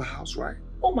prostitute in my house, right?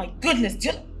 Oh my goodness,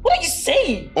 what are you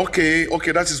saying? Okay,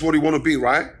 that is what you want to be,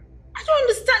 right? I don't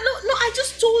understand. No, I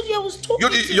just told you I was talking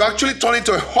to You're actually turning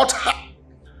into a hot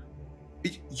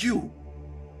You?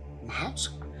 My house?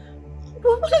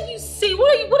 What are you saying?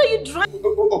 What are you driving?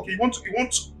 Okay, you want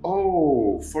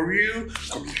oh, for real?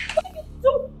 Come here.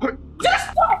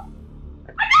 Just stop!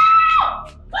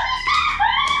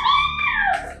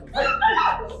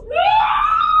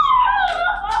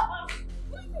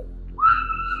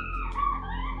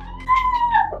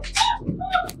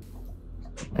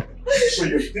 So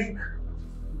you think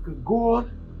you can go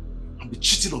on and be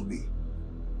cheating on me?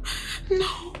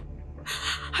 No.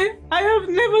 I have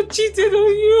never cheated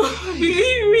on you.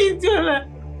 Believe me, Jola.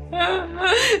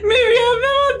 Maybe I've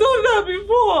never done that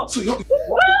before. So you have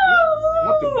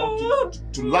the mouth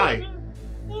to lie.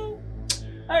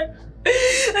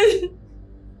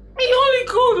 He only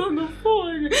called on the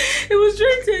phone. He was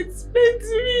trying to explain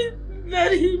to me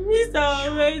that he missed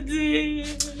our wedding.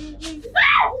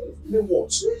 Then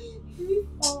what?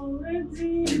 Our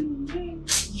wedding.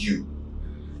 You.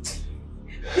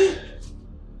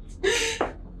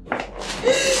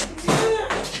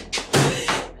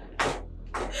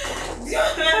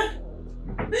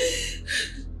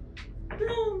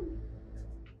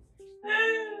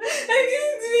 I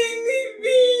can't do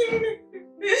anything.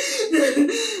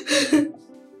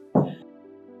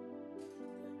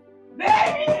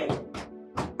 Baby!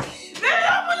 Baby,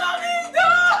 open up this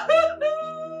door!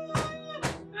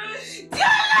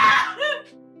 Diana!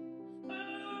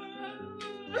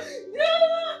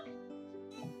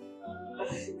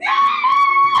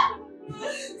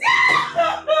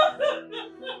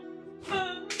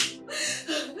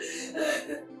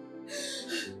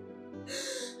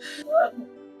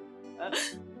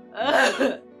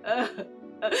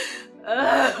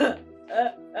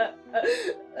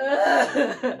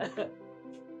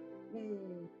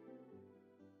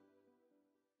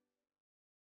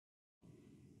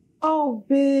 Oh,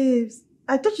 babes.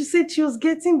 I thought you said she was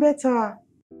getting better.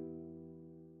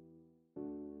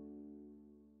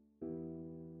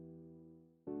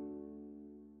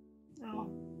 Oh,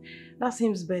 that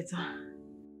seems better.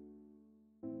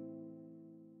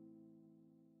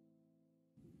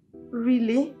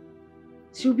 Really?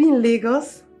 She'll be in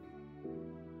Lagos?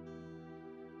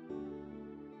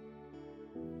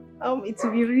 It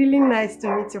will be really nice to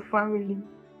meet your family.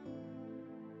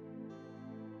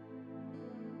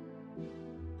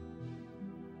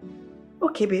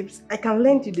 Okay, babes, I can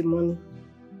lend you the money.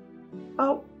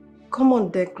 Oh, come on,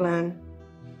 Declan.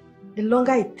 The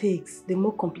longer it takes, the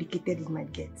more complicated it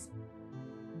might get.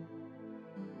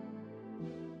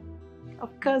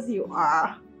 Of course you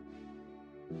are.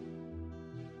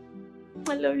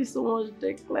 I love you so much,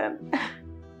 Declan.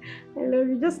 I love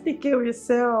you. Just take care of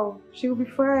yourself. She'll be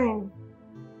fine.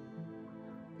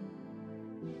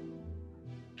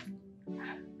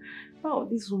 Oh,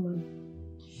 this woman.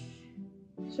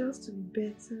 She has to be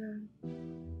better.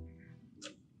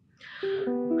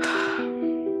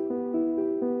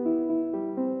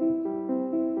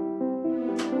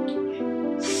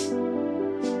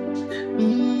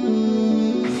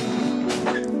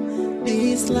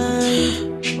 This life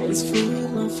is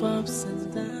full of ups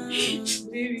and downs.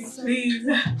 Baby, please.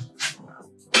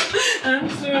 I'm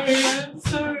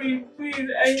sorry, please.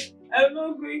 I'm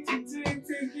not going to do it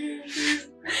again, please.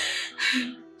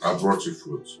 I brought you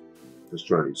food. Let's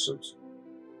try and eat something.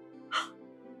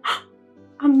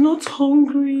 I'm not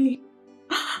hungry.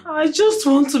 I just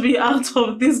want to be out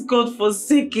of this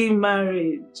godforsaken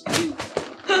marriage.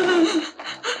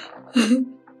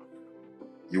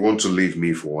 You want to leave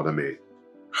me for another man,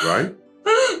 right?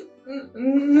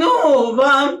 No, but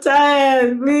I'm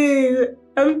tired, please.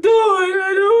 I'm done.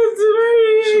 I don't want to marry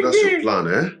you. So that's your plan,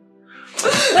 eh?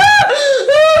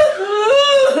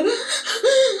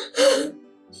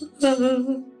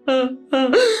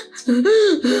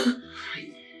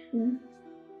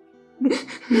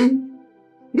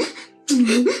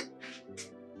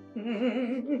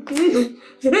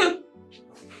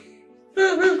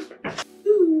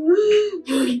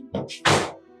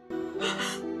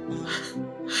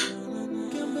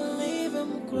 Can't believe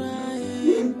I'm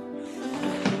crying.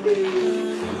 I'm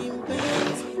in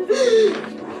bed.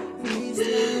 This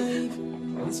life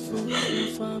is full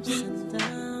of ups and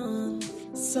downs.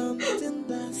 Something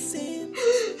that seems.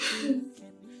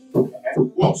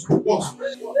 What?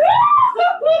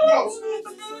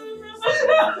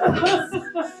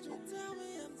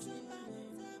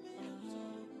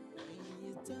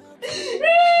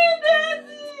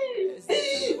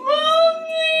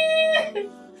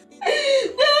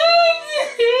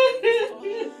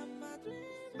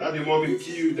 Daddy, mommy,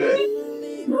 kill you there.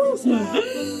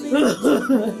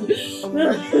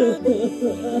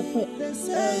 They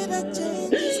say that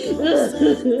change is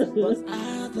constant, but I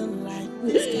don't like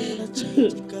this kind of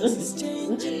change because it's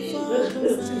changing for the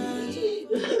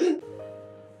worse.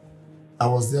 I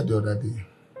was there the other day.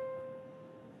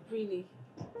 Really?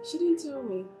 She didn't tell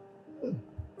me.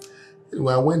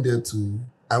 Anyway, I went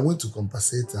to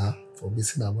compensate her for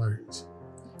missing her marriage.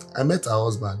 I met her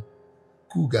husband.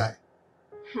 Cool guy.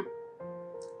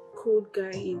 Cool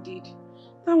guy indeed.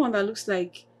 That one that looks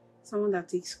like someone that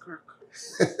takes crack.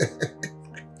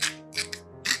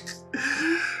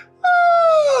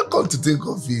 Come to think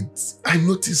of it, I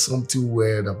noticed something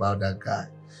weird about that guy.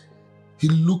 He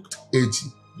looked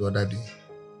edgy the other day.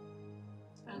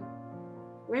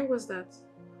 When was that?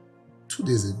 2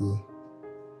 days ago.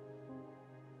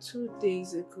 2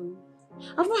 days ago.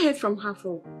 I've not heard from her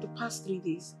for the past 3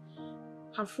 days.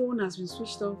 Her phone has been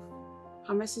switched off.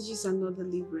 Her messages are not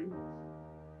delivering.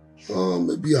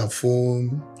 Maybe her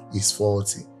phone is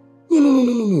faulty.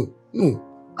 No.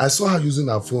 I saw her using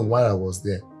her phone while I was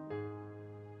there.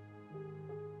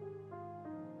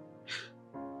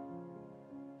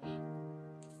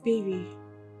 Baby,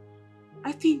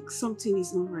 I think something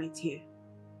is not right here.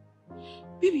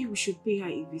 Maybe we should pay her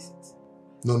a visit.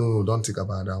 No, don't think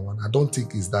about that one. I don't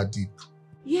think it's that deep.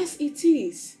 Yes, it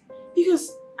is.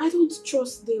 Because I don't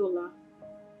trust Deola.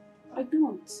 I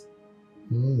don't.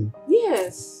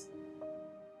 Yes.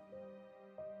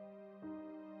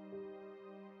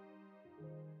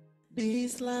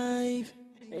 This life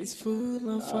is full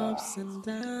of ups and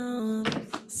downs.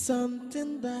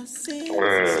 Something that seems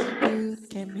so good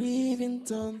can even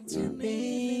turn to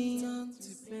pain.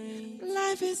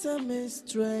 Life is a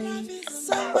mystery.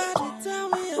 Somebody tell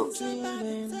me I'm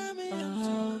dreaming.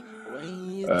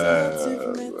 When you don't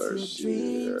admit your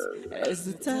dreams, it's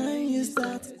the time you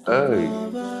start to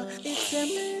cover. It's a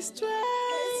mystery.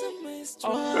 Oh,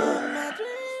 my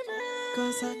dreaming.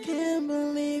 'Cause I can't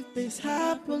believe this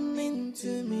happening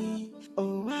to me.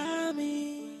 Oh, I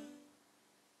mean.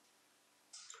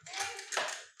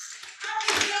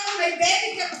 My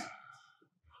baby.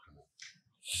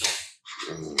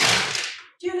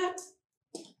 Julia.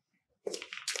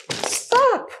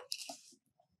 Stop.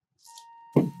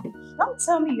 Don't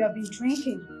tell me you have been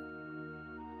drinking.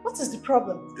 What is the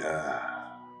problem?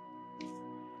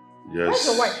 Where's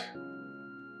your wife?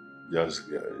 Yes.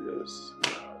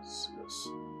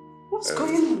 What's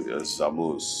going on? Yes,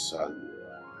 Samus and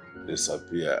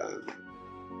disappear and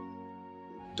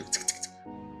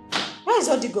Where is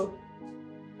Odigo?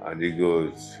 and he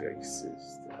goes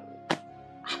exists.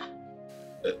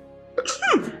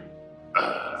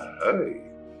 Hey.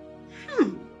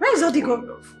 Where is Odigo?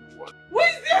 Who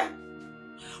is there?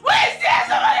 Where is there?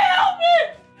 Somebody help me!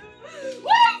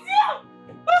 Where is there?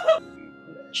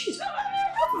 Jesus.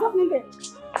 What is happening there?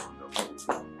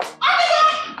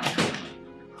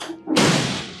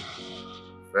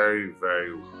 Very,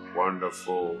 very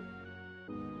wonderful.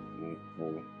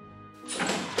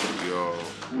 Your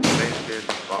naked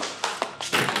box.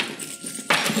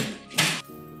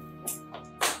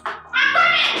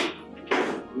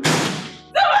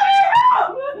 Somebody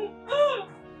help!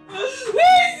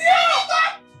 Where is there?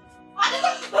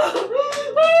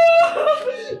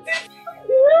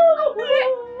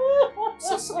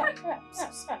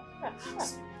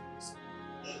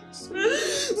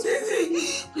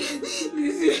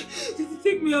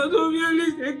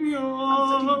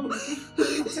 I'm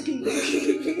taking you.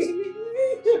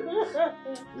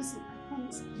 Listen, I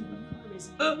promise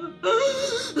you will never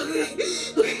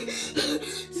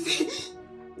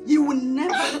You will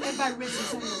never ever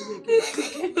raise your hand on me again.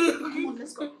 Okay? Come on,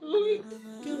 let's go.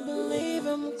 Can't believe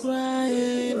I'm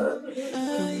crying.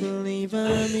 Can't believe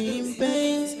I'm in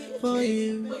pain for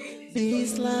you.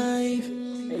 This life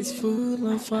is full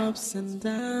of ups and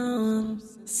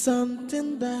downs.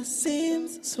 Something that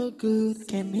seems so good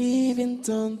can even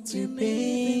turn to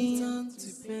pain.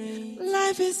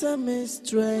 Life is a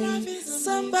mystery.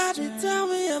 Somebody tell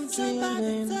me I'm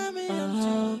dreaming.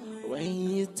 When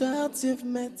you thought you've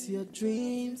met your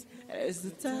dreams, it's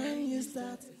the time you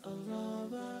start all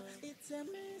over. It's a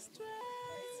mystery.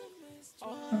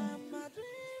 Oh, am I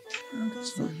dreaming?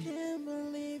 'Cause I can't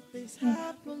believe this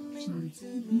happening to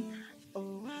me.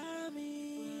 Oh, I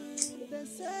mean, they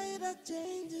say that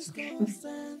change is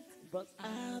constant, but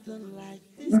I don't like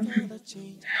this kind of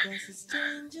change, 'cause it's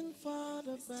changing for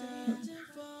the bad.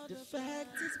 The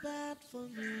fact is bad for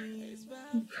me. It's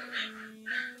bad for me.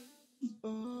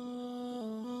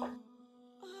 Oh,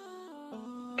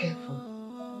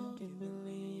 Careful. Can't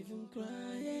believe I'm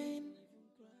crying.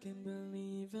 Can't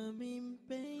believe I'm in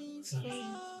pain.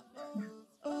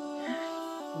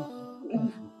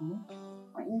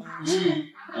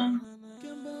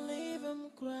 Can't believe I'm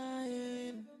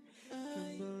crying.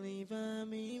 Can't believe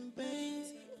I'm in pain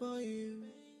for you.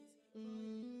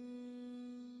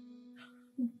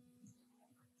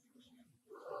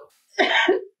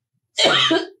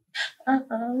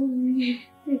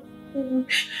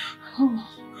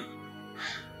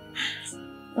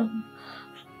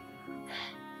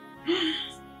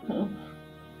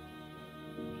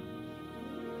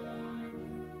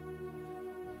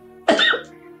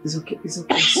 It's okay, it's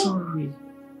okay. Sorry.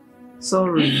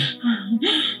 Sorry.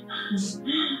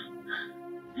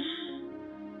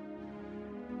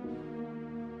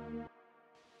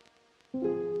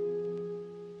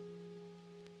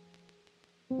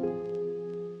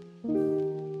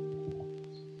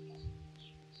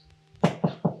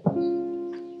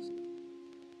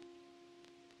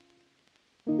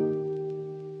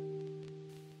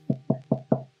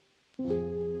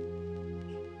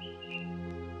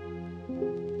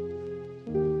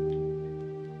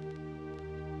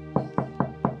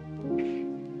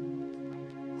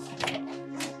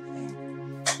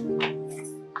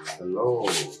 Hello,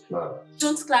 Clara.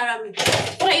 Don't Clara me.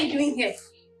 What are you doing here?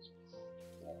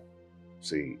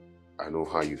 See, I know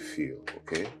how you feel,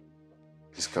 okay?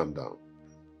 Please calm down.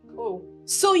 Oh,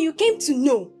 so you came to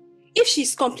know if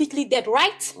she's completely dead,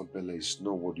 right? Oh, Bella, it's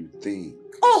not what you think.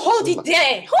 Oh, hold it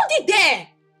there. Hold it there.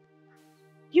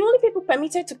 The only people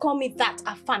permitted to call me that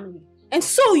are family. And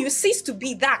so you cease to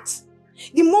be that.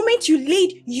 The moment you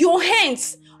laid your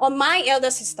hands on my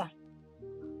elder sister.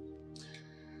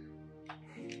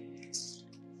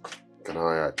 Can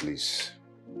I at least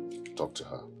talk to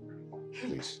her,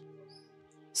 please?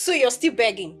 So you're still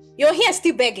begging. You're here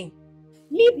still begging.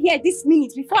 Leave here this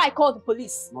minute before I call the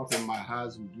police. Not in my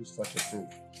house we do such a thing.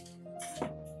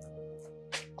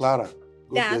 Clara,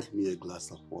 go Dad? get me a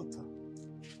glass of water.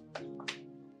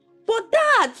 But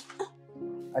Dad!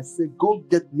 I say go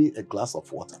get me a glass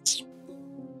of water.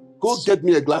 Go get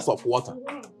me a glass of water.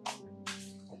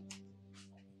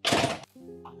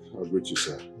 I'll greet you,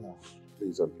 sir.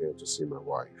 Please, I'm here to see my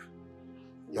wife.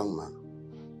 Young man,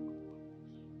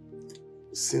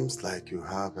 it seems like you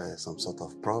have some sort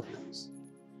of problems.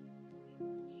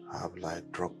 Have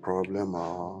like drug problem,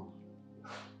 or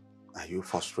are you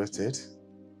frustrated?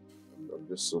 I'm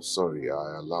just so sorry.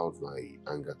 I allowed my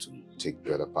anger to take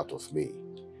better part of me.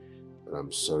 And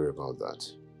I'm sorry about that.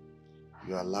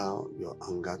 You allow your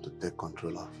anger to take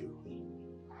control of you.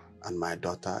 And my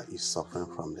daughter is suffering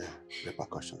from the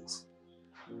repercussions.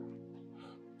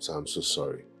 So I'm so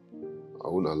sorry. I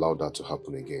won't allow that to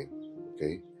happen again,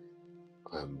 okay?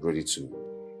 I'm ready to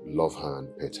love her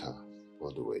and pet her all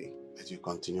the way. But you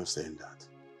continue saying that.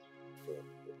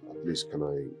 At least can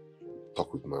I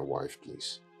talk with my wife,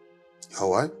 please? Your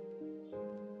wife?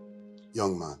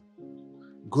 Young man,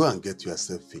 go and get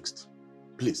yourself fixed.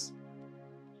 Please.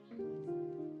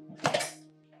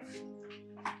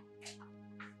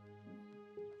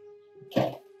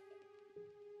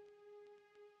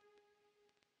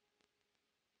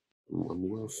 I'm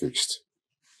well fixed.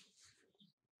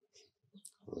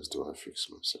 How else do I fix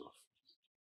myself?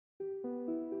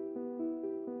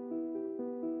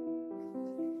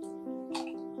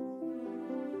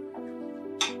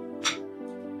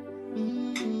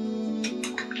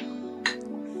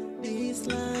 This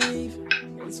life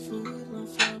is full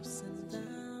of ups and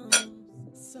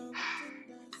downs.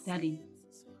 Daddy,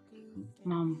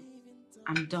 Mom,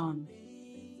 I'm done.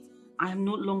 I am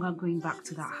no longer going back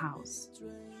to that house.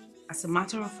 As a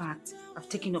matter of fact, I've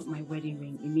taken up my wedding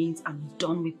ring. It means I'm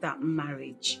done with that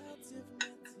marriage.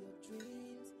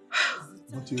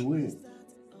 But you will.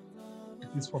 It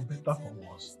is for better for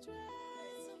worse.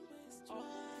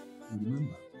 You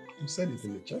remember, you said it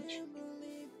in the church.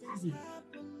 Daddy,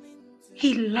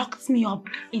 he locked me up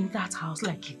in that house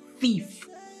like a thief.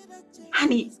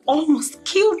 And he almost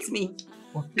killed me.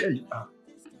 But here you are.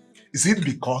 Is it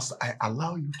because I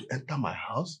allow you to enter my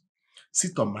house,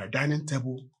 sit on my dining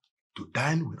table, to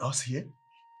dine with us here?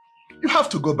 You have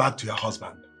to go back to your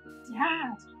husband.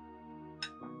 Dad,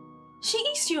 she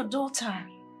is your daughter.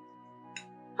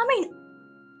 I mean,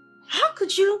 how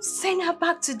could you send her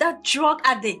back to that drug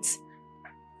addict?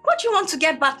 What do you want to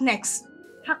get back next?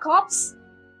 Her corpse?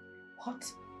 What?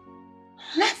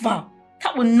 Never.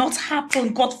 That will not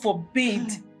happen, God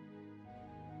forbid.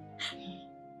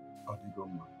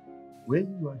 Odigoma,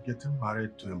 when you are getting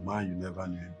married to a man you never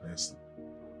knew in person,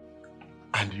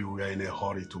 and you were in a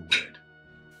hurry to wed,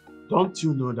 don't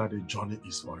you know that the journey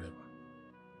is forever?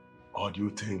 Or do you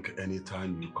think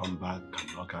anytime you come back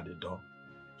and knock at the door,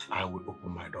 I will open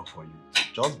my door for you,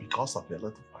 just because of a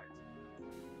little fight?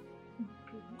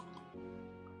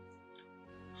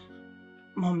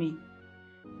 Mommy,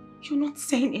 you're not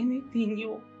saying anything.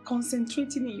 You're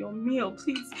concentrating in your meal.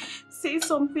 Please say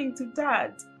something to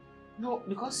Dad. No,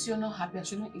 because you're not happy, I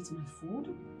shouldn't eat my food.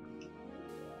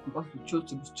 Because you chose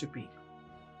to be stupid.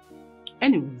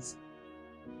 Anyways,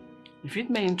 if it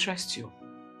may interest you,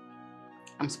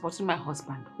 I'm supporting my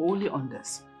husband wholly on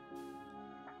this.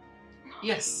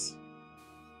 Yes.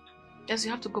 Yes,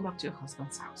 you have to go back to your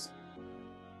husband's house.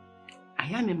 I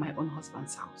am in my own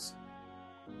husband's house.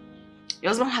 Your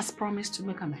husband has promised to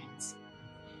make amends.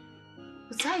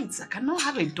 Besides, I cannot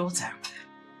have a daughter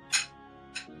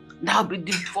that will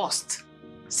be divorced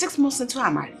 6 months into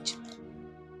our marriage.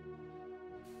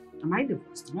 Am I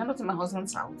divorced? Am I not in my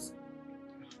husband's house?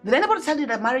 Did anybody tell you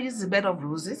that marriage is a bed of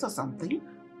roses or something?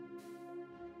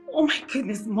 Oh my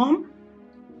goodness, Mom.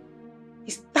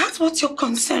 Is that what you're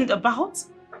concerned about?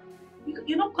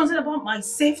 You're not concerned about my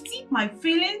safety, my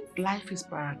feelings? Life is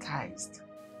prioritized.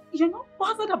 You're not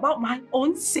bothered about my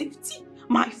own safety,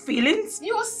 my feelings?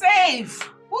 You're safe.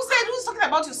 Who's talking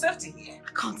about your safety here?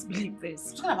 I can't believe this.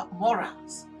 You're talking about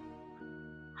morals.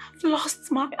 I've lost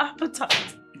my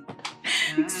appetite.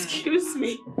 Excuse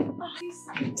me.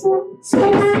 Excuse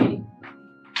me.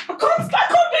 I can't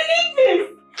believe this.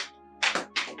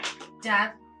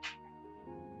 Dad,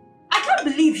 I can't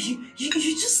believe you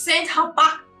just sent her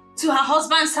back to her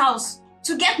husband's house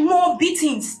to get more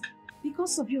beatings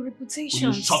because of your reputation.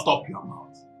 Will you shut up your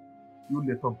mouth? You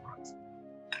little brat.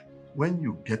 When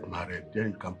you get married,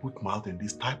 then you can put mouth in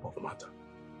this type of matter.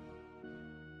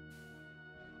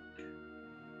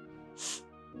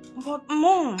 But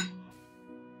Mom...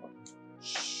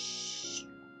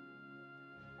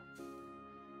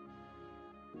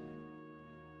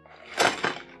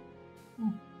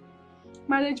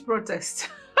 Marriage protest.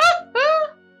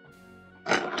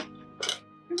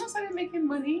 You must have been making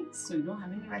money, so you don't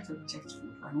have any right to reject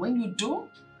food. And when you do,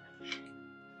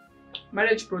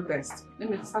 marriage protest.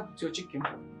 Let me start with your chicken.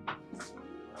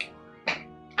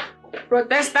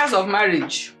 Protesters of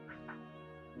marriage.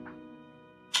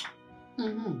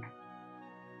 Can't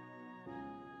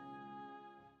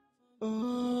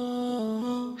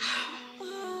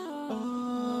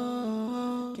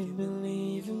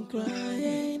believe I'm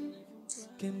crying.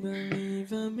 Can't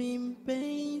believe I'm in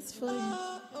pain for you.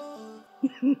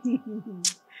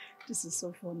 This is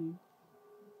so funny.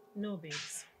 No,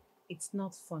 babes. It's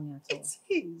not funny at all. It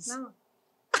is. No.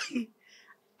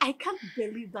 I can't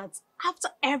believe that after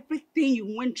everything you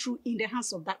went through in the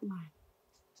hands of that man,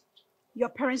 your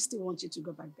parents still want you to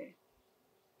go back there.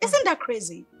 Isn't that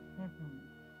crazy?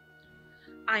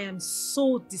 I am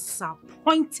so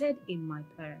disappointed in my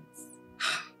parents.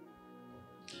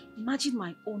 Imagine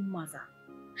my own mother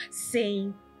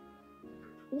saying,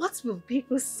 what will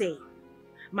people say?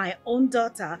 My own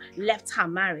daughter left her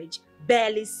marriage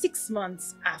barely 6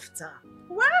 months after.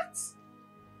 What?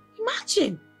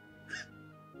 Imagine.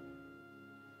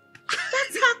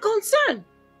 That's her concern.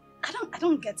 I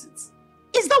don't get it.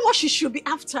 Is that what she should be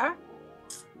after?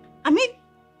 I mean,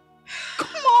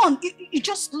 come on, you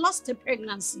just lost a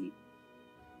pregnancy.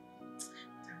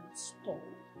 Stop.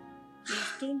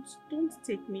 Please don't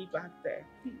take me back there,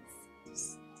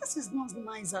 please. This is not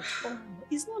nice at all.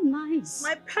 It's not nice.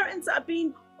 My parents are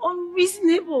being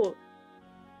unreasonable.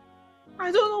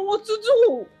 I don't know what to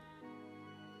do.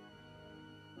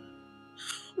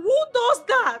 Who does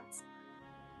that?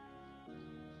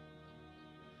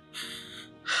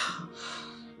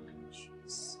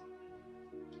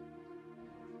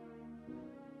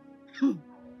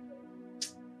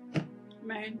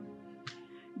 Man,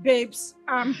 babes,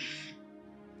 I'm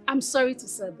sorry to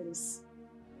say this.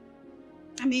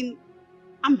 I mean,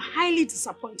 I'm highly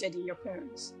disappointed in your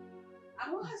parents.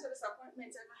 And who has your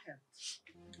disappointment ever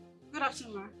helped? Good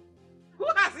afternoon, ma. Who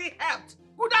has it helped?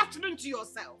 Good afternoon to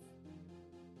yourself.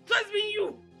 So it's been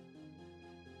you.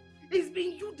 It's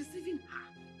been you deceiving her,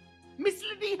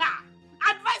 misleading her,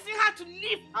 advising her to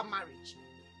leave her marriage.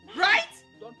 Right?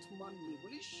 Don't mourn me.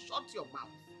 Will you shut your mouth?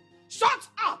 Shut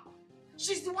up!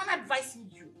 She's the one advising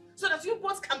you so that you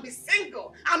both can be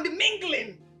single and be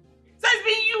mingling. So it's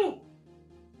been you.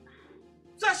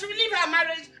 So she will leave her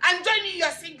marriage and join you in your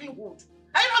singlehood.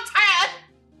 Are you not tired?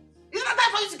 Is it not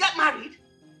time for you to get married?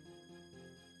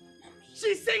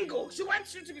 She's single. She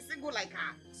wants you to be single like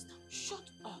her. Stop. Shut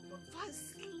up or I'll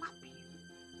slap you.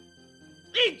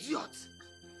 Idiot.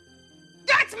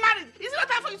 Get married. Is it not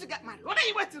time for you to get married? What are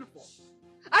you waiting for?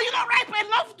 Are you not ripe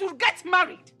enough to get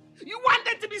married? You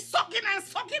wanted to be sucking and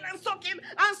sucking and sucking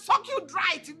and suck you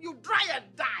dry till you dry and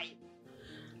die.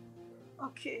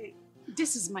 Okay,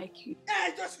 this is my cue.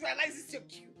 I just realize it's your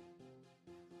cue.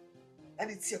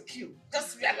 And it's your cue.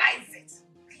 Just realize it.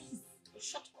 Please,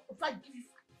 shut up. If I give you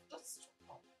five, just shut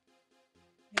up.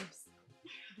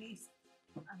 Please.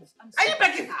 Are you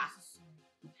begging her?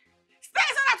 Stay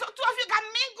so that two of you can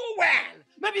mingle well.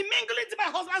 Maybe mingle into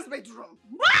my husband's bedroom.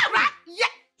 Right? Yeah.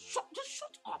 Just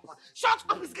shut up. Shut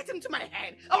up. It's getting to my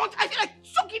head. I feel like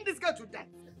choking this girl to death.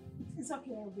 It's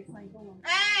okay, I'll be fine. Don't worry.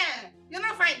 You're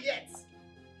not fine yet.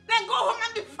 Then go home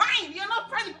and be fine. You're not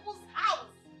fine in people's house.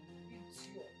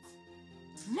 Idiot.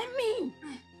 Mommy.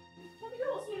 Mommy,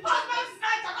 that was so embarrassing. Husband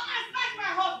snatch. I don't snatch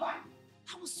my husband.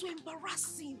 That was so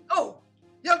embarrassing. Oh,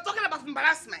 you're talking about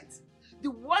embarrassment.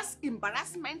 The worst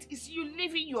embarrassment is you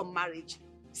leaving your marriage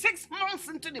 6 months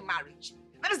into the marriage.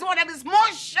 That is the one that is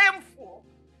more shameful.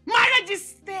 Marriage is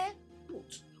stay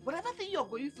put. Whatever thing you're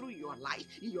going through in your life,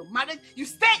 in your marriage, you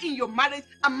stay in your marriage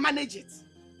and manage it.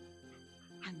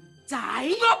 And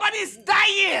die? Nobody's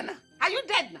dying. Are you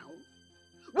dead now?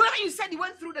 Whatever you said you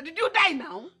went through that, did you die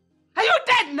now? Are you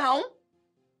dead now?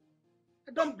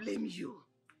 I don't blame you.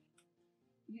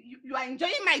 You are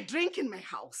enjoying my drink in my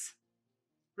house.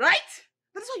 Right?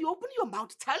 That is why you open your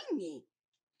mouth telling me.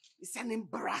 It's an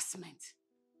embarrassment.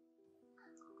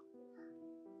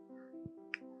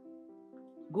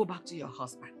 Go back to your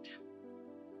husband.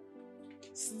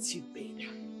 Stupid.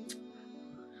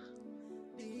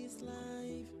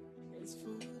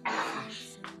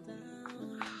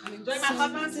 I'm enjoying my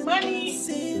husband's money.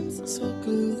 Seems so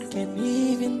good, can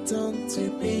even turn to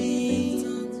pain.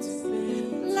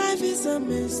 Life is a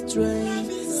mystery.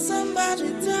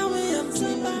 Somebody tell me I'm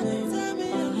dreaming.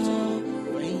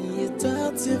 When you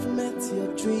thought you've met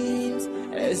your dreams,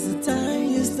 it's the time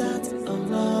you start a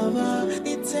lover.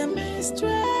 It's a mystery.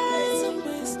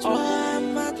 Oh,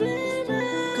 I'm a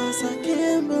dreamer. Cause I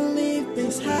can't believe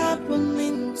this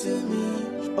happening to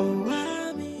me. Oh,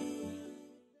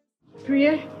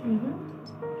 Priya,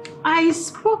 I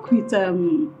spoke with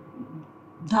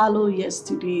Dalo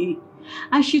yesterday,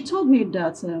 and she told me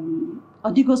that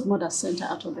Odigo's mother sent her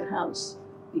out of the house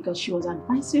because she was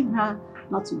advising her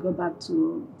not to go back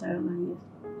to Thailand yet.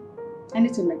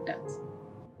 Anything like that.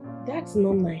 That's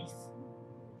not nice.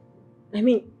 I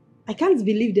mean, I can't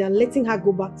believe they are letting her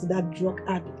go back to that drug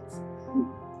addict.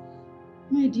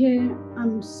 My dear,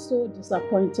 I'm so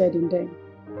disappointed in them.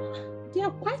 They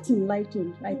are quite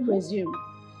enlightened, I presume.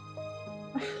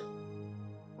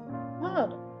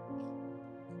 God,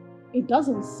 it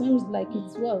doesn't seem like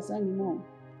it's worse anymore.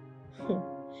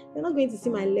 They're not going to see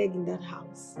my leg in that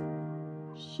house.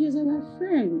 She's our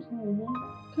friend.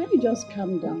 Can you just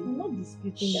calm down? I'm not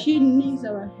disputing that. She needs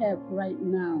our help right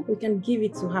now. We can give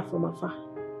it to her from afar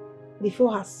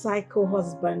before her psycho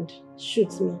husband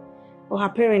shoots me or her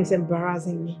parents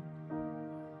embarrassing me.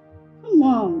 Come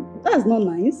on, that's not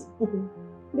nice.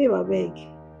 Babe, I beg.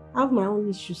 I have my own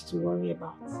issues to worry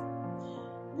about.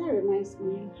 That reminds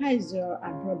me, how is your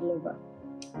abroad lover?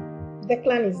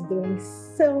 Declan is doing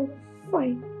so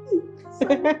fine.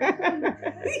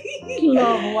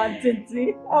 Love wanted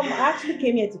to. I actually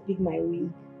came here to pick my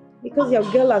wig because your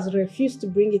girl has refused to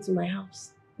bring it to my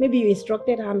house. Maybe you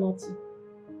instructed her not to.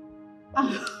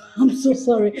 I'm so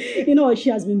sorry. You know what? She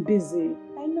has been busy.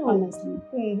 I know. Honestly.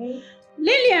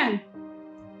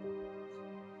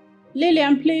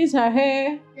 Lillian, please, her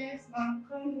hair. Yes, I'm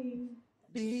coming.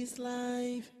 This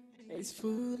life is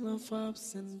full of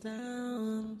ups and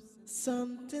downs.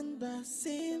 Something that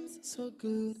seems so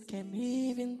good can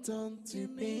even turn to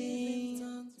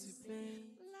pain.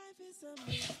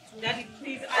 Daddy,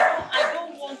 please, I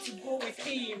don't want to go with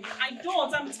him. I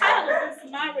don't. I'm tired of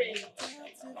this marriage.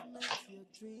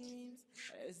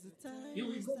 You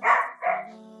will go back.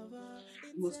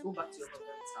 You must go back to your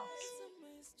husband's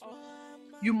house.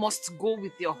 You must go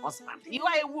with your husband. You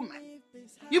are a woman.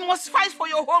 You must fight for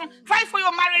your home, fight for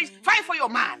your marriage, fight for your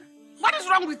man. What is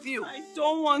wrong with you? I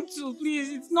don't want to, please.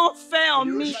 It's not fair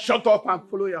on me. Shut up and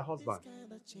follow your husband.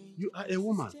 You are a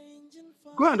woman.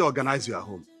 Go and organize your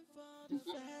home.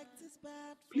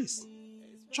 Please,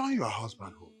 join your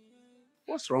husband home.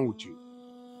 What's wrong with you?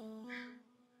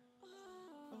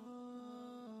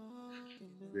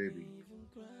 Baby,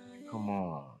 come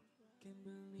on.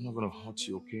 I'm not gonna hurt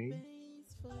you, okay?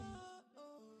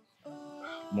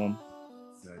 Mom,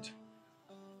 Dad,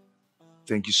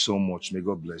 thank you so much. May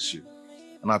God bless you.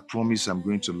 And I promise I'm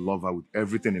going to love her with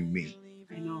everything in me.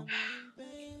 I know.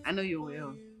 I know you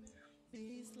will.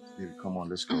 Baby, come on,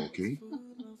 let's go, okay?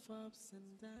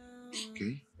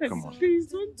 Okay? Come on. Please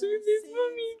don't do this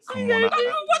for me. Come on. What's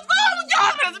wrong with your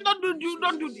husband?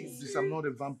 Don't do this. This, I'm not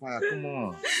a vampire. Come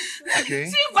on. Okay?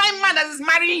 See a fine man that is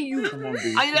marrying you. Come on,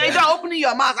 baby. And you're opening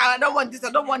your mouth. I don't want this.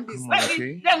 I don't want this. Come on,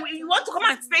 okay? Then you want to come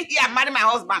and stay here and marry my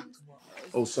husband.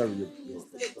 Oh, sorry.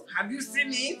 Have you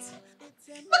seen it?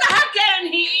 Look at how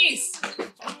caring he is.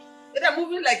 They're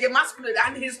moving like a masquerade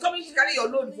and he's coming to carry your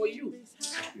load for you.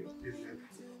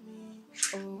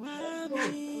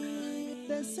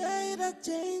 They say that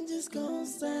change is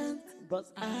constant,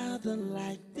 but I don't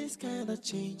like this kind of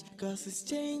change, cause it's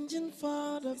changing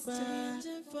for the bad.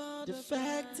 The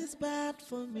fact is bad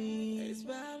for me. It's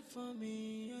bad for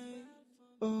me.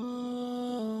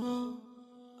 Oh,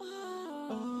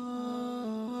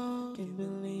 can't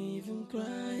believe I'm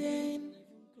crying.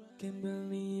 Can't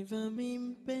believe I'm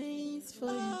in pain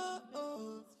for you.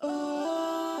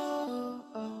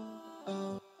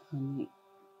 Honey,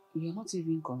 you're not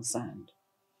even concerned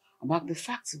about the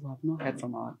fact we have not heard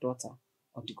from our daughter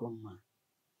or the grown man.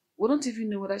 We don't even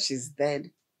know whether she's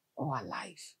dead or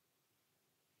alive.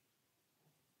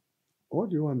 What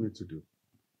do you want me to do?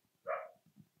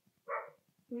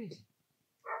 Really?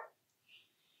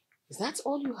 Is that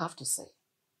all you have to say?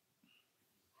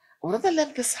 Or rather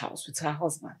left this house with her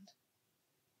husband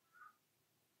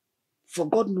for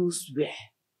God knows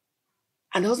where.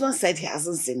 And the husband said he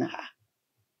hasn't seen her.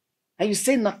 And you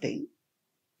say nothing?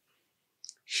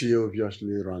 She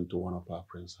obviously ran to one of our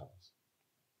friends' house.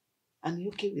 And you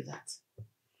okay with that?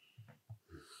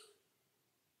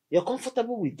 You're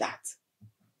comfortable with that?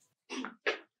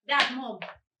 Dad, Mom,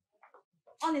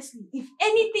 honestly, if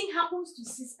anything happens to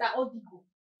Sister Odigo,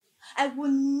 I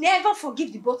will never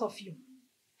forgive the both of you.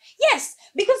 Yes,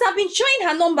 because I've been showing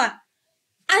her number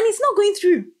and it's not going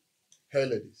through. Hey,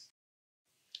 ladies,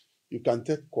 you can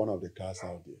take one of the cars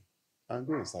out there and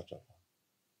go in search of her.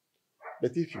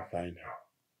 But if you find her,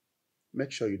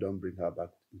 make sure you don't bring her back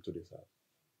into this house.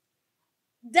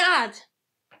 Dad,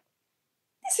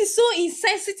 this is so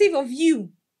insensitive of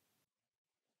you.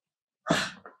 I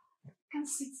can't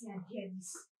sit here and hear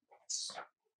this.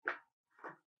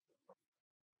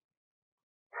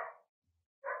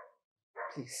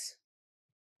 Please,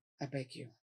 I beg you,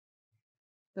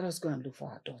 let us go and look for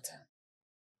our daughter.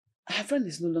 Her friend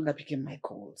is no longer picking my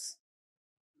calls.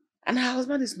 And her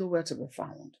husband is nowhere to be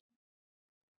found.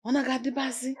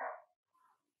 Onagadibasi.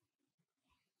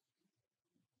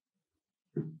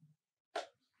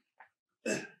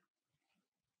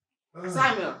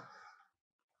 Samuel,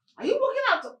 are you walking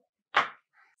out?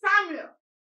 Samuel!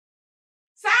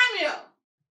 Samuel!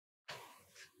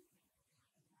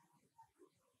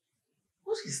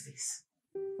 What is this?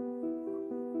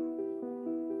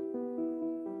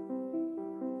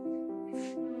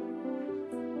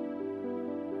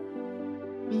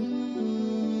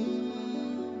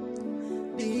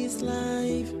 This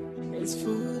life is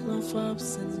full of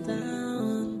ups and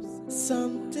downs.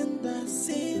 Something that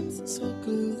seems so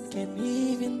good can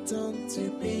even turn to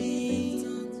pain.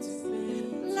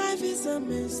 Life is a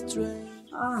mystery.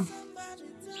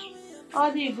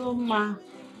 Odigo ma.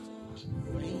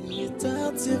 When you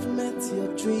thought you've met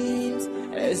your dreams,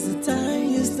 it's the time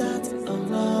you start a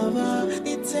lover.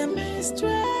 It's a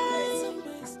mystery.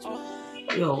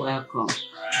 You're welcome.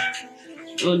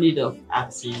 No need of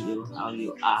asking you how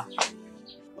you are.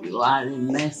 You are a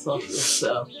mess of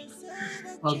yourself.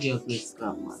 Hug your great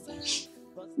grandmother.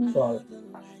 Sorry.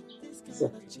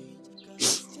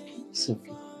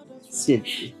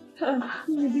 Sit.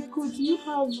 Maybe could you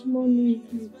have money?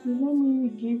 You know me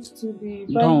gifts to the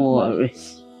bank. Don't worry.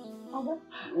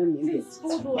 Please,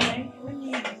 hold on. Let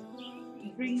me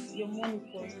bring your money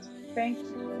for you. Thank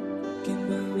you. Can't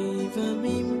believe I'm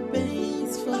in pain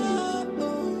for you.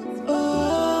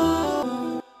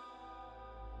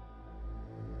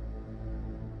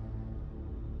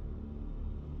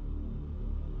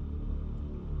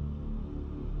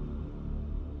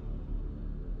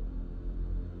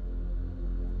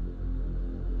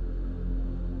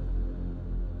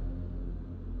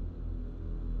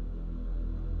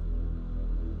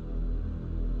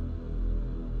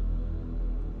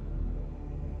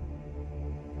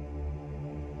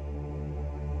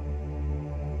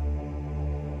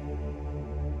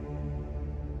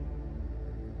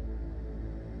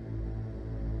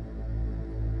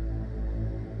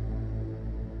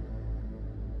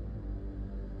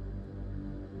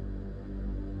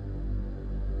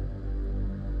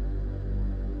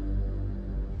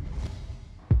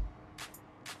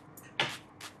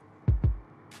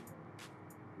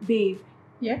 Babe.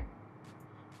 Yeah?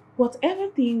 Whatever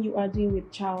thing you are doing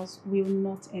with Charles will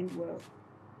not end well.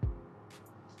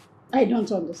 I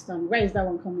don't understand. Where is that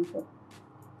one coming from?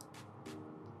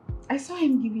 I saw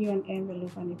him give you an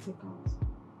envelope and a takeout.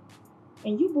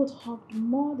 And you both hugged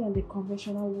more than the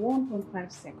conventional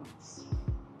 1.5 seconds.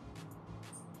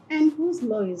 And whose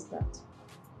law is that?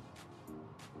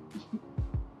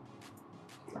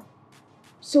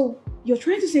 So, you're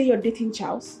trying to say you're dating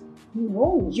Charles?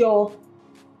 No. Your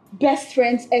best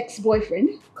friend's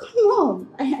ex-boyfriend? Come on,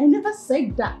 I never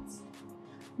said that.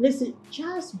 Listen,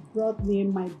 Charles brought me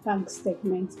my bank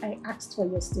statement I asked for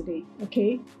yesterday,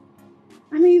 okay?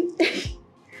 I mean,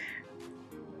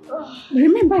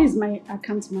 remember he's my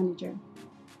account manager.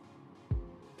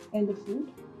 And the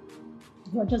food?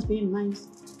 You're just being nice.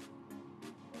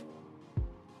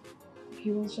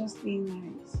 He was just being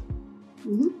nice.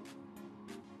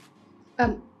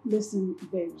 Listen,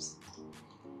 babes.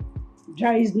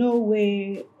 There is no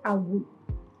way I would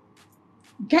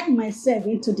get myself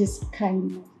into this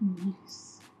kind of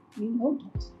mess. You know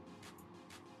that.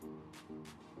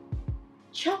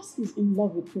 Charles is in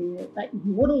love with me. Like,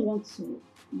 he wouldn't want to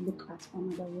look at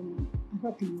another woman. I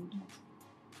hope you know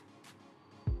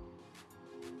that.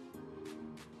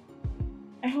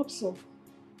 I hope so.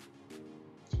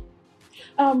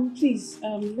 Please,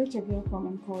 let your girl come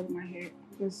and curl my hair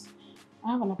because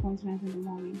I have an appointment in the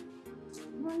morning.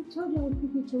 Well, I told you I would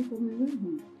pick it up from my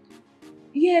room.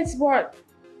 Yes, but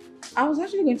I was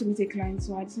actually going to meet a client,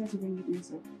 so I decided to bring it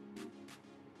myself.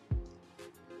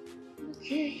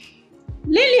 Okay.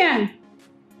 Lillian!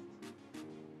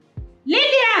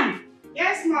 Lillian!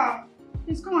 Yes, Mom.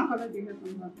 Please come and collect the hair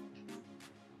from her.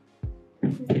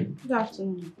 Good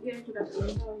afternoon. Yeah, good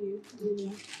afternoon. How are you?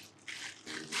 Lillian.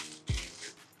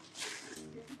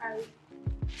 I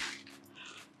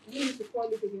need to call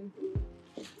it again for you.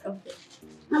 Okay.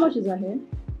 How much is her hair?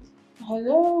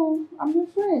 Hello, I'm your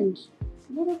friend.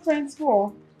 What are friends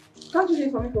for? Can't you do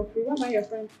it for me for free? Why am I your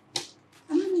friend?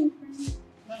 I'm not your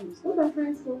friend. What are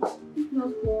friends for? If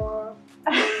not for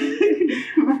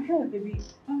my friend, baby.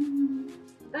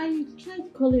 I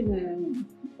tried calling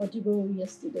Odigo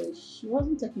yesterday. She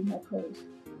wasn't taking her calls.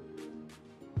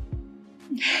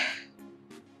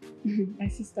 My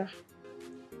sister,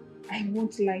 I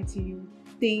won't lie to you.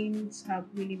 Things have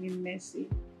really been messy.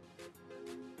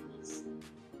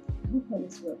 I hope all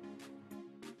is well.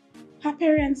 Her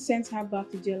parents sent her back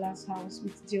to Diola's house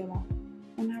with Diola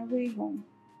on her way home.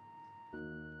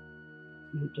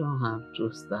 You don't have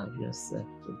to starve yourself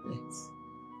to death.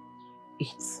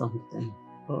 Eat something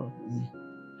for me.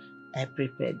 I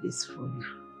prepared this for you.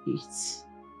 Eat.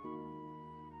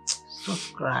 Stop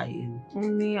crying.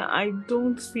 Mommy, I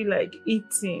don't feel like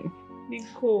eating.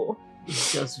 Nico. You're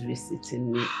just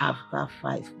visiting me after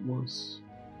 5 months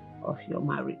of your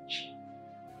marriage.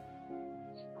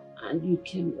 And you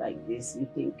came like this, you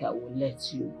think I will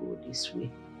let you go this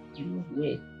way. No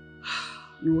way.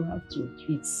 You will have to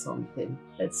eat something.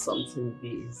 Let something be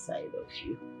inside of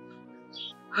you.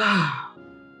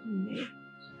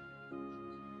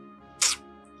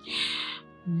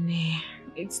 Nah,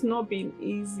 it's not been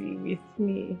easy with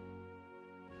me.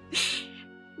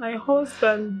 My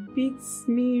husband beats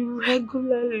me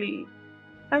regularly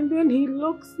and then he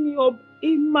locks me up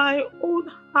in my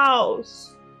own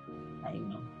house. I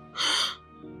know.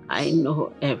 I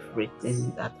know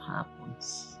everything that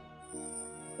happens.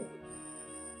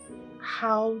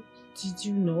 How did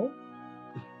you know?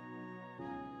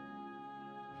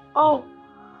 Oh,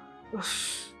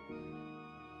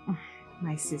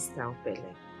 my sister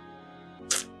Opele.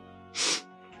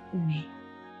 Me.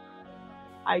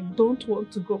 I don't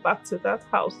want to go back to that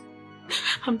house.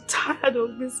 I'm tired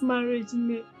of this marriage,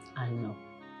 me. I know.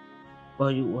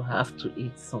 But you will have to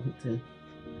eat something.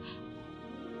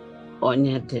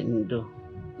 Onyedendo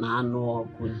na no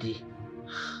goody.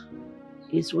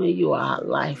 It's when you are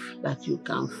alive that you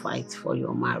can fight for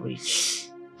your marriage.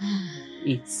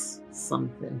 Eat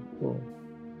something. Oh.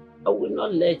 I will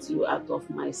not let you out of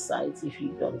my sight if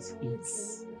you don't eat.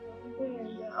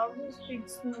 I'll just eat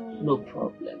slowly. No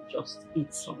problem, just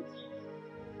eat something.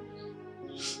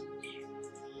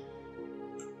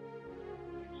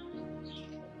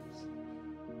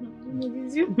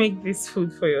 Did you make this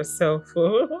food for yourself?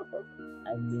 Oh?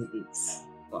 I made it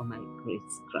for my great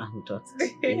granddaughter.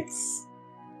 It's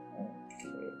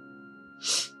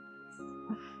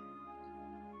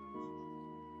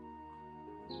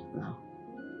now,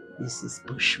 this is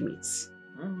bushmeat.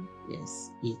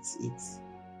 Yes, eat.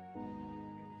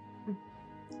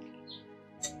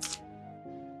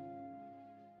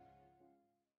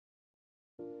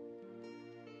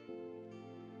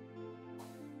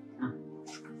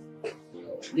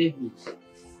 David,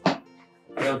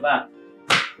 you're back.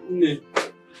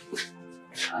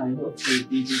 I hope you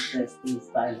did the testing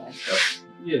style like that.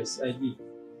 Yes, I did.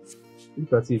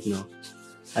 Look at it now.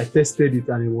 I tested it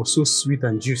and it was so sweet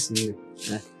and juicy.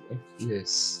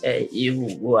 Yes.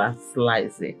 You go and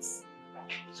slice it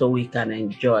so we can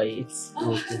enjoy it.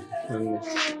 Okay.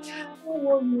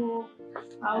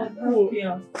 I'll help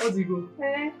you. How's it go?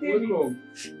 Welcome.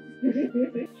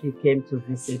 She came to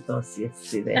visit us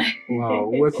yesterday. Wow,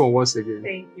 welcome once again.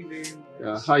 Thank you very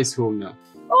much. How is home now?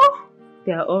 Oh,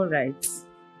 they are all right.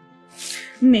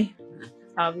 Me,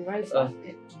 I'll be right back.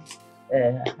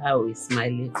 How is my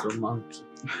little monkey?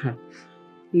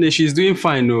 No, she's doing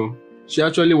fine, no. She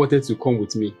actually wanted to come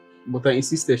with me, but I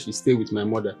insisted she stay with my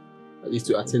mother, at least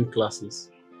to attend classes.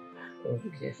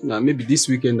 Okay. Now, maybe this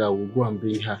weekend I will go and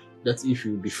bring her. That's if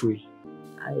you'll be free.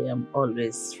 I am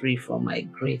always free for my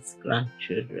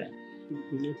great-grandchildren.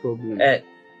 No problem.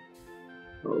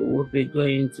 We'll be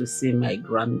going to see my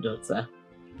granddaughter.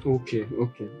 Okay.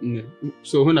 No.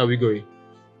 So when are we going?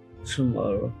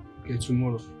 Tomorrow. Okay,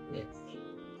 tomorrow. Yes.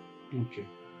 Okay.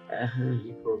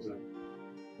 No problem.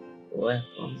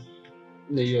 Welcome.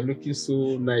 Yeah, you're looking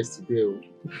so nice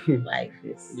today. Like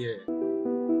this. Yeah.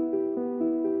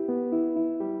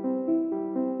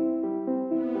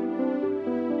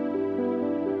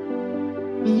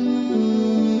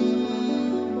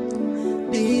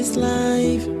 This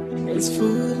life is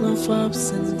full of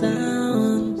ups and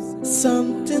downs.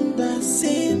 Something that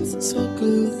seems so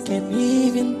good can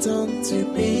even turn to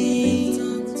pain.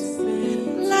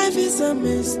 Life is a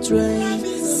mystery.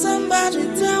 Somebody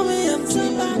tell me I'm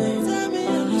dreaming.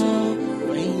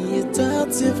 When you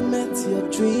thought you've met your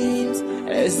dreams,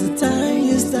 it's the time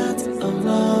you start a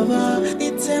lover.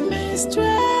 It's a mystery.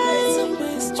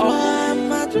 Or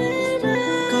am I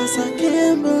dreaming? Cause I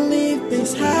can't believe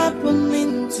this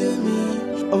happening to me.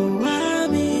 Oh, I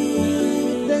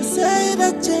mean, they say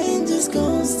that change is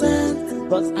constant,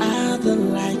 but I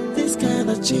don't like this kind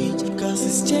of change. Cause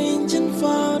it's changing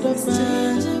for the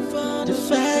bad. The